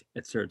eat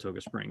at Saratoga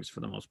Springs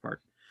for the most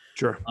part.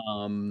 Sure.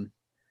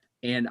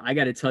 And I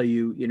got to tell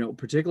you,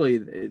 particularly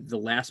the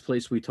last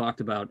place we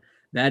talked about,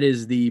 that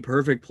is the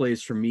perfect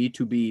place for me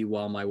to be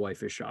while my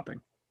wife is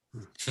shopping.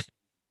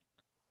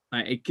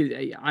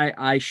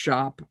 I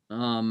shop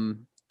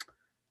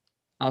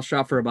I'll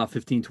shop for about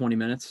 15, 20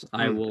 minutes.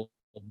 I Mm. will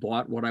have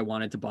bought what I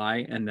wanted to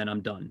buy, and then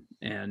I'm done.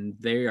 And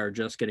they are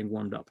just getting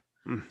warmed up.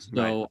 Right.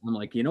 So I'm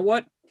like, you know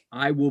what?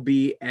 I will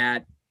be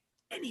at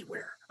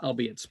anywhere. I'll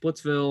be at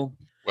Splitsville.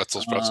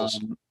 Wetzel's Pretzels.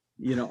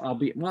 I'll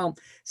be, well,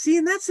 see,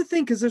 and that's the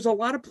thing, because there's a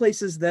lot of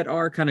places that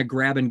are kind of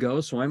grab and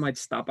go. So I might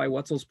stop by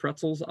Wetzel's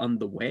Pretzels on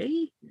the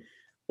way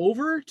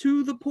over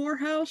to the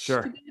poorhouse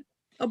Sure. to get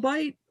a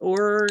bite,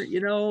 or,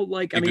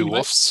 like, Maybe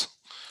Wolf's.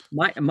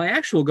 my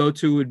actual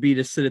go-to would be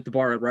to sit at the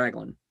bar at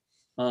Raglan.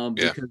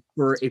 Because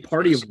for a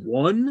party of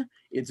one,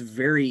 it's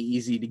very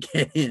easy to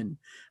get in.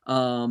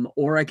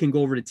 Or I can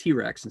go over to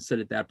T-Rex and sit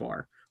at that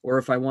bar. Or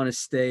if I want to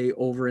stay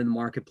over in the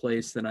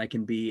marketplace, then I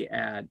can be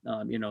at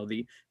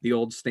the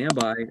old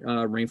standby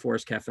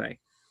Rainforest Cafe.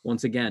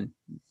 Once again,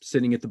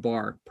 sitting at the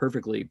bar,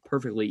 perfectly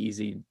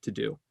easy to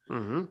do.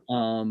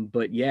 Mm-hmm.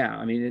 But yeah,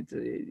 I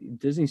mean,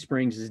 Disney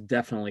Springs is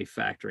definitely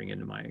factoring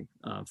into my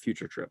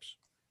future trips.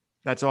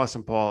 That's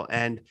awesome, Paul.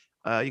 And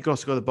you can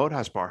also go to the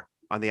Boathouse Bar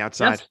on the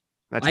outside. Yes.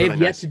 That's I really have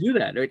yet nice. to do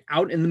that, right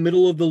out in the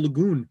middle of the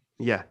lagoon.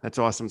 Yeah, that's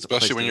awesome.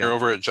 Especially when you're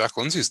over at Jack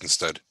Lindsay's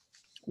instead.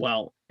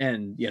 Well,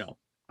 and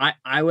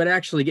I would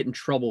actually get in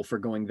trouble for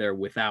going there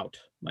without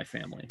my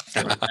family.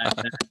 So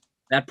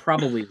that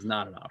probably is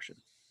not an option.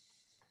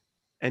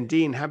 And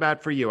Dean, how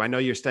about for you? I know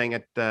you're staying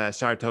at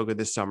Saratoga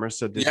this summer,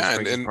 so Disney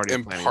Springs is and part of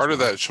your planning part as of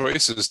well. that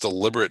choice is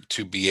deliberate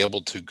to be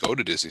able to go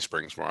to Disney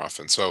Springs more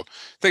often. So I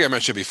think I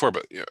mentioned before,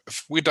 but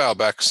if we dial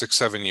back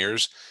 6-7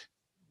 years,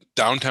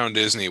 downtown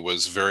Disney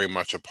was very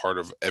much a part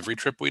of every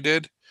trip we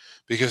did,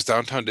 because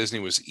downtown Disney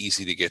was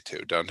easy to get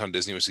to. Downtown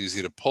Disney was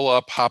easy to pull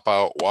up, hop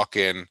out, walk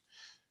in,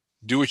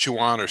 do what you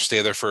want, or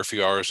stay there for a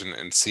few hours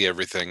and see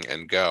everything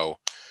and go.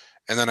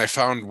 And then I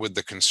found with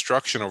the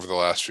construction over the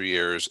last few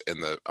years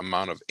and the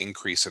amount of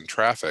increase in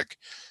traffic,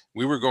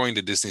 we were going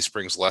to Disney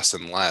Springs less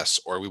and less,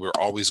 or we were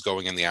always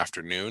going in the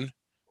afternoon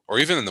or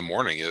even in the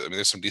morning. I mean,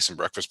 there's some decent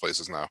breakfast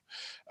places now,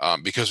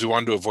 because we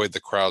wanted to avoid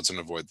the crowds and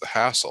avoid the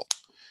hassle.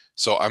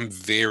 So I'm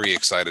very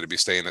excited to be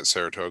staying at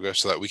Saratoga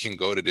so that we can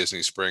go to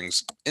Disney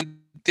Springs. In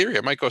theory,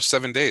 I might go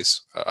 7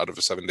 days out of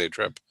a 7-day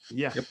trip.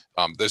 Yeah.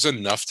 There's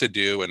enough to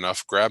do,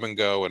 enough grab and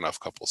go, enough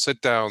couple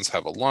sit downs,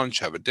 have a lunch,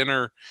 have a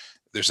dinner.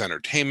 There's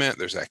entertainment,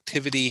 there's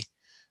activity.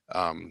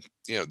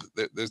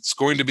 It's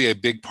going to be a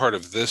big part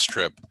of this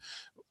trip.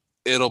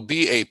 It'll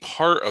be a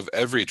part of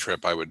every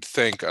trip, I would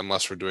think,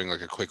 unless we're doing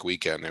like a quick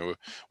weekend. And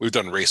we've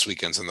done race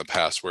weekends in the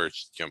past where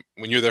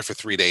when you're there for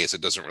 3 days,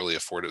 it doesn't really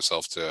afford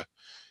itself to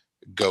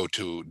go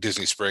to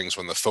Disney Springs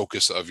when the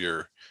focus of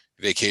your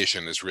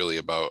vacation is really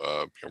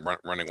about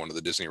running one of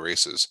the Disney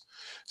races.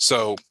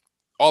 So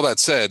all that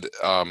said,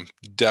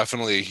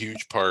 definitely a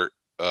huge part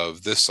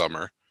of this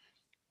summer.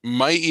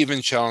 Might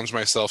even challenge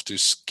myself to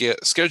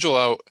schedule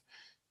out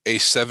a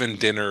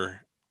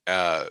 7-dinner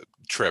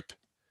trip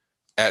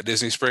at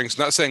Disney Springs.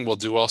 Not saying we'll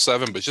do all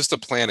 7, but just to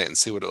plan it and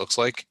see what it looks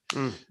like,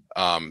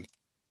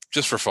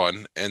 just for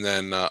fun. And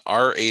then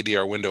our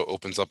ADR window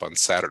opens up on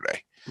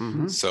Saturday.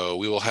 Mm-hmm. So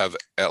we will have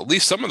at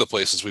least some of the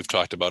places we've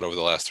talked about over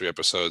the last 3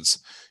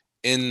 episodes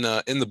in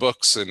the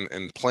books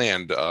and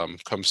planned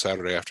come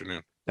Saturday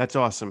afternoon. That's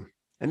awesome.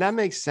 And that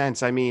makes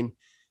sense. I mean,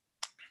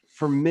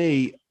 for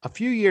me, a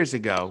few years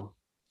ago,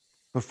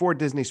 before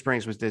Disney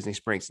Springs was Disney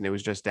Springs and it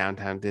was just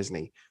downtown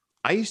Disney,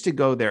 I used to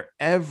go there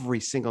every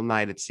single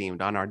night, it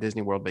seemed, on our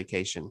Disney World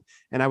vacation.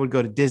 And I would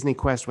go to Disney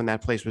Quest when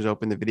that place was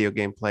open, the video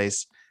game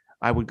place.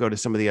 I would go to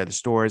some of the other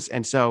stores.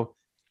 And so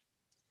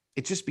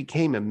it just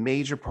became a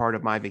major part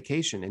of my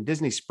vacation. And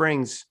Disney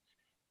Springs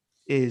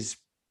is,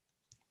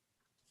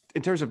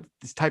 in terms of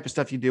this type of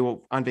stuff you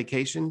do on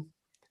vacation,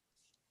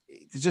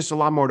 there's just a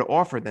lot more to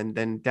offer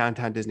than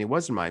downtown Disney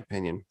was, in my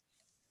opinion.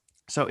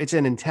 So it's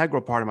an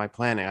integral part of my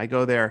planning. I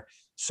go there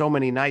so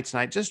many nights,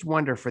 and I just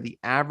wonder, for the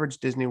average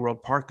Disney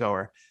World park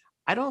goer,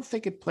 I don't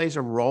think it plays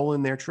a role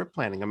in their trip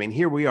planning. I mean,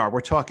 here we are,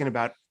 we're talking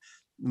about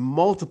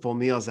multiple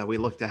meals that we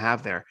look to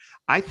have there.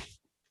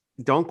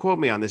 Don't quote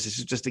me on this. This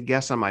is just a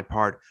guess on my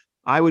part.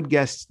 I would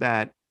guess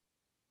that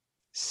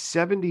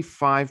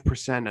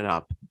 75% and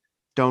up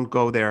don't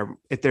go there.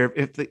 If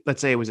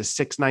let's say it was a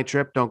 6-night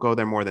trip, don't go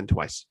there more than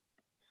twice.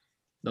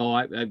 No,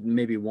 I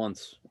maybe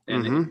once.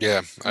 And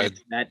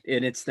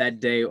it's that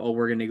day. Oh,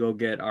 we're gonna go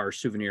get our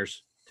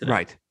souvenirs today.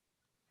 Right.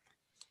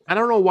 I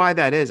don't know why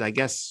that is. I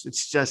guess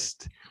it's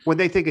just when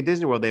they think of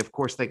Disney World, they of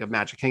course think of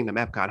Magic Kingdom,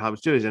 Epcot, Hollywood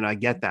Studios, and I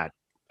get that.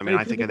 I mean,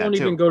 I think of that don't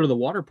too. even go to the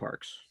water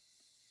parks,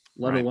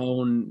 let Right.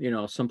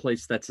 alone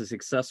someplace that's as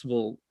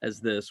accessible as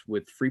this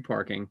with free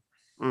parking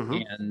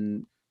Mhm.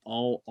 and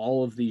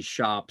all of these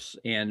shops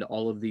and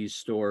all of these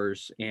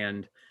stores,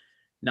 and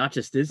not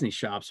just Disney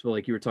shops, but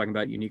like you were talking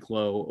about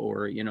Uniqlo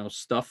or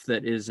stuff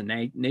that is a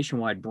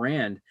nationwide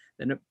brand,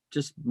 then it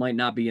just might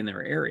not be in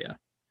their area.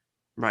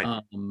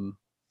 Right.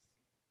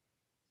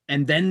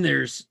 And then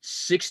there's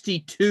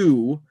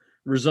 62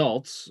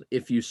 results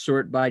if you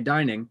sort by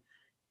dining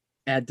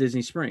at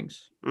Disney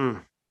Springs.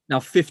 Now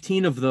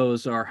 15 of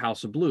those are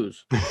House of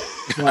Blues,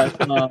 but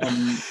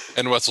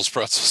And Wetzel's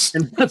Pretzels.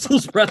 and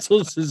Wetzel's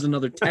Pretzels is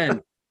another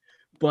 10.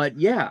 But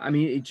yeah, I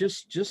mean, it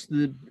just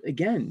the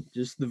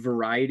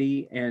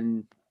variety,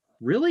 and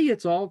really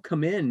it's all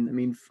come in. I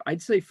mean,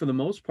 I'd say for the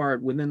most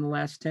part within the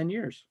last 10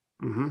 years.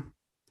 Hmm.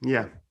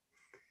 Yeah.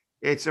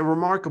 It's a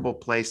remarkable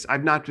place.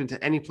 I've not been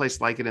to any place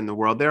like it in the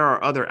world. There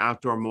are other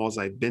outdoor malls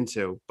I've been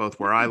to, both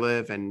where I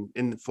live and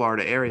in the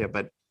Florida area,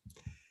 but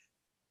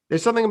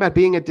there's something about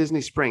being at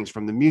Disney Springs,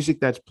 from the music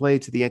that's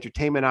played to the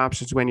entertainment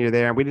options when you're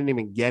there. And we didn't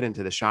even get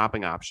into the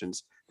shopping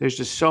options. There's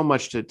just so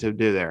much to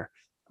do there.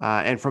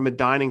 And from a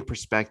dining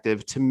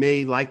perspective, to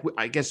me, like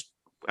I guess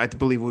I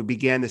believe we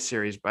began the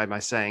series by my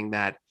saying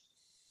that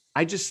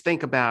I just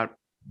think about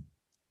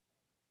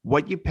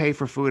what you pay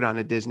for food on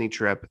a Disney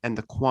trip and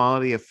the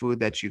quality of food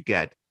that you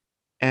get.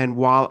 And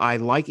while I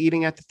like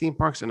eating at the theme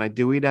parks, and I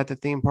do eat at the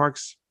theme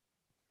parks,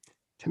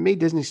 to me,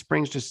 Disney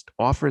Springs just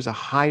offers a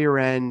higher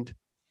end,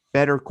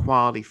 better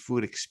quality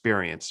food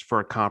experience for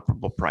a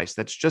comparable price.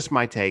 That's just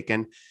my take.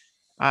 And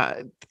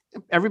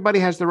everybody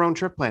has their own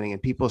trip planning,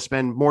 and people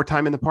spend more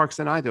time in the parks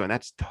than I do. And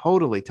that's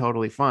totally,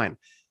 totally fine.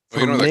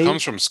 Well, you know where that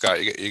comes from,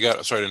 Scott. You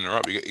got sorry to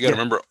interrupt. You got to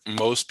remember,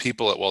 most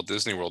people at Walt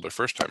Disney World are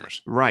first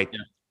timers. Right. Yeah.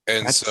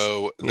 And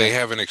so they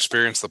haven't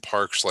experienced the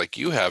parks like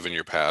you have in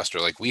your past, or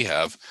like we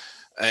have.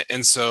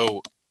 And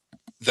so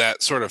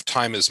that sort of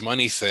time is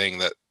money thing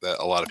that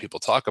a lot of people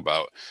talk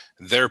about,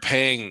 they're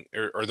paying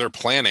or they're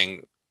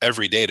planning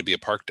every day to be a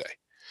park day.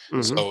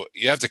 Mm-hmm. So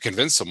you have to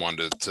convince someone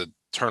to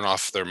turn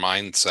off their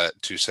mindset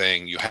to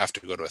saying you have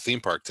to go to a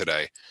theme park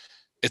today.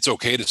 It's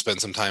okay to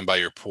spend some time by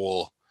your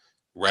pool,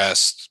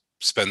 rest,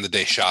 spend the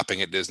day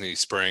shopping at Disney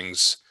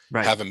Springs,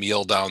 have a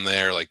meal down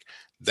there. Like,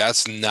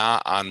 that's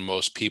not on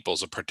most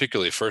people's,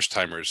 particularly first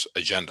timers,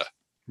 agenda.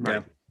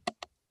 Right.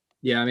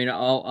 Yeah. I mean,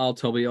 I'll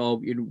tell you all,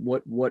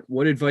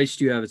 what advice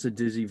do you have as a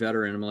Disney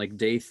veteran? I'm like,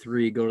 day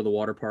 3, go to the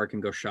water park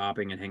and go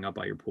shopping and hang out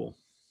by your pool.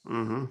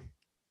 Mm-hmm.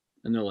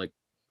 And they're like,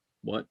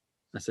 what?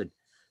 I said,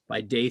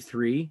 by day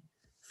 3,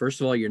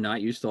 first of all, you're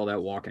not used to all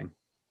that walking.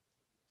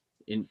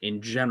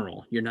 In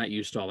general, you're not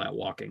used to all that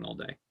walking all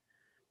day.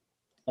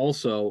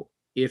 Also,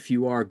 if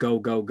you are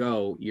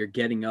go, you're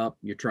getting up,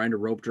 you're trying to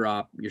rope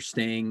drop, you're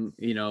staying,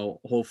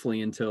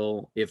 hopefully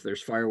until, if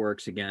there's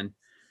fireworks again,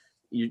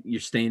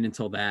 you're staying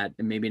until that,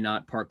 and maybe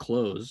not park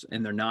close.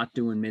 And they're not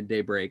doing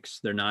midday breaks.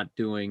 They're not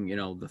doing,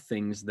 the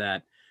things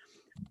that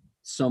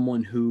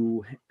someone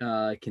who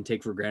can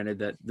take for granted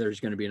that there's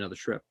going to be another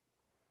trip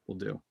will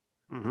do.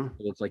 Mm-hmm.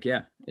 So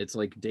it's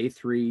like day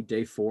 3,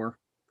 day 4,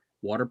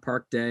 water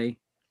park day,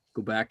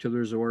 go back to the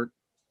resort,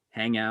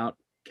 hang out,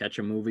 catch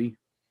a movie,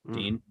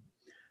 Dean.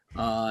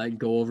 Go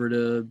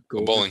bowling.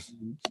 Go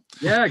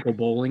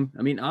bowling.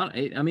 I mean,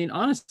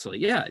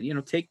 honestly,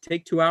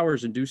 take 2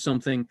 hours and do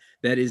something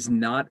that is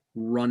not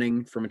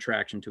running from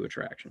attraction to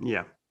attraction.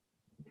 Yeah.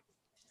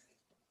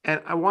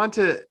 And I want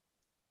to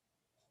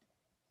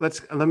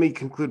let me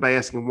conclude by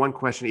asking one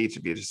question to each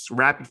of you, just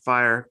rapid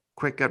fire,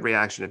 quick gut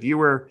reaction. If you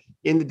were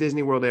in the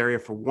Disney World area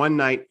for one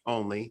night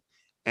only,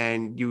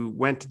 and you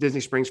went to Disney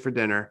Springs for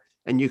dinner,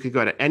 and you could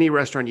go to any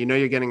restaurant,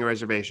 you're getting a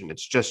reservation,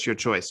 it's just your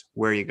choice,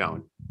 where are you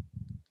going?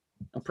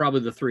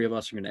 Probably the 3 of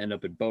us are going to end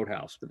up at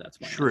Boathouse, but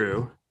that's my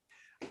true.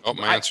 Answer. Oh,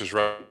 my answer is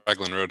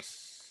Raglan Road.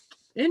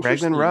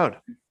 Raglan Road.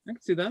 I can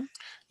see that.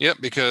 Yep,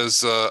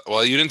 because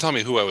you didn't tell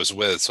me who I was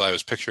with, so I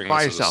was picturing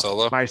this as a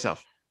solo. By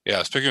yourself. Yeah, I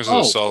was picturing this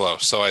as a solo.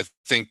 So I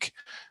think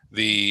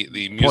the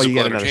musical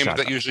entertainment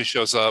that usually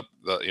shows up,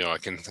 I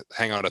can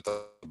hang out at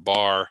the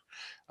bar.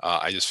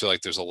 I just feel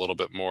like there's a little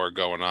bit more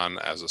going on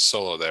as a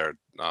solo there.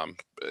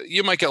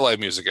 You might get live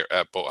music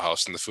at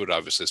Boathouse, and the food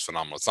obviously is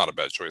phenomenal. It's not a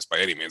bad choice by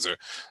any means.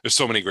 There's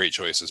so many great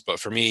choices, but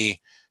for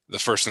me, the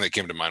first thing that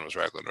came to mind was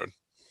Raglan Road.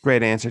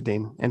 Great answer,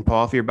 Dean. And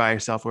Paul, if you're by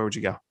yourself, where would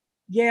you go?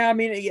 Yeah, I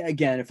mean,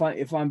 again,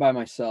 if I'm by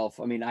myself,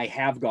 I mean, I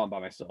have gone by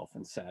myself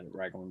and sat at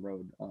Raglan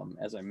Road,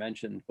 as I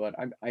mentioned, but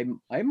I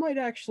might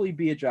actually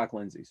be at Jock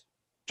Lindsay's.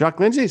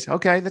 Jock Lindsay's.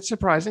 Okay, that's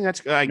surprising.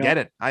 I get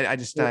it. I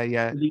just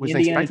wasn't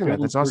expecting that.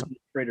 That's awesome.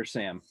 Trader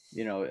Sam,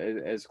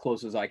 as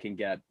close as I can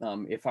get.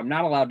 If I'm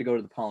not allowed to go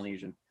to the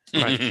Polynesian,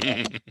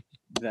 then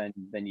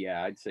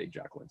yeah, I'd say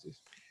Jock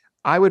Lindsay's.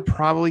 I would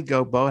probably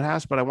go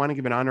Boathouse, but I want to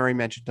give an honorary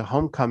mention to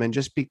Homecoming,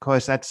 just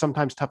because that's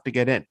sometimes tough to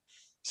get in.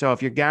 So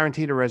if you're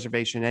guaranteed a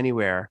reservation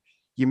anywhere,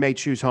 you may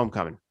choose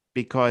Homecoming,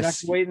 because you have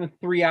to wait in the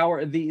 3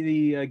 hour,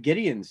 the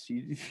Gideons.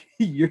 You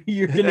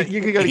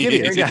could go to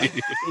Gideons. Yeah.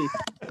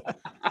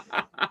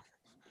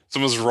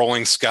 Someone's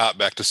rolling Scott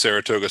back to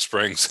Saratoga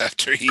Springs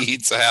after he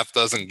eats a half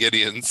dozen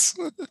Gideons.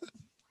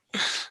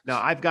 No,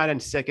 I've gotten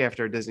sick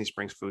after a Disney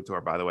Springs food tour,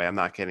 by the way. I'm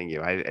not kidding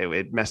you.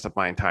 It messed up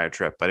my entire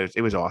trip, but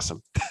it was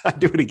awesome. I'd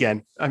do it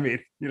again. I mean,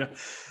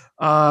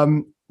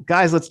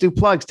 guys, let's do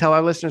plugs. Tell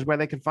our listeners where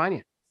they can find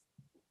you.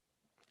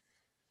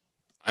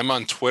 I'm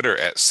on Twitter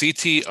at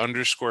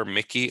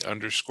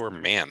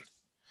CT_Mickey_man.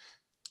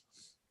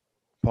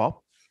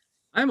 Paul?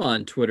 I'm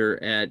on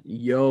Twitter at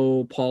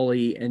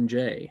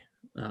YoPaulieNJ.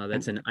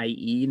 That's an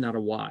IE, not a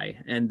Y.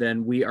 And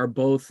then we are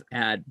both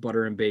at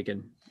Butter and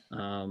Bacon.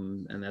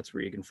 And that's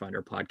where you can find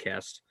our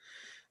podcast,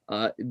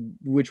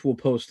 which we'll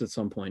post at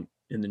some point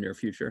in the near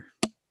future,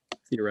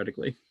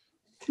 theoretically.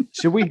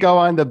 Should we go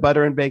on the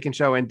Butter and Bacon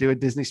show and do a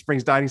Disney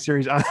Springs dining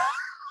series on?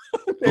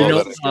 You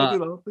know,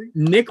 Love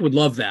Nick would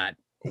love that.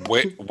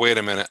 Wait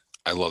a minute.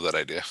 I love that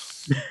idea.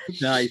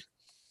 Nice.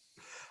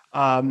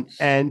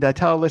 And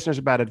tell our listeners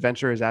about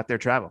Adventurers Out There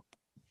Travel.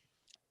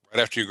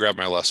 Right after you grab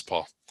my Les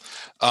Paul.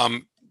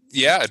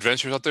 Yeah,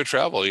 Adventures Out There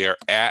Travel. We are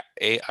at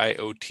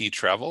AIOT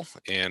Travel,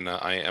 and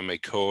I am a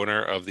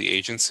co-owner of the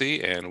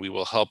agency, and we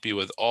will help you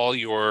with all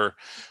your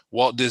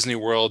Walt Disney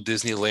World,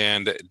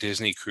 Disneyland,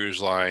 Disney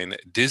Cruise Line,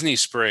 Disney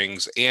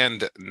Springs,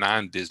 and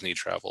non-Disney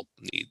travel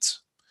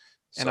needs.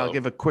 And I'll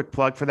give a quick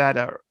plug for that.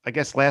 I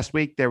guess last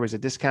week there was a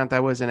discount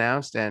that was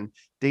announced, and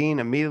Dean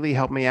immediately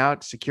helped me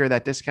out secure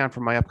that discount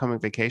for my upcoming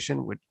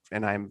vacation,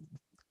 and I'm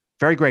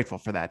very grateful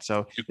for that.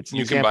 So it's an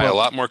you can example buy a of-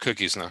 lot more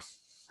cookies now.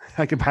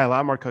 I can buy a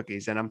lot more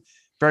cookies, and I'm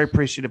very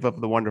appreciative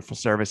of the wonderful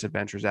service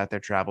Adventures Out There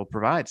Travel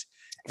provides.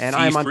 And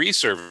I'm on Fee-free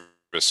service,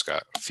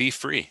 Scott.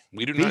 Fee-free.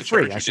 We do fee not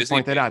free. charge I you should Disney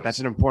point that out. fees. That's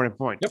an important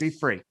point. Yep. Fee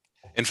free.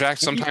 In fact,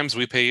 sometimes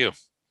we pay you.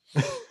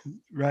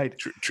 Right.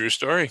 True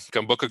story.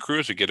 Come book a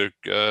cruise, you get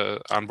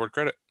a onboard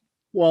credit.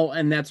 Well,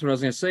 and that's what I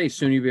was going to say.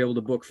 Soon you'll be able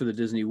to book for the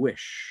Disney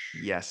Wish.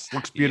 Yes.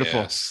 Looks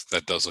beautiful. Yes,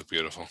 that does look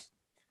beautiful.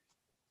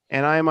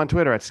 And I am on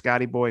Twitter at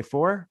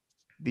ScottyBoy4.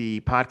 The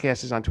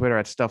podcast is on Twitter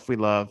at Stuff We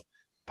Love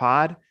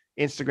Pod.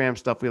 Instagram,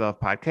 Stuff We Love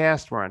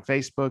Podcast. We're on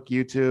Facebook,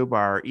 YouTube.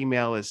 Our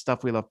email is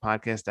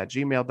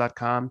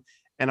stuffwelovepodcast@gmail.com.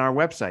 And our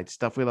website,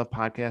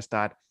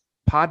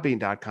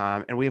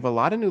 stuffwelovepodcast.podbean.com. And we have a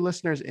lot of new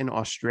listeners in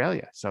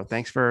Australia. So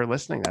thanks for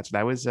listening.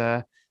 That was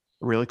a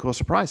really cool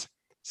surprise.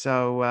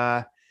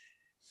 So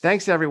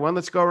thanks, everyone.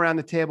 Let's go around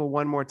the table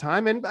one more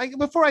time. And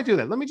before I do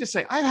that, let me just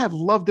say, I have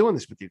loved doing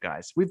this with you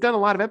guys. We've done a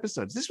lot of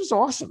episodes. This was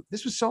awesome.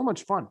 This was so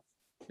much fun.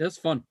 That's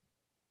fun.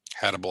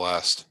 Had a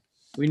blast.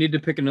 We need to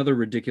pick another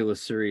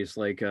ridiculous series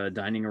like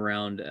dining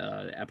around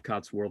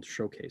Epcot's World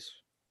Showcase.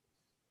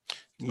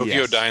 Tokyo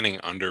Yes. dining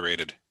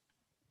underrated.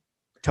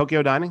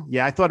 Tokyo dining.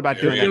 Yeah, I thought about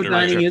doing Very that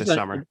underrated. trip Dining this is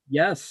summer.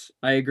 Yes,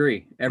 I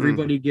agree.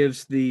 Everybody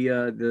gives the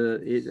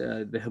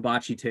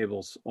hibachi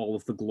tables all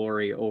of the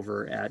glory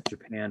over at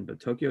Japan, but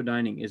Tokyo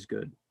dining is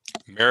good.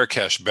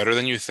 Marrakesh, better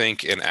than you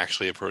think, and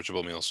actually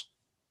approachable meals.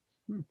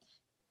 Hmm.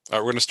 All right,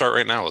 we're going to start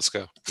right now. Let's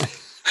go.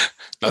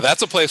 Now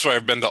that's a place where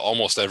I've been to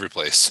almost every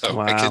place, so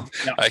Wow.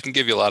 I can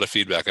give you a lot of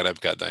feedback on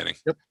Epcot dining.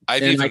 Yep.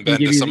 I've And I even can been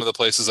give to you some the- of the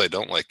places I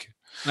don't like.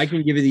 I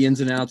can give you the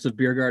ins and outs of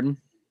Beer Garden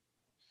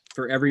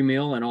for every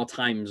meal and all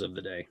times of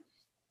the day.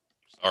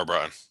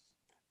 Sauerbraten.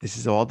 This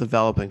is all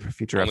developing for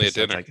future Only at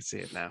episodes. dinner. I can see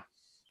it now.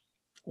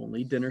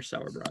 Only dinner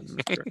Sauerbraten.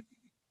 That's correct.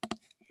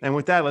 And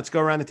with that, let's go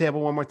around the table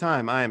one more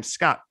time. I am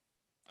Scott,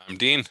 I'm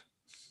Dean.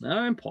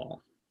 I'm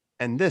Paul.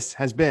 and this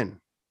has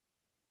been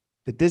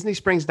the Disney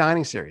Springs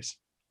Dining Series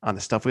on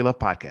the Stuff We Love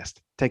podcast.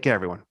 Take care,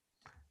 everyone.